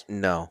Memphis.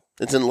 No.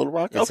 It's in Little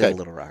Rock? It's in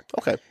Little Rock.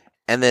 Okay.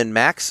 And then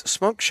Max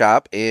Smoke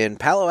Shop in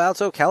Palo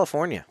Alto,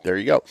 California. There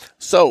you go.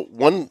 So,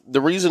 the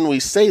reason we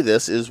say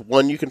this is,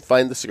 one, you can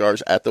find the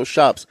cigars at those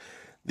shops.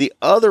 The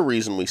other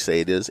reason we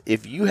say it is,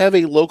 if you have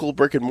a local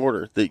brick and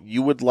mortar that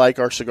you would like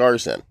our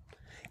cigars in,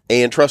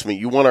 and trust me,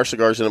 you want our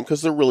cigars in them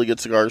because they're really good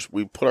cigars.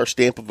 We put our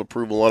stamp of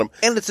approval on them.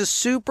 And it's a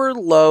super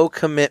low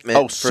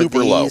commitment for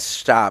these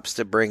shops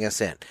to bring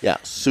us in. Yeah,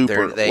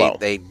 super low.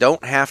 They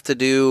don't have to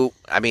do,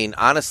 I mean,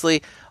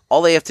 honestly,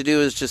 all they have to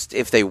do is just,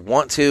 if they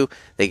want to,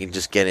 they can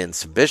just get in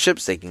some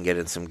Bishops, they can get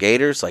in some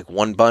Gators, like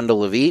one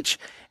bundle of each,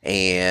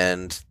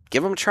 and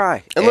give them a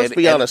try. And let's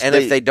be honest. And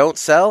if they don't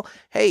sell,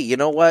 hey, you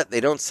know what?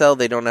 They don't sell,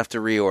 they don't have to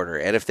reorder.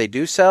 And if they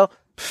do sell,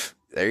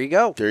 there you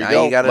go. There you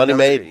go. Money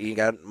made. You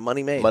got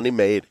money made. Money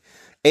made.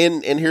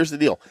 And here's the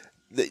deal.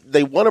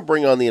 They want to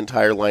bring on the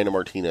entire line of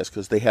Martinez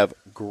because they have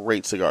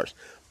great cigars.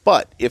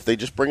 But if they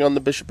just bring on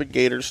the Bishop and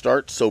Gator to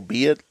start, so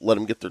be it. Let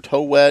them get their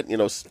toe wet.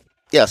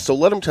 So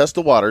let them test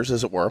the waters,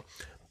 as it were.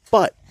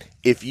 But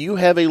if you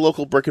have a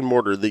local brick and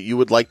mortar that you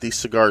would like these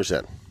cigars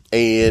in,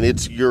 and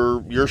it's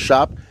your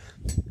shop,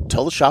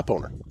 tell the shop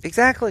owner.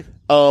 Exactly.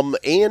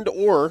 And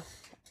or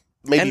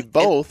maybe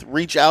both,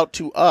 reach out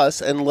to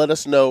us and let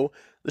us know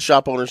the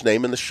shop owner's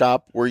name and the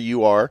shop where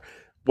you are,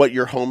 what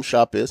your home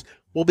shop is.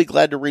 We'll be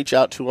glad to reach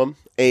out to them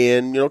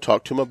and,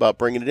 talk to them about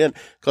bringing it in.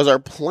 Because our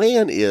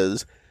plan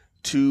is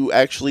to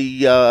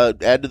actually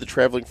add to the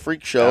Traveling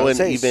Freak Show and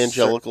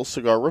Evangelical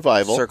Cigar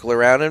Revival. Circle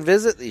around and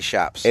visit these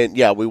shops. And,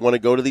 we want to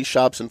go to these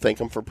shops and thank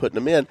them for putting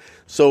them in.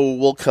 So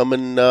we'll come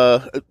and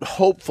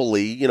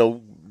hopefully,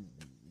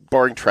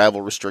 barring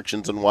travel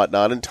restrictions and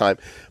whatnot in time.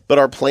 But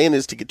our plan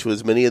is to get to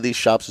as many of these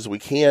shops as we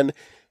can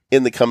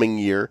in the coming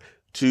year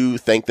to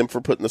thank them for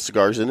putting the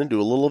cigars in and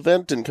do a little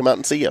event and come out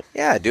and see you.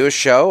 Yeah, do a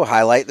show,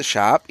 highlight the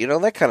shop,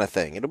 that kind of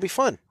thing. It'll be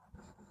fun.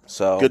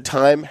 So good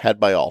time had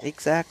by all.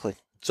 Exactly.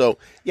 So,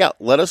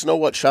 let us know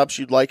what shops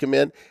you'd like them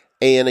in.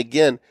 And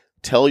again,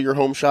 tell your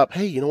home shop,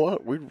 hey, you know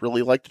what? We'd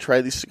really like to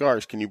try these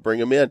cigars. Can you bring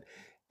them in?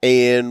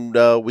 And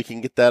we can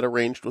get that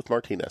arranged with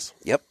Martinez.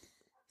 Yep.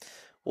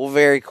 Well,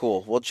 very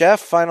cool. Well, Jeff,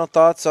 final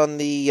thoughts on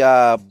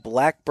the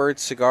Blackbird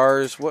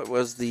cigars. What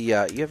was the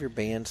you have your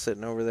band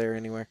sitting over there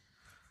anywhere?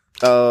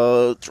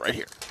 It's right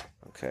here.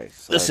 Okay.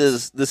 So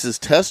this is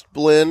Test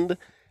Blend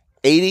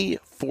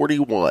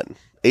 8041.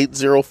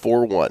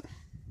 8041.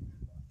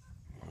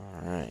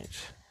 All right.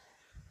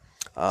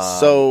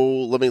 So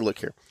let me look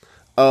here.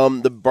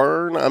 The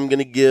burn, I'm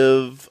gonna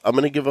give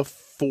a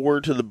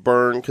 4 to the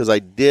burn because I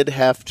did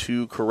have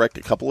to correct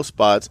a couple of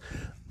spots.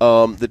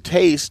 The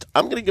taste,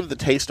 I'm going to give the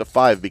taste a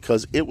 5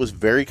 because it was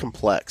very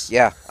complex.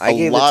 Yeah, I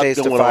gave the taste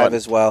a 5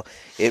 as well.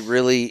 It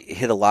really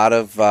hit a lot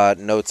of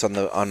notes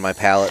on my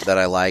palate that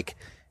I like,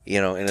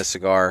 in a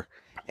cigar.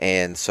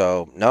 And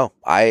so, no,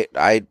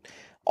 I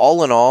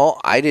all in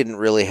all, I didn't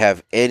really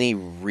have any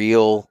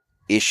real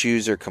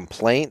issues or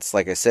complaints.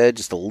 Like I said,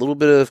 just a little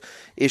bit of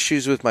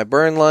issues with my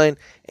burn line,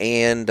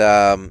 and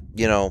not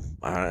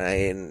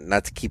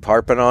to keep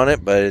harping on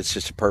it, but it's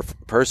just a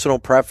personal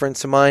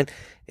preference of mine.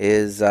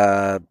 Is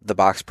the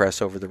box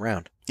press over the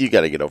round. You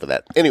got to get over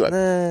that. Anyway,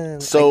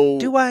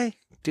 do I?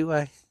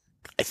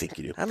 I think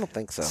you do. I don't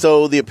think so.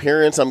 So the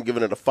appearance, I'm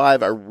giving it a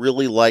 5. I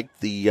really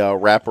liked the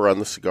wrapper on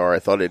the cigar. I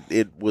thought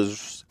it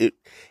was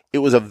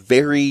a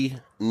very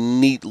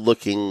neat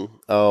looking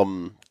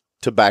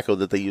tobacco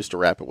that they used to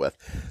wrap it with.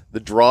 The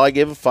draw, I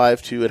gave a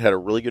 5 to. It had a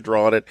really good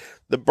draw on it.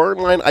 The burn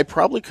line, I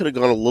probably could have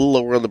gone a little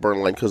lower on the burn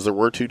line because there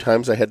were 2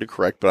 times I had to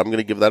correct, but I'm going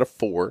to give that a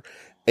 4.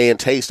 And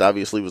taste,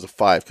 obviously, was a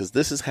 5 because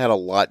this has had a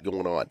lot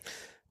going on.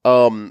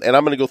 And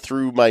I'm going to go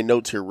through my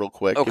notes here real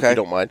quick, if you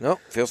don't mind. No,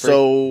 feel free.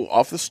 So,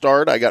 off the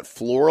start, I got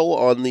floral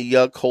on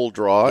the cold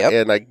draw,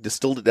 and I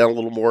distilled it down a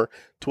little more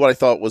to what I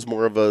thought was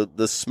more of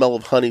the smell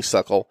of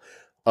honeysuckle,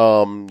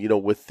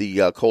 with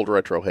the cold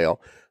retrohale.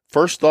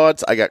 First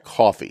thoughts, I got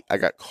coffee.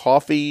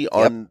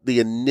 On the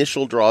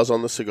initial draws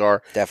on the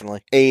cigar.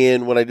 Definitely.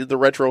 And when I did the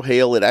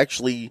retrohale, it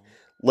actually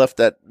left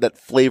that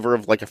flavor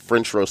of like a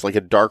French roast, like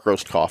a dark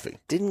roast coffee.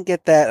 Didn't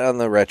get that on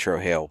the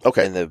retrohale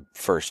in the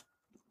first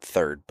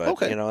third, but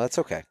that's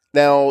okay.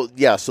 Now,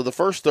 so the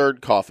first third,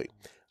 coffee.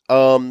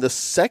 The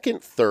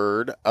second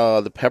third,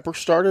 the pepper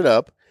started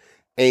up,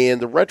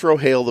 and the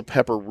retrohale, the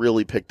pepper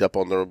really picked up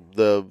on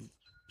the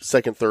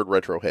second third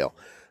retrohale.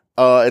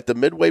 At the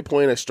midway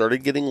point, I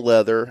started getting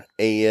leather,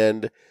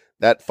 and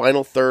that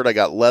final third, I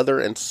got leather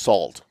and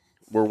salt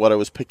were what I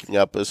was picking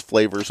up as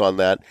flavors on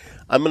that.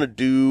 I'm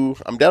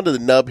down to the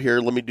nub here.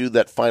 Let me do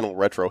that final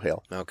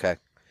retrohale. Okay.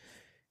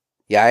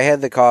 Yeah, I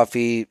had the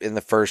coffee in the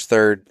first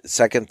third.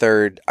 Second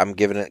third, I'm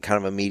giving it kind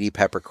of a meaty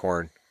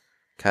peppercorn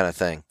kind of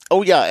thing.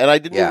 Oh, yeah, and I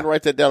didn't even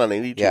write that down on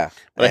any. Yeah.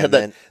 But I had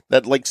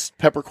that like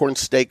peppercorn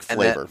steak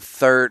flavor.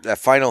 And that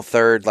final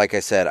third, like I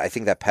said, I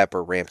think that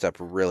pepper ramped up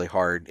really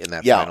hard in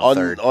that final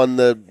third. On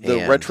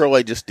the retro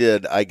I just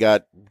did, I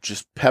got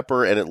just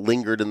pepper and it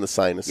lingered in the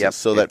sinuses.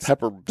 So that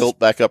pepper built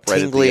back up right at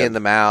the end. Tingly in the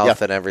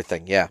mouth and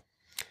everything,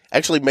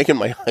 Actually making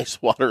my eyes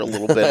water a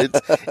little bit.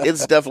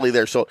 It's definitely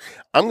there. So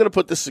I'm going to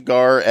put this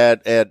cigar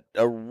at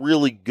a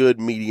really good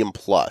medium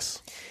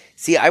plus.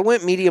 See, I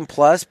went medium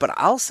plus, but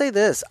I'll say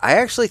this. I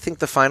actually think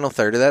the final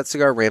third of that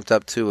cigar ramped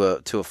up to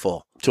a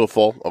full. To a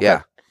full? Okay.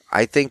 Yeah.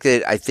 I think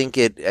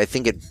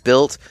it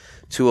built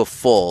to a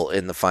full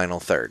in the final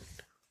third.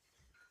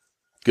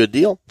 Good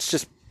deal. It's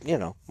just,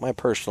 my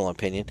personal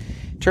opinion.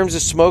 In terms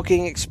of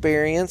smoking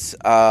experience,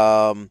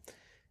 I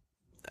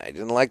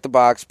didn't like the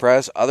box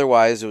press.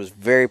 Otherwise, it was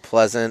very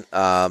pleasant.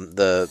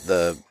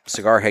 The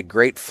cigar had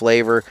great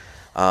flavor.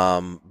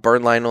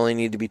 Burn line only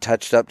needed to be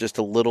touched up just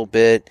a little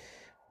bit.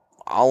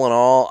 All in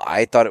all,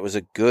 I thought it was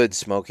a good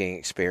smoking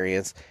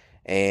experience.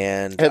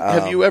 And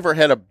have you ever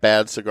had a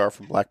bad cigar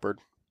from Blackbird?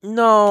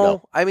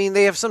 No. I mean,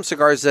 they have some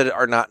cigars that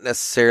are not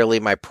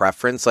necessarily my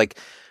preference. Like,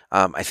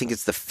 I think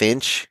it's the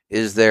Finch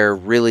is their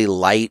really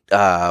light,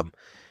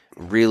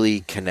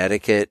 really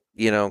Connecticut,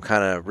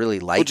 kind of really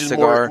light Which is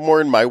cigar. More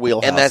in my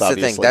wheelhouse, and that's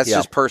obviously. the thing. That's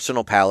just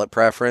personal palate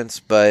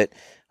preference. But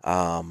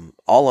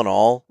all in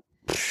all,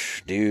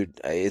 dude,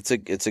 it's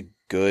a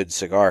good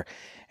cigar.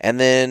 And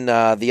then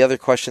the other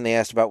question they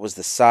asked about was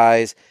the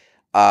size.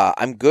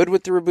 I'm good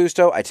with the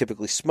Robusto. I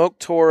typically smoke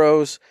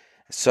Toros.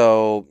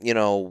 So,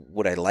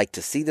 would I like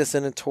to see this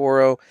in a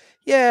Toro?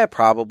 Yeah,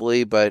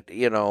 probably. But, And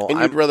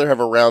you'd rather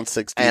have a round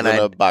 60 than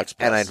a box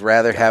press. And I'd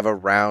rather have a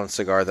round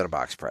cigar than a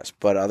box press.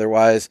 But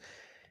otherwise,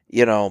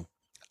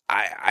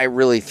 I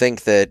really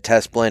think that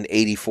Test Blend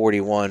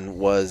 8041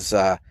 was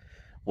a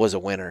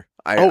winner.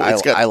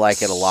 I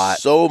like it a lot.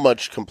 So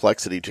much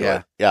complexity to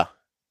it. Yeah.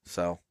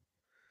 So.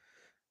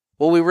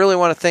 Well, we really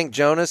want to thank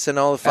Jonas and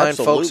all the fine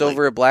folks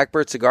over at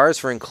Blackbird Cigars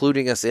for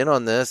including us in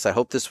on this. I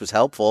hope this was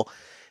helpful.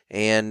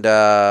 And,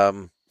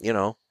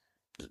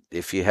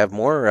 if you have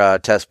more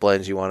test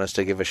blends you want us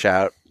to give a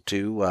shout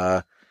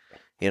to,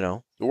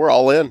 we're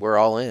all in. We're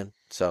all in.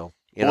 So,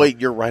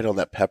 Wait, you're right on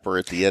that pepper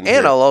at the end.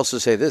 And I'll also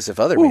say this. If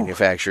other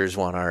manufacturers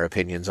want our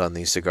opinions on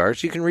these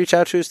cigars, you can reach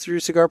out to us through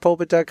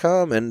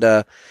cigarpulpit.com,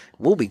 and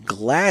we'll be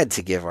glad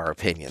to give our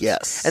opinions.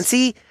 Yes. And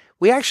see,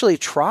 we actually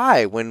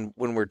try when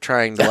we're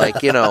trying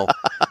to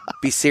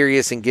be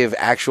serious and give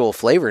actual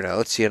flavor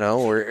notes,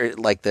 or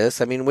like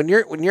this. I mean, when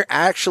you're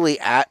actually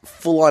at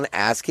full on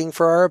asking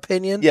for our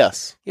opinion,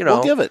 yes,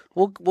 we'll give it.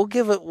 We'll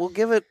give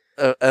it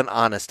an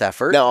honest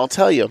effort. Now I'll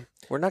tell you,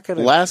 we're not going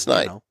to last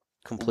night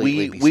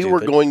completely. We were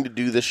going to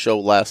do this show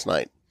last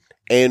night,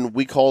 and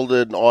we called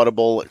it an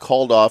audible. It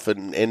called off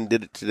and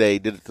did it today.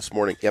 Did it this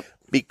morning. Yep.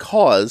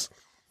 Because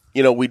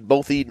we'd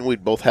both eaten.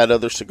 We'd both had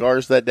other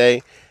cigars that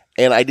day.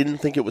 And I didn't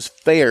think it was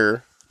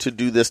fair to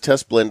do this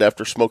test blend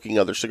after smoking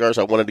other cigars.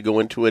 I wanted to go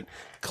into it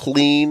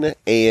clean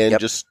and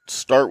just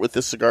start with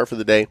this cigar for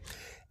the day.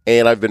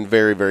 And I've been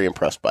very, very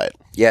impressed by it.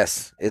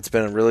 Yes, it's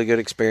been a really good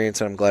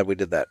experience, and I'm glad we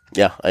did that.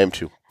 Yeah, I am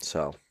too.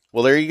 So,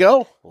 well, there you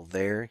go.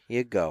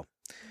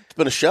 It's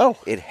been a show.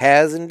 It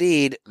has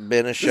indeed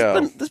been a show.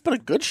 This has been a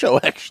good show,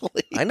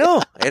 actually. I know.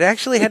 It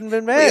actually hadn't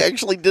been bad. We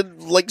actually did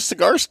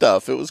cigar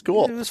stuff. It was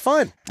cool. It was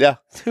fun. Yeah.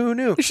 Who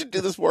knew? We should do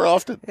this more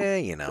often.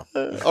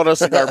 On a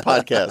cigar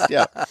podcast.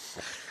 Yeah.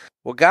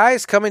 Well,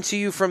 guys, coming to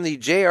you from the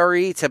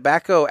JRE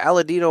Tobacco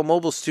Aladino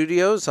Mobile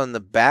Studios on the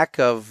back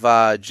of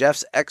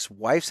Jeff's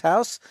ex-wife's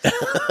house.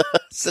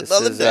 This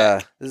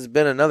has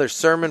been another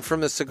sermon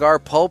from the Cigar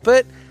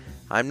Pulpit.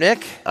 I'm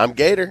Nick. I'm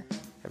Gator.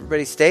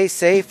 Everybody stay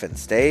safe and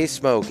stay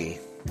smoky.